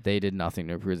 They did nothing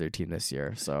to improve their team this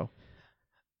year. So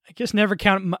I guess never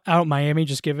count out Miami,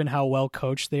 just given how well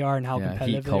coached they are and how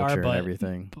competitive they are. But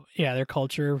everything, yeah, their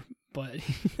culture. But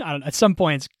I don't know, at some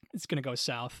point, it's going to go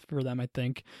south for them, I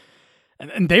think.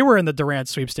 And they were in the Durant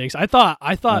sweepstakes. I thought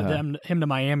him to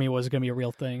Miami was going to be a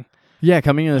real thing. Yeah,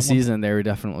 coming into the season, they were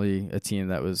definitely a team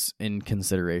that was in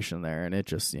consideration there, and it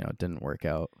just didn't work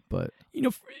out. But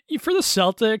for the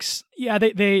Celtics, yeah,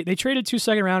 they traded 2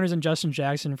 second-rounders and Justin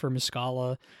Jackson for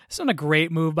Muscala. It's not a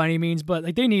great move by any means, but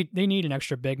like they need an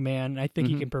extra big man. I think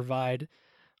he can provide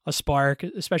a spark,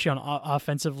 especially on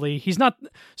offensively. He's not.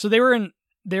 So they were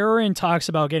in talks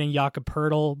about getting Jakob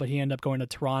Poeltl, but he ended up going to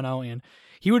Toronto, and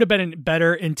he would have been a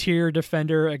better interior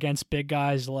defender against big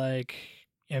guys like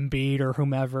Embiid or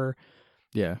whomever.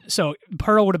 Yeah. So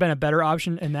Poeltl would have been a better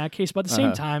option in that case, but at the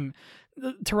same time,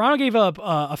 Toronto gave up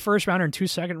a first rounder and 2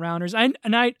 second rounders. I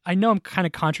know I'm kind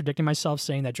of contradicting myself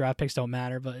saying that draft picks don't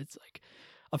matter, but it's like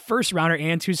a first rounder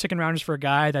and 2 second rounders for a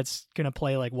guy that's going to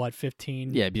play like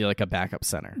 15. Yeah, be like a backup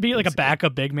center. Be like a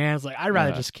backup big man. It's like, I'd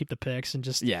rather just keep the picks and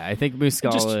just. Yeah, I think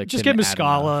Muscala. Just get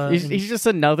Muscala. He's just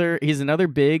another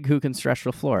big who can stretch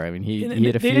the floor. I mean, he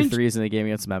hit a few threes in the game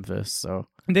against Memphis. So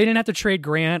they didn't have to trade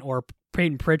Grant or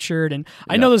Peyton Pritchard, and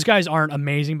I know those guys aren't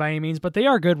amazing by any means, but they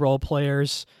are good role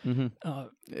players. Mm-hmm.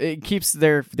 It keeps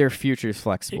their futures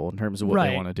flexible in terms of what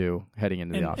they want to do heading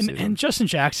into the offseason. And Justin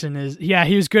Jackson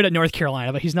he was good at North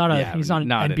Carolina, but he's not an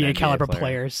NBA caliber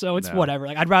player. So it's whatever.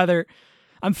 Like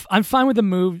I'm fine with the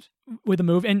move.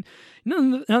 And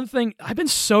another thing, I've been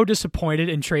so disappointed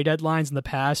in trade deadlines in the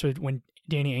past when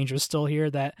Danny Ainge was still here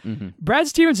that Brad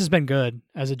Stevens has been good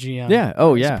as a GM. Yeah.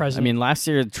 Oh, yeah. I mean, last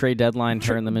year the trade deadline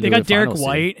turned them into. They got Derek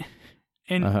White,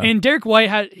 and Derek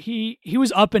White he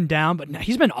was up and down, but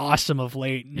he's been awesome of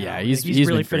late. Now. Yeah, he's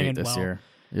really fitting in this year.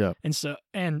 Yeah. And so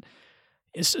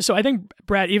I think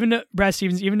Brad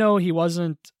Stevens, even though he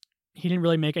didn't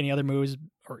really make any other moves,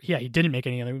 he didn't make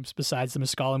any other moves besides the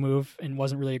Muscala move and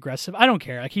wasn't really aggressive. I don't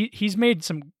care. Like he's made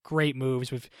some great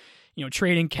moves with.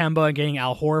 Trading Kemba and getting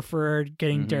Al Horford,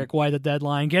 getting Derek White at the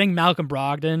deadline, getting Malcolm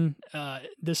Brogdon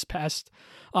this past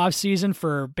offseason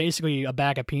for basically a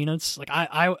bag of peanuts. Like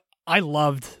I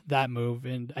loved that move,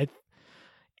 and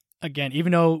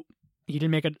even though he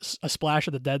didn't make a splash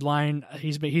at the deadline,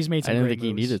 he's made some great moves. I didn't think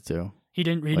he needed to. He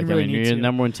didn't really need to. You're the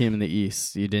number 1 team in the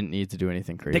East. You didn't need to do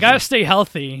anything crazy. They got to stay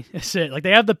healthy. That's it. Like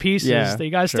they have the pieces. Yeah,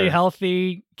 they got to stay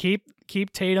healthy.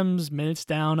 Keep Tatum's minutes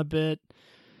down a bit.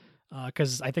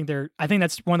 Because I think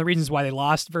that's one of the reasons why they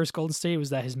lost versus Golden State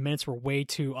was that his minutes were way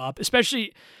too up.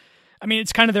 Especially, I mean,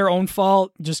 it's kind of their own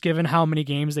fault, just given how many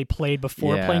games they played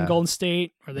before playing Golden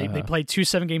State, or they played 2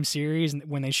 7-game series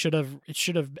when it should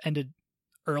have ended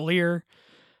earlier.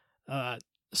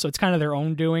 So it's kind of their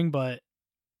own doing, but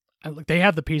they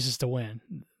have the pieces to win.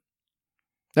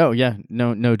 Oh yeah,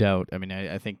 no doubt. I mean,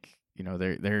 I think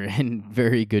they're in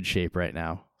very good shape right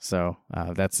now. So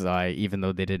that's why, even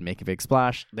though they didn't make a big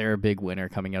splash, they're a big winner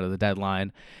coming out of the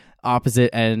deadline. Opposite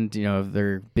end, of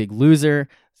their big loser,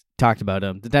 talked about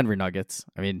them, the Denver Nuggets.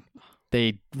 I mean,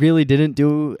 they really didn't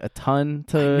do a ton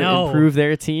to improve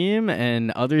their team,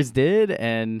 and others did.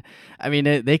 And I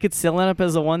mean, they could still end up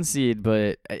as a 1 seed,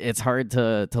 but it's hard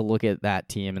to look at that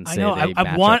team and say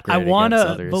I want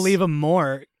to believe them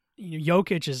more.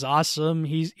 Jokic is awesome.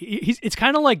 It's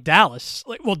kind of like Dallas,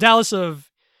 Dallas of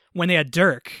when they had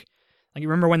Dirk. Like you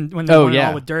remember when they won it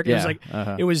all with Dirk? It was like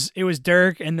it was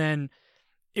Dirk, and then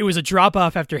it was a drop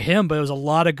off after him, but it was a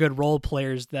lot of good role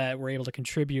players that were able to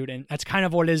contribute, and that's kind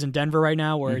of what it is in Denver right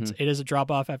now, where it is a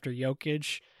drop off after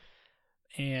Jokic.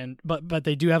 but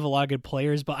they do have a lot of good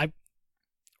players,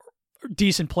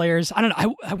 decent players. I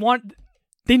don't know.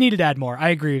 They needed to add more. I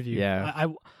agree with you. Yeah.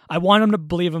 I want them to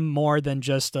believe him more than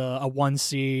just a 1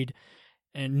 seed,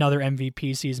 another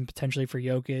MVP season potentially for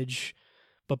Jokic.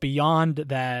 But beyond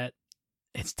that,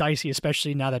 it's dicey,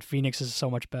 especially now that Phoenix is so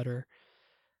much better.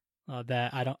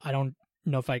 That I don't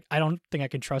know if I don't think I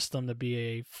can trust them to be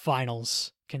a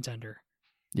finals contender.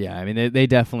 Yeah, I mean they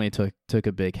definitely took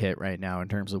a big hit right now in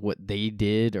terms of what they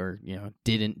did or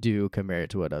didn't do compared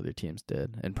to what other teams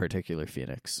did. In particular,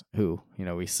 Phoenix, who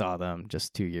we saw them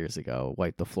just 2 years ago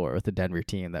wipe the floor with the Denver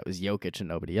team that was Jokic and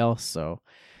nobody else. So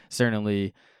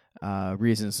certainly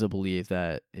reasons to believe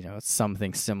that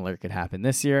something similar could happen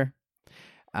this year.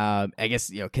 I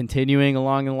guess continuing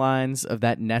along the lines of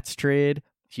that Nets trade,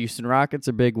 Houston Rockets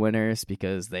are big winners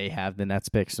because they have the Nets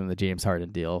picks from the James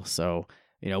Harden deal. So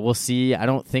we'll see. I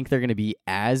don't think they're going to be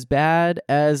as bad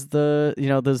as the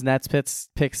those Nets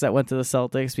picks that went to the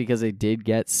Celtics because they did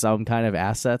get some kind of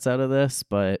assets out of this,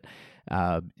 but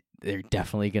they're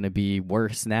definitely going to be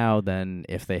worse now than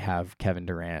if they have Kevin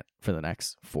Durant for the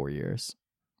next 4 years.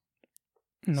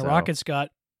 And the Rockets got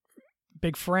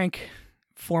Big Frank,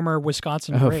 former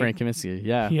Wisconsin great. Frank Kaminsky.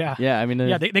 Yeah. I mean,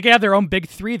 they have their own big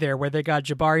three there, where they got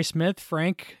Jabari Smith,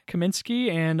 Frank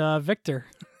Kaminsky, and Victor.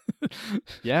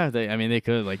 Yeah, they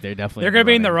could they're definitely going to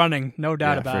be in the running, no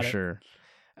doubt about it. For sure.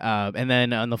 And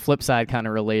then on the flip side, kind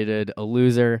of related, a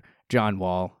loser, John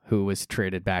Wall, who was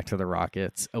traded back to the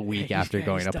Rockets a week after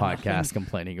going to podcast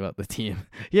complaining about the team.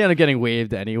 He ended up getting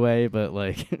waived anyway, but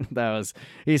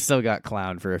he still got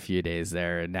clowned for a few days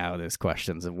there, and now there's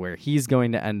questions of where he's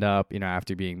going to end up,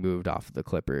 after being moved off of the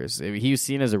Clippers. He was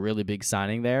seen as a really big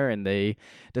signing there, and they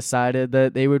decided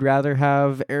that they would rather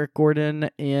have Eric Gordon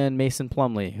and Mason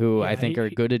Plumlee, who I think are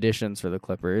good additions for the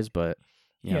Clippers, but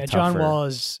John Wall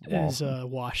is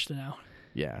washed now.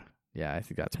 Yeah, I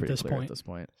think that's pretty clear at this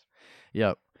point.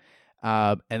 Yep.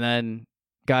 And then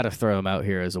got to throw them out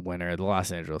here as a winner, the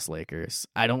Los Angeles Lakers.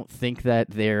 I don't think that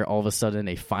they're all of a sudden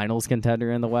a finals contender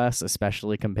in the West,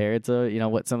 especially compared to,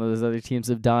 what some of those other teams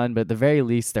have done. But at the very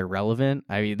least, they're relevant.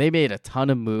 I mean, they made a ton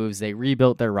of moves. They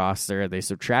rebuilt their roster. They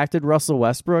subtracted Russell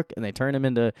Westbrook, and they turned him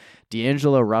into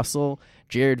D'Angelo Russell,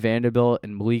 Jared Vanderbilt,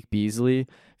 and Malik Beasley.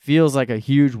 Feels like a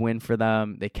huge win for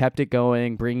them. They kept it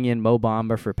going, bringing in Mo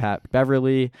Bamba for Pat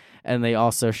Beverly, and they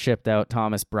also shipped out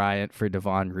Thomas Bryant for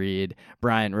Devon Reed.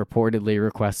 Bryant reportedly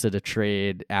requested a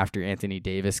trade after Anthony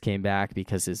Davis came back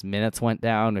because his minutes went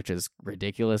down, which is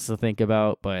ridiculous to think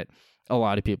about, but a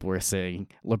lot of people were saying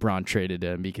LeBron traded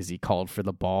him because he called for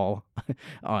the ball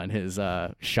on his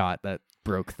shot that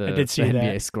broke the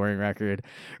NBA scoring record.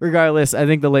 Regardless, I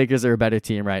think the Lakers are a better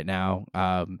team right now.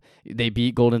 They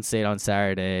beat Golden State on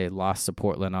Saturday, lost to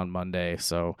Portland on Monday,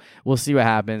 so we'll see what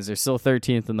happens. They're still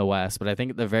 13th in the West, but I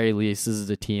think at the very least this is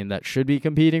a team that should be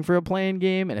competing for a play-in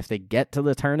game, and if they get to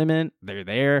the tournament, they're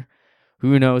there.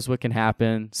 Who knows what can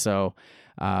happen? So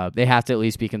they have to at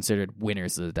least be considered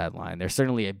winners of the deadline. They're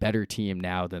certainly a better team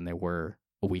now than they were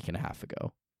a week and a half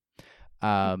ago.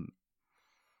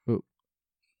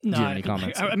 Do you have any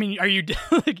comments? I mean, are you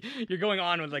you're going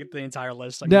on with the entire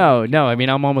list? No. I mean,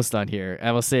 I'm almost done here.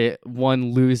 I will say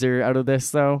one loser out of this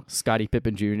though, Scottie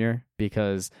Pippen Jr.,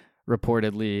 because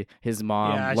reportedly his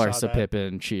mom, Larsa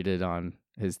Pippen, cheated on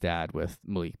his dad with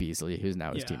Malik Beasley, who's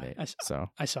now his teammate.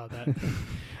 I saw that.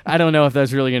 I don't know if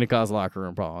that's really going to cause locker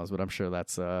room problems, but I'm sure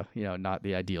that's not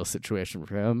the ideal situation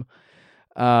for him.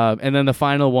 And then the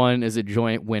final one is a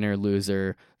joint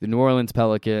winner-loser. The New Orleans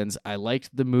Pelicans. I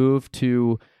liked the move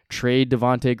to trade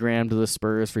Devontae Graham to the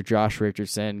Spurs for Josh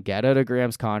Richardson, get out of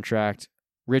Graham's contract.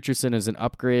 Richardson is an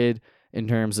upgrade in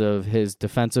terms of his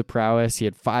defensive prowess. He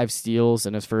had 5 steals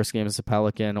in his first game as a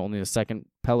Pelican, only the second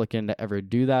Pelican to ever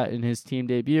do that in his team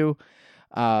debut.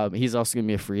 He's also going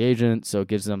to be a free agent, so it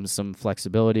gives them some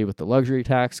flexibility with the luxury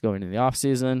tax going into the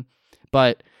offseason.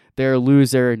 But they're a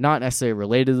loser, not necessarily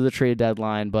related to the trade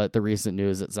deadline, but the recent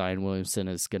news that Zion Williamson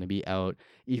is going to be out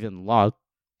even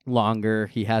longer.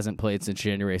 He hasn't played since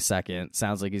January 2nd.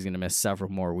 Sounds like he's going to miss several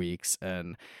more weeks.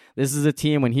 And this is a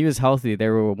team, when he was healthy, they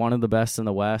were one of the best in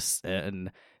the West.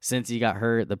 And since he got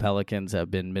hurt, the Pelicans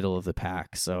have been middle of the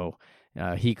pack. So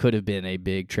he could have been a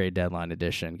big trade deadline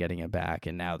addition, getting him back.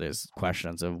 And now there's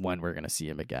questions of when we're going to see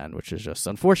him again, which is just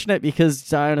unfortunate because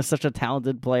Zion is such a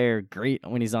talented player. Great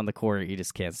when he's on the court. He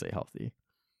just can't stay healthy.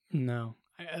 No.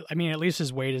 I mean, at least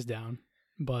his weight is down.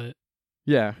 But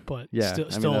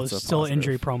still an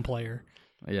injury-prone player.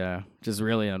 Yeah, just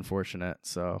really unfortunate.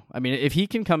 So, I mean, if he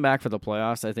can come back for the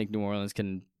playoffs, I think New Orleans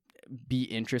can be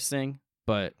interesting.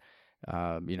 But,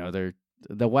 they're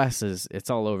the West it's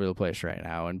all over the place right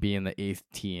now, and being the 8th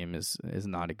team is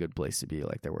not a good place to be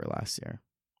like they were last year.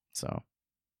 So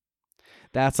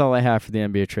that's all I have for the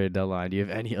NBA trade deadline. Do you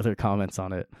have any other comments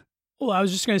on it? Well, I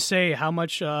was just going to say, how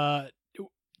much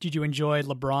did you enjoy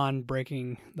LeBron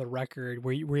breaking the record?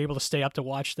 Were you able to stay up to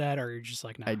watch that, or you're just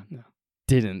like, no?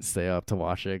 Didn't stay up to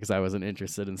watch it because I wasn't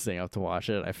interested in staying up to watch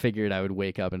it. I figured I would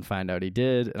wake up and find out he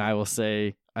did, and I will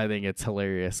say I think it's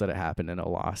hilarious that it happened in a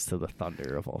loss to the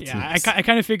Thunder of all teams. Yeah, I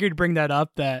kind of figured to bring that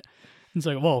up, that it's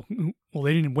like, well,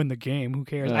 they didn't win the game. Who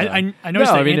cares? I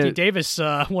noticed that Anthony Davis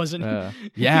wasn't.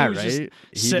 He was right?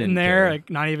 Just sitting there, like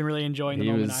not even really enjoying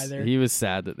the moment either. He was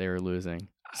sad that they were losing.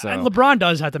 So and LeBron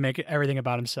does have to make everything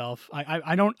about himself.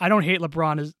 I don't hate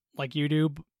LeBron as like you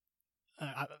do,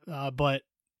 but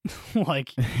like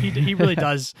he really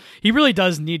does. He really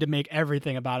does need to make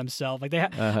everything about himself. Like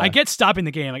I get stopping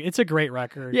the game. Like it's a great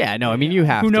record. Yeah, no, I mean you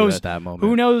have to at that moment.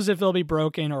 Who knows if it'll be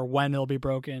broken or when it'll be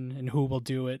broken, and who will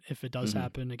do it if it does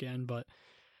happen again. But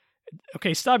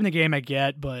okay, stopping the game I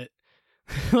get, but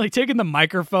like taking the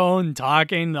microphone and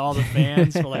talking to all the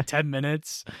fans for like 10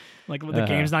 minutes, like the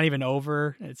game's not even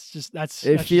over. It's just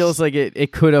it feels like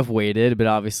it could have waited, but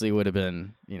obviously would have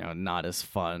been, not as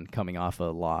fun coming off a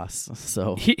loss.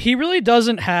 So he really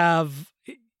doesn't have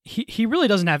he really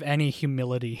doesn't have any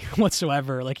humility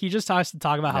whatsoever. Like he just has to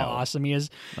talk about how awesome he is.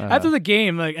 After the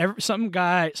game, like some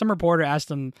reporter asked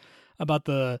him about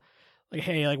like,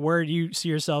 hey, like, where do you see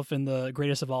yourself in the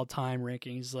greatest of all time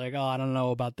rankings? Like, oh, I don't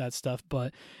know about that stuff,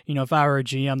 but if I were a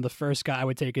GM, the first guy I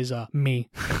would take is me.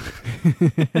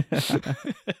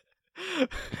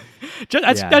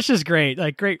 That's just great.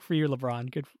 Like, great for you, LeBron.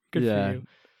 Good for you.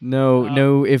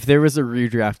 No. If there was a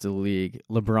redraft of the league,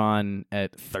 LeBron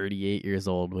at 38 years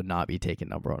old would not be taken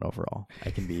number 1 overall.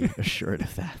 I can be assured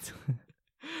of that.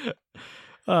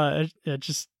 I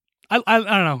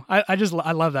don't know.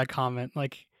 I love that comment.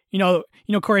 Like.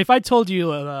 Corey, if I told you,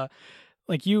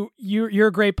 like you're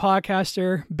a great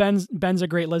podcaster, Ben's a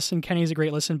great listen, Kenny's a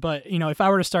great listen, but if I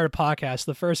were to start a podcast,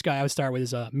 the first guy I would start with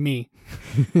is me.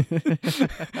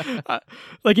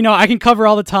 I can cover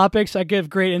all the topics. I give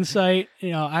great insight.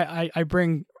 I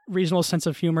bring reasonable sense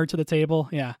of humor to the table.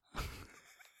 Yeah.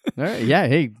 All right. Yeah.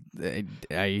 Hey,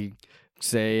 I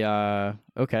say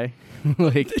okay.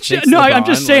 Like no, I'm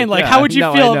just saying, like, how would you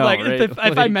feel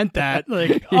if I meant that?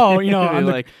 Like, I'm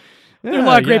like, there are a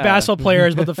lot of great basketball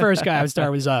players, but the first guy I would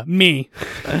start was me.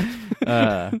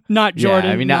 Not Jordan.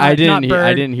 Yeah, I mean, I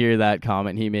didn't hear that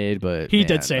comment he made, but he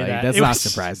did say that. That's not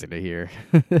surprising to hear.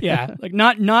 Yeah, like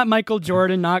not Michael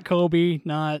Jordan, not Kobe,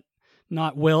 not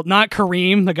Will, not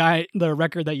Kareem, the guy, the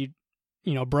record that you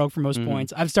broke for most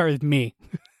points. I've started with me.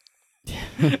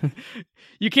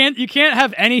 You can't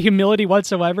have any humility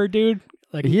whatsoever, dude.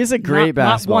 Like he is a great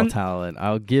basketball talent.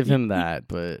 I'll give him that,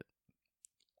 but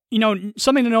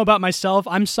something to know about myself.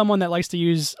 I'm someone that likes to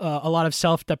use a lot of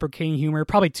self-deprecating humor,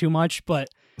 probably too much, but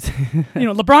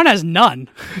LeBron has none.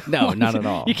 No, not at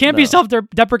all. You can't be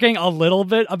self-deprecating a little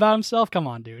bit about himself. Come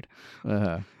on, dude.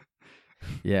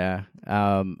 Yeah.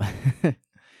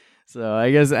 So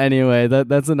I guess anyway,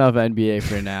 that's enough NBA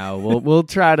for now. We'll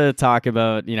try to talk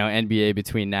about NBA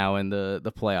between now and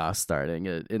the playoffs starting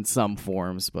in some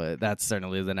forms, but that's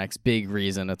certainly the next big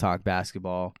reason to talk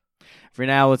basketball. For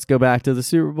now, let's go back to the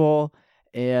Super Bowl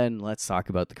and let's talk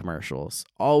about the commercials.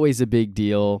 Always a big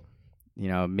deal.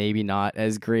 Maybe not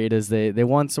as great as they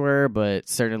once were, but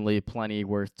certainly plenty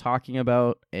worth talking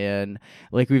about. And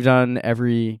like we've done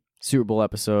every Super Bowl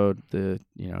episode,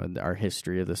 our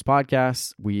history of this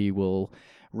podcast, we will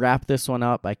wrap this one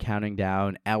up by counting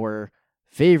down our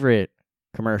favorite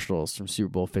commercials from Super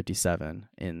Bowl 57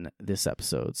 in this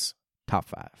episode's top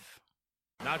 5.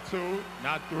 Not 2,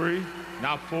 not 3,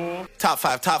 not 4. Top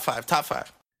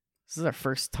 5. This is our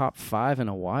first top 5 in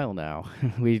a while now.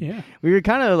 We were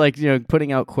kind of like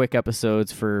putting out quick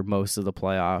episodes for most of the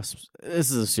playoffs.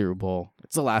 This is a Super Bowl.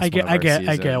 It's the last one of our season.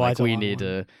 I get why we need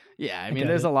to. Yeah, I mean,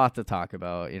 there's a lot to talk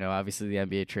about. Obviously the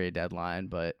NBA trade deadline,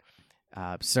 but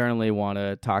certainly want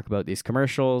to talk about these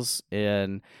commercials.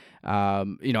 And I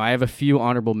have a few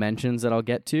honorable mentions that I'll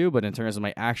get to, but in terms of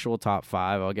my actual top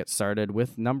 5, I'll get started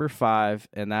with number 5,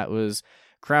 and that was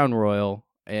Crown Royal.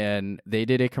 And they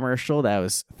did a commercial that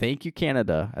was "Thank You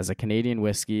Canada" as a Canadian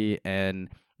whiskey, and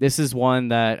this is one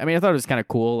that, I thought it was kind of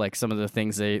cool, like some of the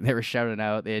things they were shouting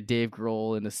out. They had Dave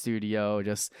Grohl in the studio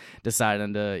just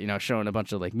deciding to, showing a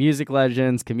bunch of like music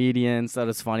legends, comedians. Thought it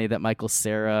was funny that Michael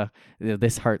Cera,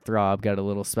 this heartthrob, got a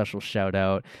little special shout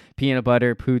out. Peanut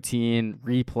butter, poutine,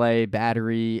 replay,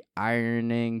 battery,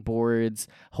 ironing boards,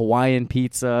 Hawaiian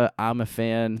pizza. I'm a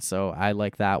fan, so I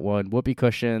like that one. Whoopee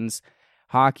cushions,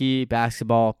 hockey,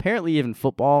 basketball, apparently even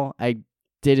football. I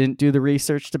didn't do the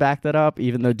research to back that up,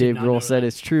 even though Dave not know Grohl said that.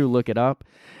 it's true. Look it up.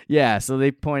 Yeah, so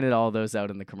they pointed all those out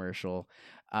in the commercial.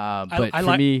 But I for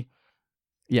like- me,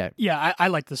 yeah, Yeah, I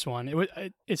like this one.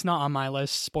 It's not on my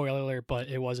list, spoiler alert, but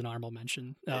it was an honorable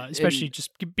mention, especially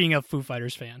just being a Foo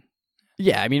Fighters fan.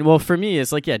 yeah. I mean, well, for me,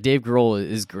 it's like, yeah, Dave Grohl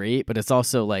is great, but it's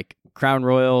also like Crown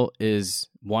Royal is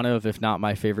one of, if not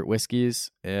my favorite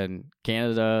whiskeys in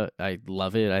Canada. I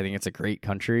love it. I think it's a great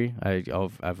country.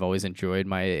 I've always enjoyed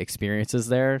my experiences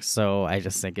there, so I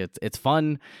just think it's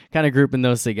fun kind of grouping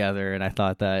those together, and I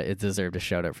thought that it deserved a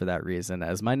shout out for that reason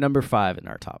as my number 5 in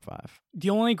our top 5.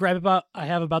 The only gripe I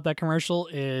have about that commercial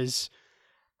is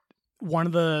one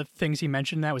of the things he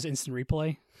mentioned that was instant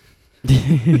replay.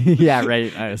 Yeah,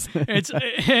 right. It's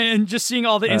and just seeing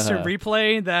all the instant Uh-huh.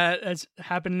 replay that has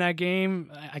happened in that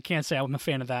game, I can't say I'm a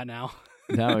fan of that now.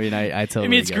 No, I mean, I totally. I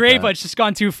mean, it's get great, that. but it's just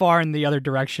gone too far in the other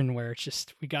direction where it's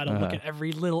just we got to look Uh-huh. at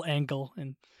every little angle,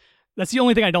 and that's the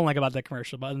only thing I don't like about that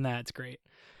commercial. But other than that, it's great.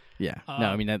 Yeah, no,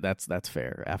 I mean that's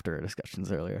fair. After our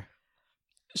discussions earlier.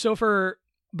 So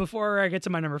before I get to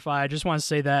my number 5, I just want to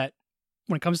say that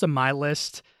when it comes to my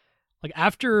list, like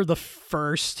after the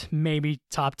first maybe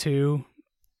top 2,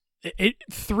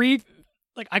 three,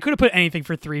 like I could have put anything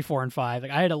for 3, 4, and 5.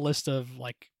 Like I had a list of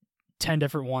like 10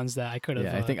 different ones that I could have.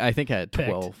 Yeah, I think I had picked.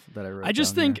 12 that I wrote. I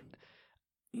just down think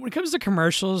when it comes to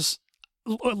commercials,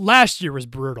 last year was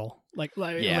brutal. Like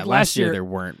yeah, like last year there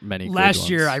weren't many. Good last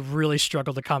year I ones. really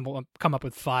struggled to come up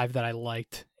with 5 that I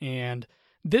liked, and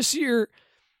this year,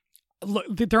 look,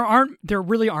 there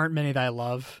really aren't many that I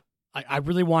love. I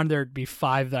really wanted there to be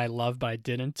 5 that I loved, but I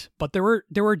didn't. But there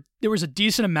was a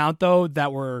decent amount though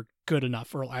that were good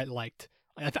enough or I liked.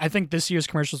 I think this year's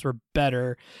commercials were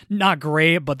better, not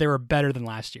great, but they were better than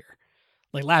last year.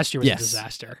 Like last year was a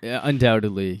disaster. Yeah,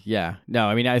 undoubtedly. Yeah. No,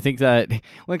 I mean, I think that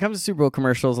when it comes to Super Bowl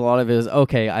commercials, a lot of it is,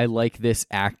 okay, I like this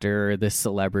actor, this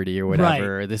celebrity or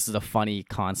whatever. Right. This is a funny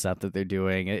concept that they're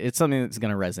doing. It's something that's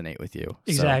going to resonate with you. So,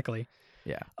 Exactly.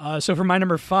 yeah. So for my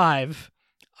number 5,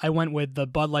 I went with the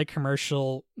Bud Light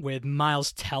commercial with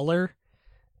Miles Teller,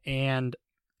 and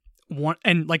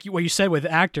like what you said with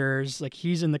actors, like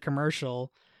he's in the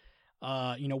commercial,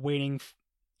 waiting,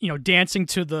 dancing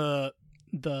to the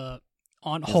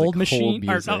on There's, hold like, machine hold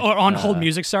music. or on hold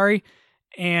music. Sorry,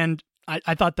 and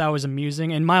I thought that was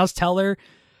amusing. And Miles Teller,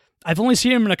 I've only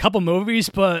seen him in a couple movies,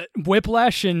 but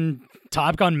Whiplash and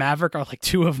Top Gun Maverick are like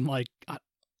two of them. Like,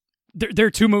 they're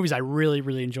 2 movies I really,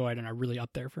 really enjoyed and are really up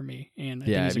there for me. And I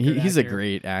Yeah, think he's a actor.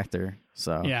 great actor.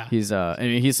 So Yeah. he's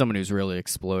someone who's really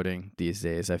exploding these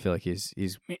days. I feel like he's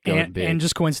going big. and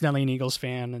just coincidentally an Eagles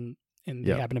fan, and they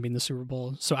Yep. happen to be in the Super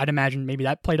Bowl. So I'd imagine maybe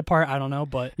that played a part. I don't know,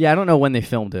 but Yeah, I don't know when they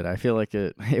filmed it. I feel like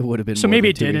it would have been So more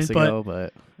maybe than it 2 weeks didn't, ago,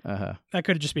 but that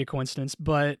could just be a coincidence.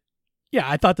 But yeah,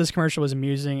 I thought this commercial was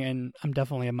amusing, and I'm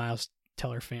definitely a Miles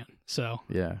Teller fan. So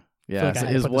yeah. feel Yeah, like I so had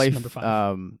to his put this number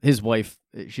 5. his wife,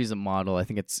 she's a model. I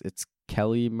think it's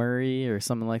Kelly Murray or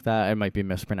something like that. I might be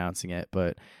mispronouncing it,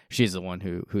 but she's the one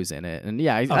who's in it. And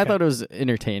yeah, I Okay. thought it was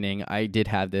entertaining. I did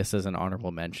have this as an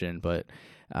honorable mention, but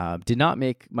did not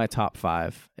make my top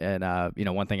 5. And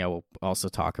one thing I will also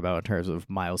talk about in terms of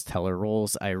Miles Teller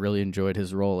roles, I really enjoyed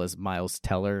his role as Miles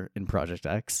Teller in Project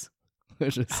X,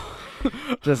 which is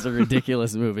just a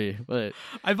ridiculous movie. But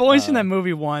I've only seen that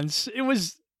movie once. It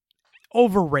was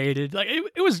overrated. Like it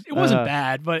wasn't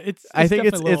bad, but it's I think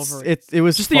definitely a little overrated. it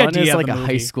was Just the fun idea as of like the a high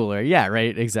movie. schooler. Yeah,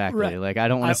 right, exactly. Right. Like I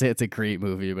don't want I- to say it's a great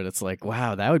movie, but it's like,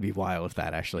 wow, that would be wild if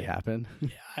that actually happened.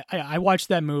 I watched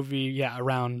that movie,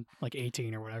 around like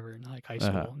 18 or whatever in like high school,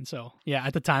 Uh-huh. and so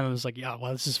at the time I was like,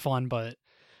 well, this is fun, but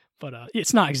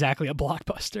it's not exactly a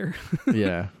blockbuster.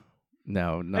 Yeah.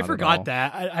 No, not I at forgot all.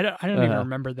 that. I don't even Uh-huh.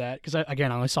 remember that because I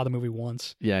only saw the movie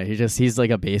once. Yeah, he's like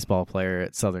a baseball player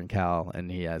at Southern Cal,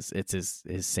 and it's his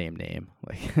same name.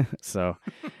 Like so,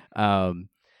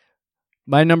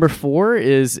 my number 4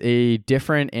 is a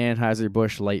different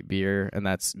Anheuser-Busch light beer, and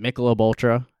that's Michelob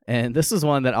Ultra. And this is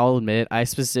one that I'll admit I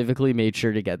specifically made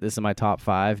sure to get this in my top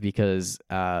 5 because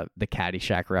the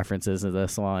Caddyshack references in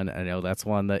this one. I know that's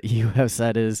one that you have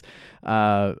said is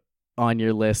on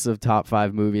your list of top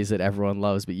 5 movies that everyone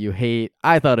loves but you hate.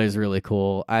 I thought it was really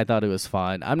cool. I thought it was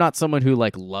fun. I'm not someone who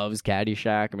like loves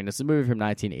Caddyshack. I mean, it's a movie from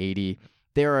 1980.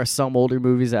 There are some older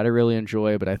movies that I really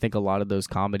enjoy, but I think a lot of those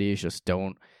comedies just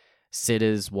don't sit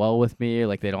as well with me.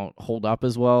 Like they don't hold up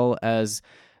as well as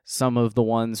some of the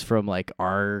ones from like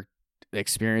our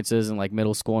experiences in like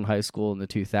middle school and high school in the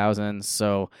 2000s.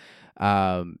 So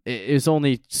It was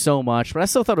only so much, but I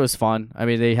still thought it was fun. I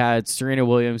mean, they had Serena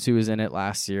Williams, who was in it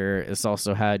last year. It's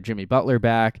also had Jimmy Butler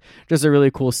back. Just a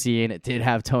really cool scene. It did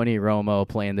have Tony Romo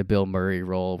playing the Bill Murray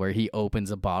role where he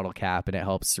opens a bottle cap and it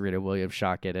helps Serena Williams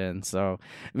shot get in. So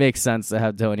it makes sense to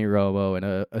have Tony Romo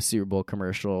in a Super Bowl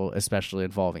commercial, especially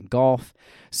involving golf.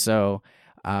 So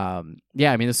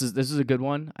yeah, I mean, this is a good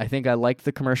one. I think I liked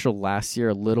the commercial last year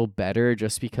a little better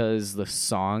just because the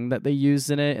song that they used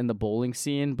in it in the bowling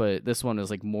scene, but this one is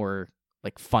like more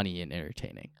like funny and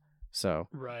entertaining. So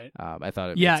right. I thought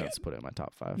it made sense to put it in my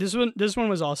top 5. This one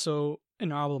was also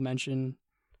an honorable mention.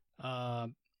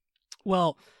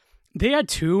 Well, they had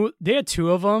two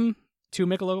of them, 2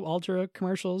 Michelob Ultra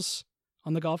commercials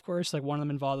on the golf course. Like one of them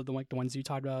involved the ones you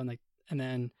talked about, and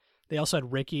then they also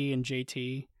had Ricky and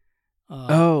JT.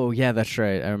 Oh, yeah, that's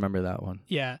right. I remember that one.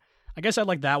 Yeah. I guess I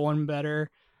like that one better.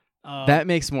 That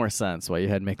makes more sense why you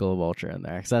had Michelob Ultra in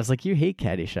there. Because I was like, you hate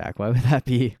Caddyshack. Why would that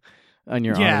be on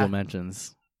your honorable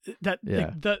mentions?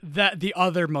 The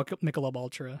other Michelob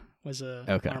Ultra was a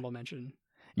honorable mention.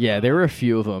 Yeah, there were a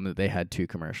few of them that they had 2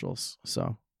 commercials.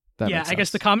 So that makes sense. I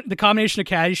guess the combination of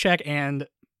Caddyshack and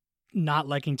not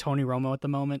liking Tony Romo at the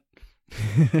moment,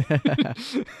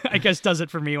 I guess does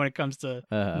it for me when it comes to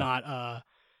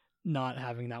not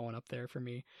having that one up there for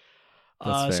me.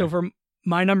 So for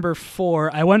my number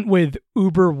 4, I went with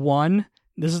Uber One.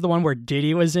 This is the one where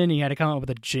Diddy was in. He had to come up with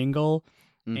a jingle,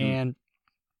 and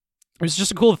it was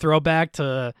just a cool throwback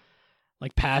to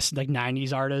like past like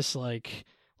 90s artists, like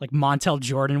Montel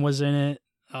Jordan was in it.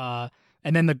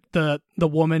 And then the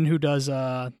woman who does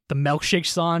the Milkshake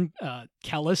song,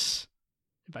 Kellis,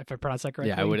 if I pronounce that correctly.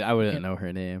 Yeah, I wouldn't know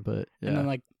her name, but yeah. And then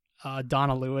like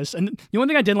Donna Lewis. And the one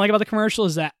thing I didn't like about the commercial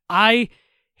is that I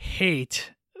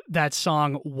hate that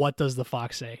song, What Does the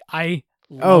Fox Say? I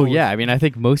mean, I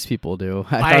think most people do.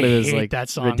 I thought it was like that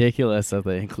song. Ridiculous that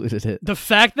they included it. The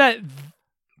fact that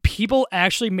people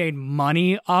actually made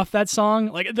money off that song,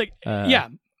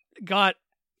 got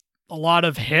a lot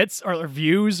of hits or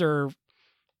views or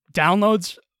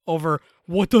downloads over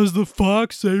What Does the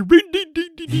Fox Say?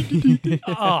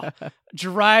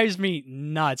 Drives me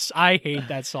nuts. I hate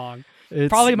that song.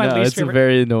 Probably my least favorite. It's a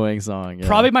very annoying song. Yeah.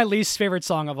 Probably my least favorite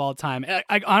song of all time.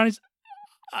 I honestly,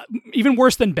 even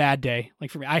worse than Bad Day.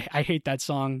 Like for me, I hate that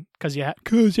song because you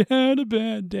had a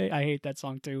bad day. I hate that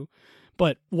song too.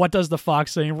 But What Does the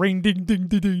Fox Say? Ring ding ding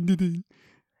ding ding ding.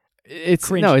 It's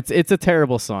a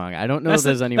terrible song. I don't know if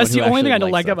there's anyone. That's the only thing I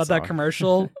don't like about song. that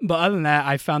commercial. But other than that,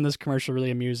 I found this commercial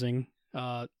really amusing.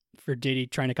 For Diddy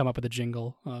trying to come up with a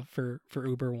jingle for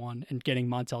Uber One and getting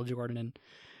Montel Jordan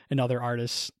and other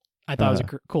artists. I thought it was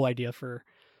a cool idea for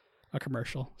a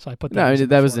commercial, so I put that. No,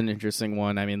 that was an interesting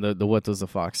one. I mean, the What Does the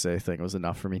Fox Say thing was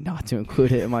enough for me not to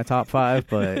include it in my top 5.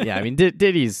 But yeah, I mean,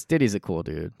 Diddy's a cool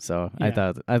dude, so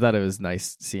yeah. I thought it was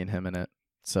nice seeing him in it.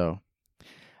 So,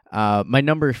 my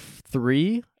number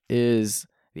 3 is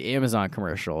the Amazon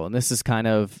commercial, and this is kind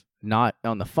of not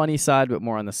on the funny side, but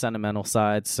more on the sentimental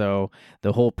side. So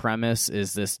the whole premise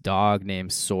is this dog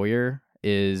named Sawyer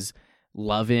is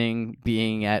loving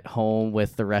being at home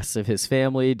with the rest of his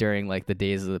family during like the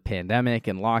days of the pandemic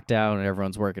and lockdown, and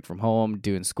everyone's working from home,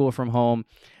 doing school from home.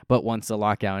 But once the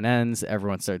lockdown ends,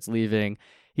 everyone starts leaving.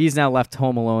 He's now left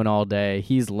home alone all day.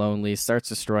 He's lonely, starts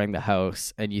destroying the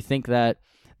house. And you think that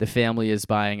the family is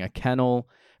buying a kennel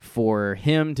for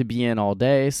him to be in all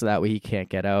day so that way he can't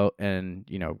get out and,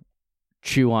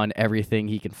 chew on everything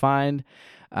he can find.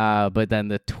 But then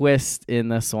the twist in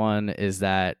this one is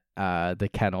that the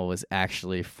kennel was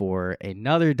actually for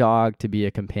another dog to be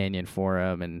a companion for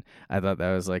him. And I thought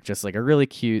that was like just like a really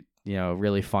cute,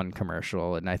 really fun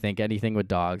commercial. And I think anything with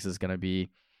dogs is going to be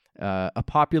a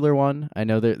popular one. I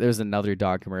know there's another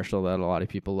dog commercial that a lot of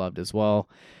people loved as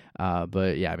well.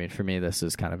 But yeah, I mean, for me, this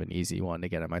is kind of an easy one to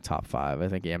get in my top 5. I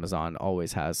think Amazon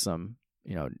always has some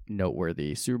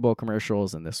noteworthy Super Bowl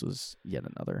commercials, and this was yet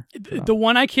another. The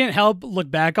one I can't help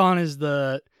look back on is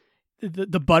the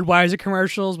Budweiser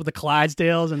commercials with the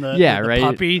Clydesdales and the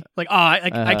puppy. Like,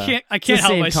 I can't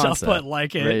help myself concept, but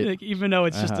like it, right? Like, even though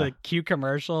it's just a cute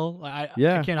commercial. I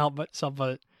can't help myself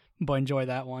but enjoy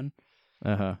that one.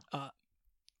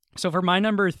 So for my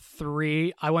number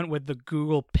 3, I went with the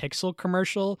Google Pixel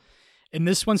commercial, and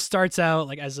this one starts out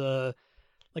like as a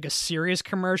serious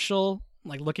commercial,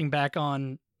 like looking back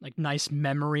on like nice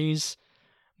memories,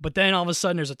 but then all of a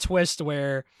sudden there's a twist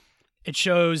where it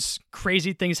shows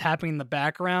crazy things happening in the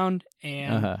background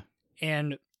and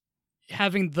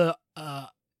having the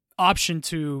option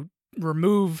to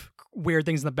remove weird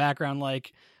things in the background.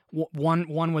 Like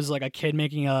one was like a kid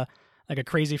making a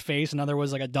crazy face, another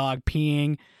was like a dog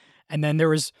peeing, and then there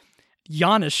was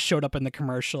Giannis showed up in the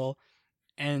commercial,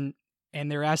 and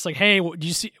and they're asked like, "Hey, did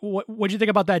you see what'd you think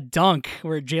about that dunk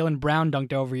where Jaylen Brown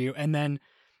dunked over you?" And then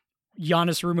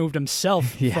Giannis removed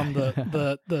himself from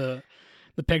the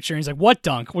picture, and he's like, "What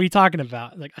dunk? What are you talking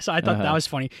about?" Like, so I thought that was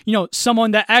funny.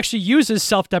 Someone that actually uses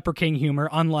self-deprecating humor,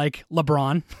 unlike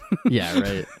LeBron. Yeah,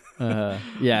 right.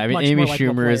 Yeah, I mean, Much Amy more like a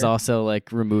Schumer is player. also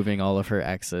like removing all of her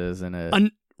exes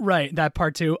and Right, that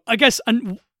part too. I guess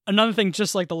another thing,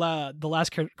 just like the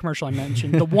last commercial I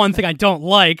mentioned, the one thing I don't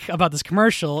like about this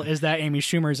commercial is that Amy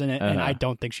Schumer's in it, and I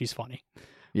don't think she's funny.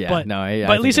 yeah. But, no, I but at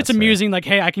think least it's that's fair. amusing. Like,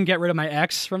 hey, I can get rid of my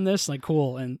ex from this. Like,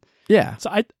 cool. And Yeah.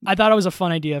 so I thought it was a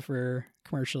fun idea for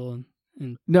commercial. And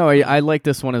No, I like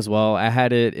this one as well. I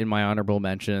had it in my honorable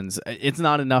mentions. It's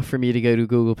not enough for me to go to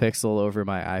Google Pixel over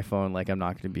my iPhone. Like, I'm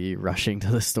not going to be rushing to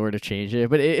the store to change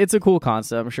it. But it's a cool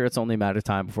concept. I'm sure it's only a matter of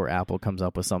time before Apple comes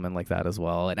up with something like that as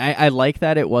well. And I like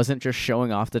that it wasn't just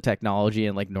showing off the technology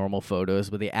and, like, normal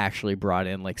photos, but they actually brought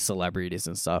in, like, celebrities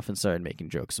and stuff and started making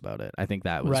jokes about it. I think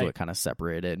that was Right. what kind of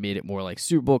separated it. Made it more like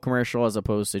Super Bowl commercial as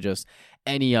opposed to just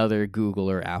any other Google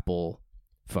or Apple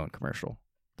phone commercial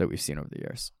that we've seen over the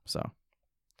years. So...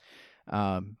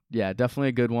 yeah, definitely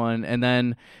a good one. And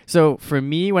then, so for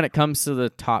me, when it comes to the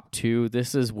top two,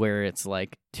 this is where it's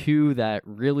like two that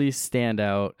really stand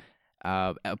out,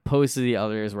 opposed to the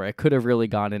others where I could have really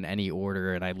gone in any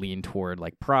order, and I lean toward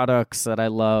like products that I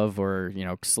love or,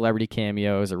 celebrity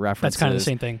cameos or references. that's kind of the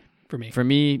same thing for me. For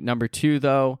me, number two,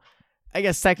 though, I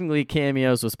guess technically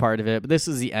cameos was part of it, but this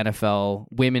is the NFL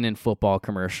women in football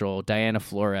commercial. Diana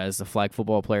Flores, the flag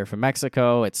football player from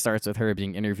Mexico. It starts with her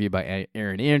being interviewed by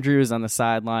Aaron Andrews on the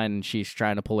sideline, and she's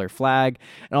trying to pull her flag.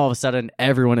 And all of a sudden,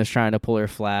 everyone is trying to pull her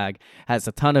flag. Has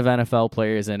a ton of NFL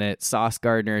players in it. Sauce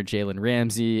Gardner, Jalen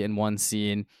Ramsey in one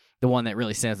scene. The one that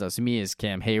really stands out to me is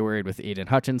Cam Hayward with Aiden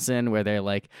Hutchinson, where they're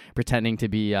like pretending to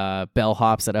be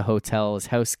bellhops at a hotel as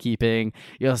housekeeping.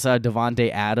 You also have Devontae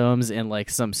Adams in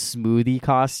like some smoothie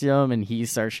costume, and he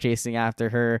starts chasing after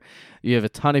her. You have a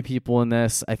ton of people in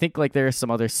this. I think like there are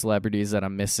some other celebrities that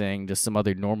I'm missing, just some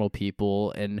other normal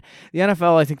people. And the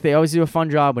NFL, I think they always do a fun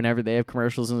job whenever they have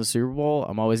commercials in the Super Bowl.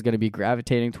 I'm always going to be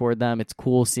gravitating toward them. It's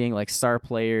cool seeing like star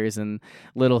players and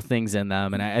little things in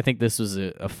them. And I think this was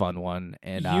a fun one.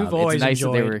 And You've always it's nice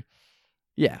enjoyed. That they were,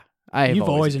 yeah. You've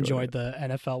always enjoyed it. the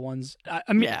NFL ones. I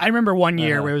mean, Yeah. I remember one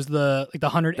year where it was the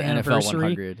 100th The NFL anniversary.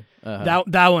 100.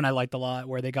 That one I liked a lot,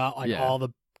 where they got like Yeah. all the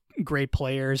great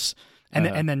players,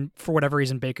 and then for whatever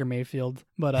reason Baker Mayfield.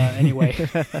 But anyway,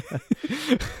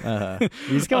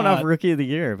 He's coming off Rookie of the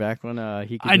Year back when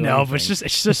he could I do know, but anything.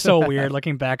 it's just so weird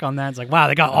looking back on that. It's like, wow,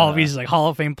 they got all of these like Hall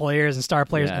of Fame players and star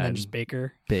players, Yeah, and then and- just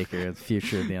Baker. Baker, the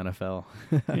future of the NFL.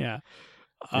 Yeah.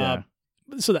 Yeah.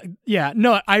 So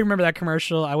no, I remember that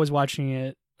commercial. I was watching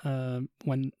it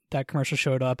when that commercial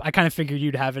showed up. I kind of figured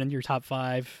you'd have it in your top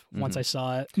 5 once I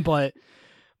saw it, but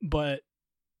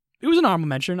it was an honorable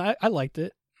mention. I liked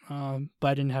it, but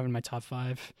I didn't have it in my top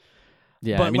 5.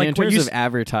 Yeah, But, I mean, like, in what terms you of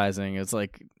advertising, it's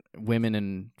like women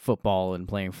in football and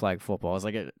playing flag football. It's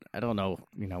like I don't know,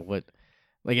 what.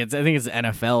 Like I think it's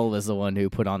NFL is the one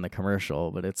who put on the commercial,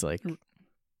 but it's like,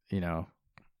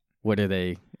 what are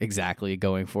they exactly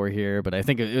going for here? But I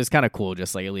think it was kind of cool,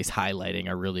 just like at least highlighting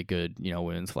a really good,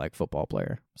 women's flag football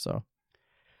player. So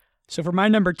So for my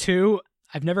number 2,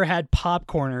 I've never had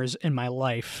popcorners in my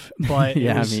life, but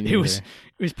Yeah, it me was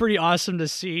neither. pretty awesome to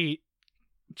see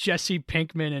Jesse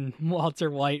Pinkman and Walter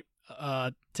White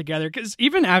together, because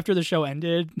even after the show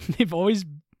ended, they've always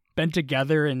been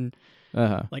together, and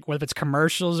like whether it's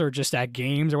commercials or just at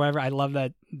games or whatever. I love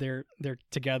that they're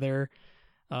together,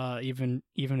 even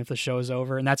if the show's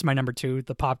over. And that's my number 2,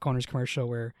 the Popcorners commercial,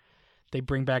 where they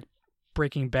bring back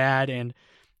Breaking Bad, and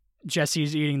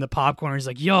Jesse's eating the popcorn. He's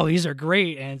like, "Yo, these are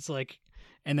great," and it's like,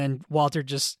 and then Walter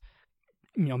just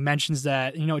mentions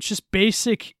that it's just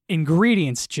basic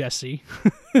ingredients, Jesse,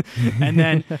 and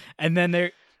then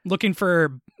they're looking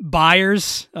for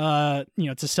buyers, to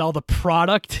sell the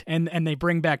product, and they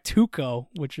bring back Tuco,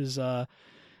 which is a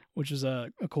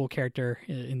cool character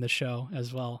in the show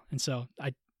as well. And so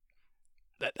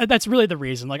that's really the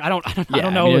reason. Like I don't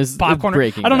know if popcorn.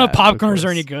 I don't know if popcorners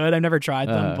are any good. I've never tried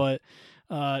them, but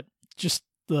just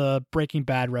the Breaking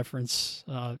Bad reference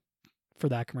for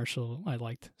that commercial I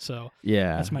liked. So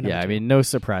yeah, that's my number 2. I mean, no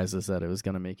surprises that it was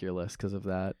going to make your list because of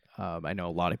that. I know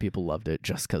a lot of people loved it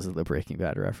just because of the Breaking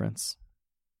Bad reference.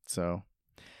 So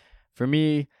for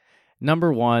me,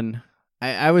 number 1,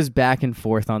 I was back and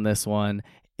forth on this one.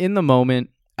 In the moment,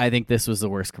 I think this was the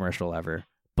worst commercial ever.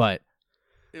 But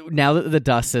now that the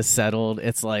dust has settled,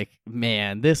 it's like,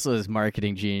 man, this was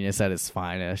marketing genius at its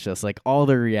finest. Just like all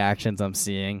the reactions I'm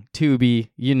seeing. Tubi,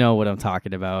 you know what I'm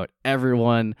talking about.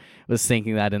 Everyone was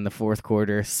thinking that in the fourth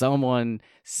quarter. Someone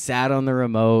sat on the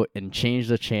remote and changed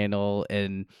the channel,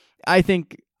 and I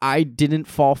think I didn't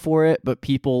fall for it, but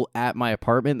people at my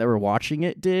apartment that were watching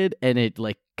it did, and it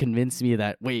like convinced me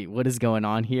that, wait, what is going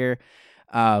on here?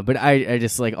 But I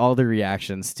just like all the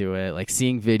reactions to it, like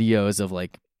seeing videos of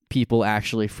like people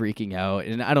actually freaking out,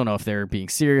 and I don't know if they're being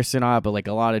serious or not, but like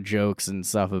a lot of jokes and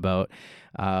stuff about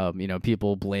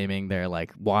people blaming their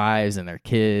like wives and their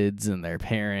kids and their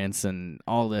parents and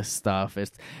all this stuff.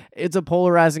 It's a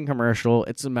polarizing commercial.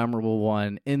 It's a memorable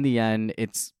one. In the end,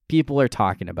 it's people are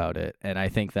talking about it, and I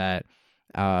think that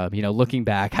looking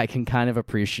back, I can kind of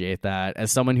appreciate that.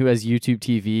 As someone who has YouTube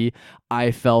TV,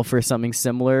 I fell for something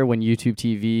similar when YouTube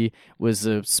TV was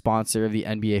a sponsor of the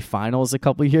NBA Finals a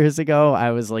couple years ago.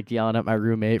 I was like yelling at my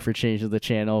roommate for changing the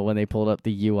channel when they pulled up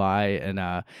the UI, and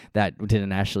that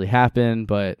didn't actually happen.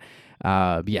 But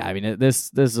I mean,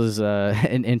 this was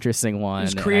an interesting one.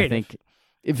 It was creative. I think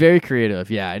very creative,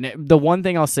 yeah. And the one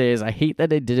thing I'll say is I hate that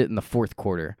they did it in the fourth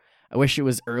quarter. I wish it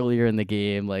was earlier in the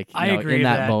game. Like, I agree in with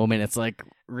that moment, it's like,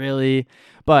 really?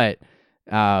 But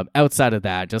outside of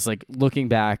that, just like looking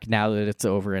back now that it's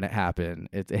over and it happened,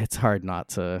 it's hard not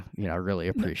to, really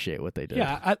appreciate what they did.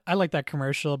 Yeah, I like that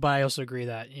commercial, but I also agree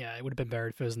that, it would have been better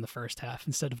if it was in the first half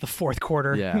instead of the fourth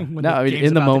quarter. Yeah. when No, the I mean, game's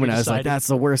in the about to be moment, I was like, decided. that's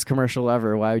the worst commercial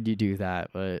ever. Why would you do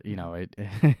that? But,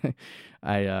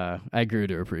 I grew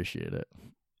to appreciate it.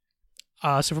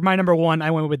 So for my number one,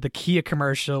 I went with the Kia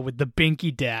commercial with the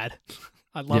Binky Dad.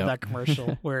 I love that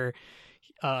commercial where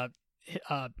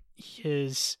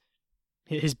his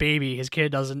baby, his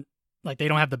kid doesn't, like, they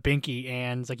don't have the Binky,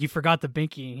 and it's like, you forgot the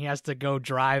Binky, and he has to go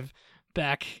drive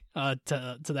back to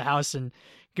the house and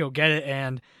go get it,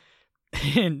 and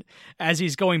as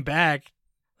he's going back,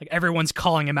 like, everyone's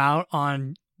calling him out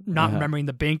on not remembering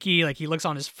the Binky. Like, he looks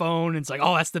on his phone and it's like,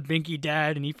 oh, that's the Binky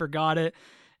Dad, and he forgot it.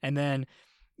 And then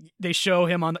they show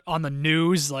him on the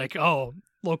news, like, oh,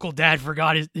 local dad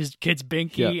forgot his kid's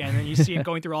Binky. And then you see him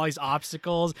going through all these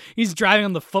obstacles. He's driving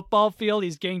on the football field.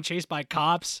 He's getting chased by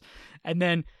cops. And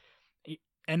then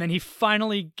he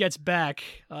finally gets back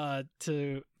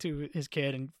to his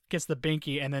kid and gets the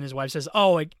Binky. And then his wife says,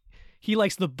 oh, like, he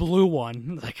likes the blue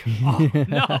one. Like, oh,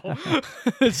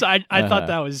 no. So I thought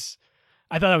that was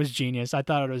genius. I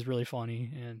thought it was really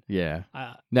funny, and it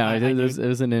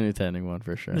was an entertaining one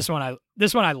for sure. This one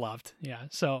I loved. Yeah,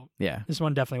 so this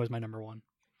one definitely was my number one.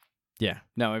 Yeah,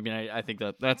 no, I mean, I think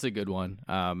that's a good one.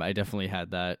 I definitely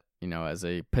had that, as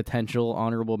a potential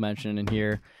honorable mention in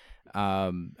here.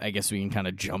 I guess we can kind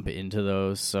of jump into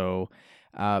those. So,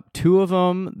 two of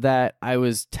them that I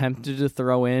was tempted to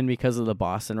throw in because of the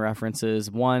Boston references.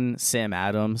 One, Sam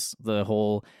Adams, the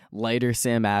whole lighter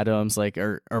Sam Adams, like,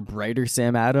 or brighter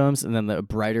Sam Adams, and then the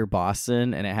brighter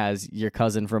Boston, and it has your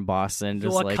cousin from Boston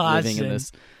just like living in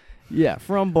this,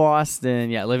 from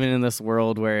Boston, living in this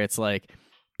world where it's like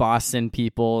Boston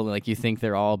people, like, you think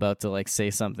they're all about to like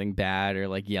say something bad or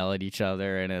like yell at each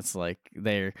other, and it's like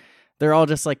they're all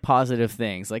just like positive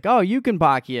things, like, oh, you can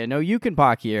park here, no, you can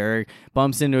park here, or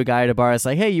bumps into a guy at a bar, it's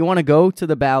like, hey, you want to go to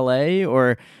the ballet?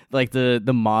 Or like the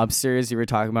mobsters you were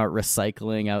talking about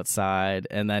recycling outside,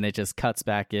 and then it just cuts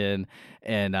back in,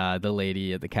 and the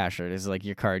lady at the cashier is like,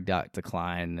 your card got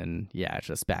declined, and it's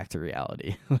just back to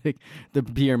reality. Like, the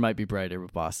beer might be brighter,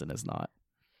 but Boston is not.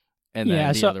 And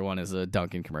then the other one is a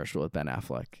Dunkin' commercial with Ben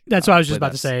Affleck. That's what I was just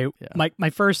about to say. My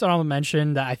first honorable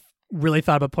mention that I really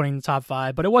thought about putting in the top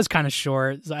 5, but it was kind of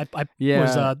short. Was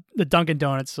the Dunkin'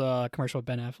 Donuts commercial with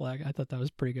Ben Affleck. I thought that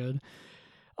was pretty good.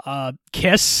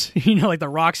 Kiss, like the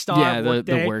rock star.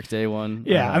 The Workday one.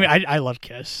 I mean, I love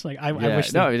Kiss. Like, I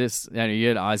wish. No, you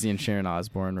had Ozzy and Sharon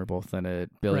Osbourne were both in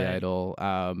it. Billy Idol.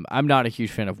 I'm not a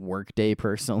huge fan of Workday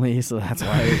personally, so that's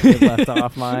why it left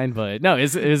off mine. But no,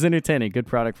 it was entertaining. Good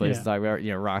product place to talk about.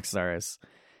 Rock stars.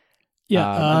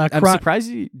 Yeah, I'm surprised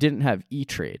you didn't have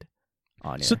E-Trade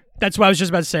on here. So that's what I was just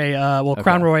about to say.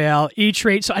 Crown Royale,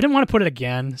 E-Trade. So I didn't want to put it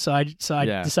again. So I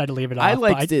decided to leave it off. I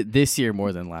liked it this year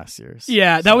more than last year's.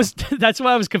 Yeah, that's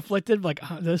why I was conflicted. Like,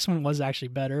 this one was actually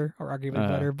better, or arguably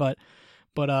better. But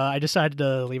I decided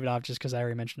to leave it off just because I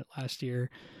already mentioned it last year.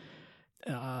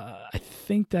 I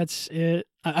think that's it.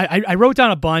 I wrote down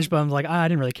a bunch, but I'm like, I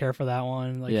didn't really care for that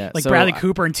one. Like Bradley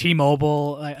Cooper and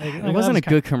T-Mobile. It wasn't a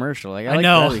good commercial. Like, I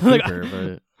know Bradley Cooper,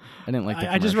 but I didn't like the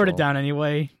commercial. I just wrote it down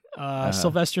anyway.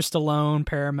 Sylvester Stallone,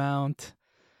 Paramount.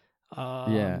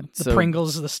 The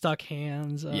Pringles, the stuck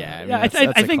hands. I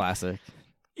think, a classic.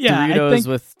 Yeah, Doritos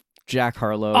with Jack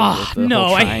Harlow. Oh with the no,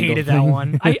 whole I triangle hated thing. that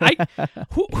one.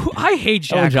 I hate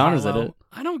Jack John Harlow. is in it.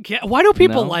 I don't get why do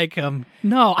people No? like him.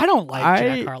 No, I don't like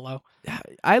Jack Harlow.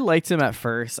 I liked him at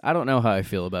first. I don't know how I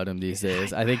feel about him these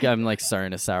days. I think I'm like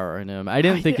starting to sour on him. I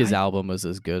didn't think his album was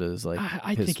as good as like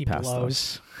I his think he past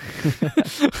blows.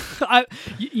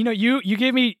 You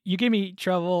gave me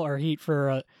trouble or heat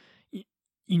for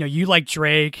you like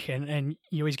Drake and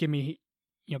you always give me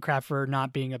crap for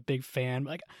not being a big fan.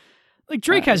 Like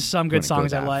Drake has some good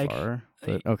songs I like.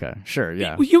 But okay, sure,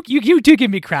 yeah. You do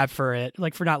give me crap for it,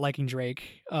 like for not liking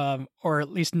Drake, or at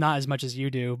least not as much as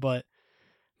you do. But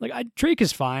like Drake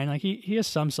is fine. Like he has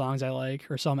some songs I like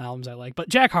or some albums I like. But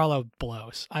Jack Harlow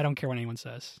blows. I don't care what anyone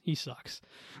says. He sucks.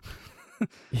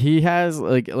 He has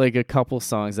like a couple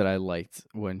songs that I liked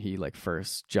when he like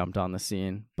first jumped on the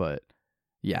scene, but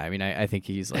yeah, I mean, I think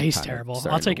he's like he's terrible.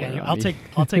 I'll take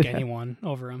anyone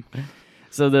over him.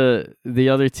 So the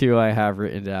other two I have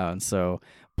written down. So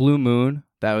Blue Moon,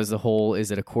 that was the whole. Is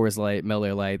it a Coors Light,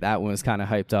 Miller Lite? That one was kind of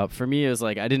hyped up for me. It was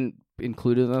like I didn't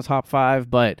include it in the top 5,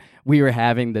 but we were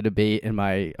having the debate in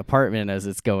my apartment as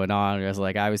it's going on. I was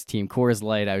like, I was team Coors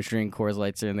Light. I was drinking Coors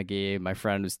Lights during the game. My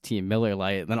friend was team Miller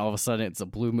Lite. And then all of a sudden, it's a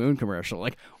Blue Moon commercial.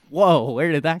 Like, whoa,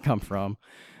 where did that come from?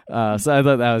 So I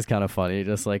thought that was kind of funny,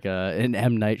 just like an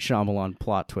M. Night Shyamalan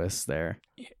plot twist there.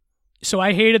 So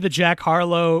I hated the Jack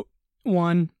Harlow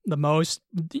one the most.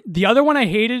 The other one I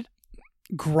hated,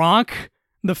 Gronk,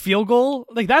 the field goal.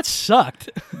 Like that sucked.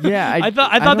 Yeah, I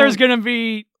thought there was gonna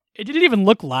be. It didn't even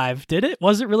look live, did it?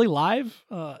 Was it really live?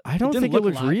 I don't think it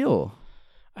looked real.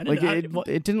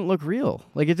 It didn't look real.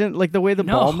 Like it didn't like the way the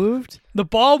ball moved. The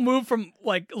ball moved from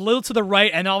like a little to the right,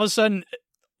 and all of a sudden,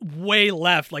 way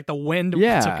left. Like the wind took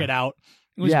it out.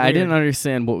 It was weird. I didn't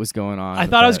understand what was going on. I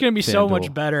thought it was going to be so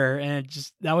much better, and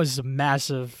that was a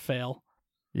massive fail.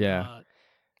 Yeah,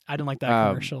 I didn't like that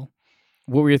commercial.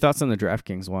 What were your thoughts on the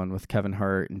DraftKings one with Kevin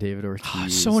Hart and David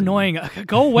Ortiz? So annoying.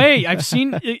 Go away. I've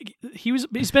seen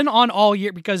he's been on all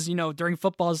year because during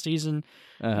football season,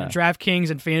 DraftKings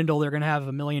and FanDuel they're gonna have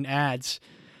a million ads.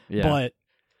 Yeah. But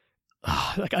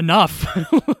like enough.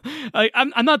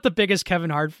 I'm not the biggest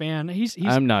Kevin Hart fan.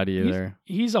 I'm not either.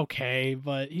 He's okay,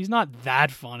 but he's not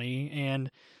that funny.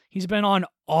 And he's been on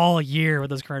all year with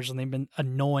those commercials, and they've been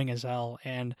annoying as hell.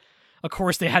 And of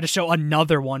course, they had to show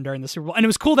another one during the Super Bowl, and it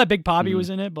was cool that Big Papi was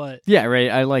in it. But yeah,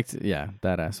 right. I liked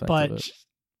that aspect. But of it.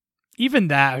 Even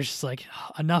that, I was just like,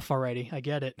 enough already. I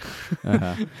get it.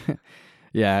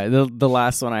 Yeah, the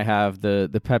last one I have the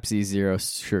Pepsi Zero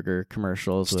Sugar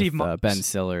commercials with Ben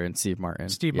Stiller and Steve Martin.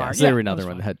 Steve Martin. So they were another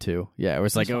one that had two. Yeah, it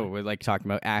was like, we're like talking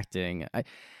about acting.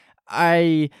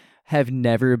 I have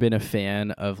never been a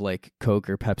fan of like Coke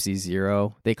or Pepsi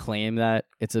Zero. They claim that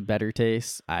it's a better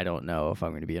taste. I don't know if I'm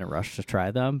going to be in a rush to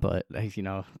try them, but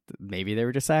maybe they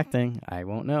were just acting. I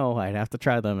won't know. I'd have to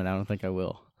try them, and I don't think I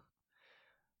will.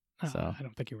 So I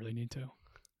don't think you really need to.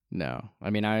 No, I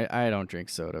mean I don't drink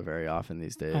soda very often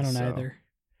these days. I don't either.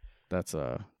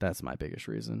 That's my biggest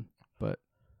reason. But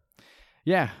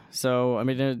yeah, so I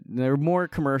mean there are more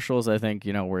commercials I think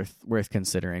worth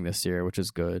considering this year, which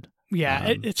is good. Yeah,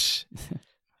 it's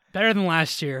better than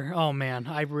last year. Oh man,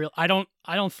 I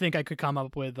don't think I could come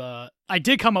up with. I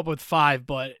did come up with 5,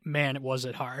 but man, was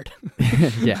it hard.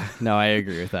 Yeah, no, I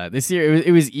agree with that. This year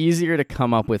it was easier to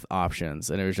come up with options,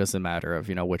 and it was just a matter of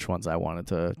which ones I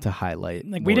wanted to highlight.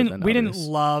 Like we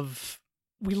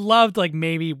loved like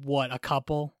maybe a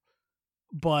couple,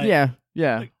 but yeah.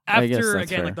 Like, after again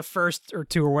fair. Like the first or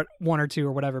two or one or two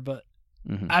or whatever, but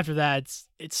after that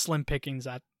it's slim pickings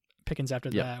after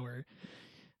that, where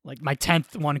like my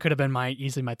 10th one could have been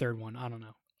easily my 3rd one. I don't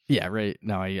know. Yeah, right.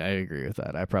 No, I agree with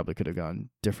that. I probably could have gone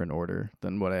different order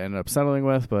than what I ended up settling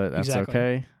with, but that's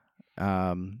okay.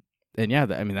 And yeah,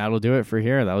 that'll do it for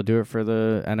here. That'll do it for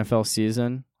the NFL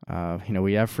season.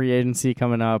 We have free agency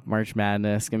coming up, March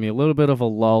Madness. Gonna be a little bit of a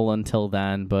lull until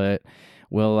then, but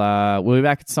we'll be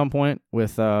back at some point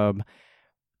with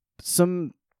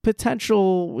some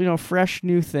potential, fresh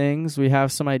new things. We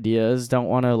have some ideas. Don't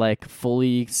want to like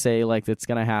fully say like that's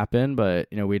going to happen, but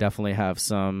we definitely have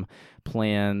some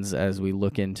plans as we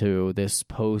look into this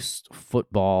post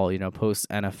football, post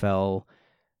NFL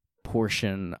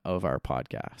portion of our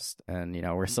podcast. And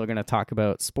we're still going to talk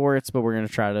about sports, but we're going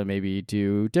to try to maybe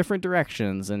do different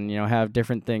directions and have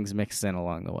different things mixed in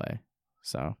along the way.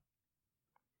 So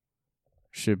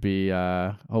should be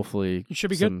hopefully it should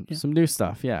be good. Yeah. Some new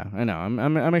stuff. Yeah, I know.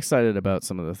 I'm excited about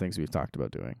some of the things we've talked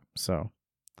about doing. So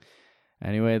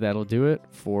anyway, that'll do it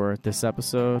for this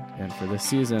episode and for this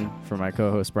season. For my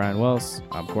co-host Brian Wells,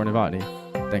 I'm Corey Novotny.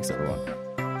 Thanks everyone.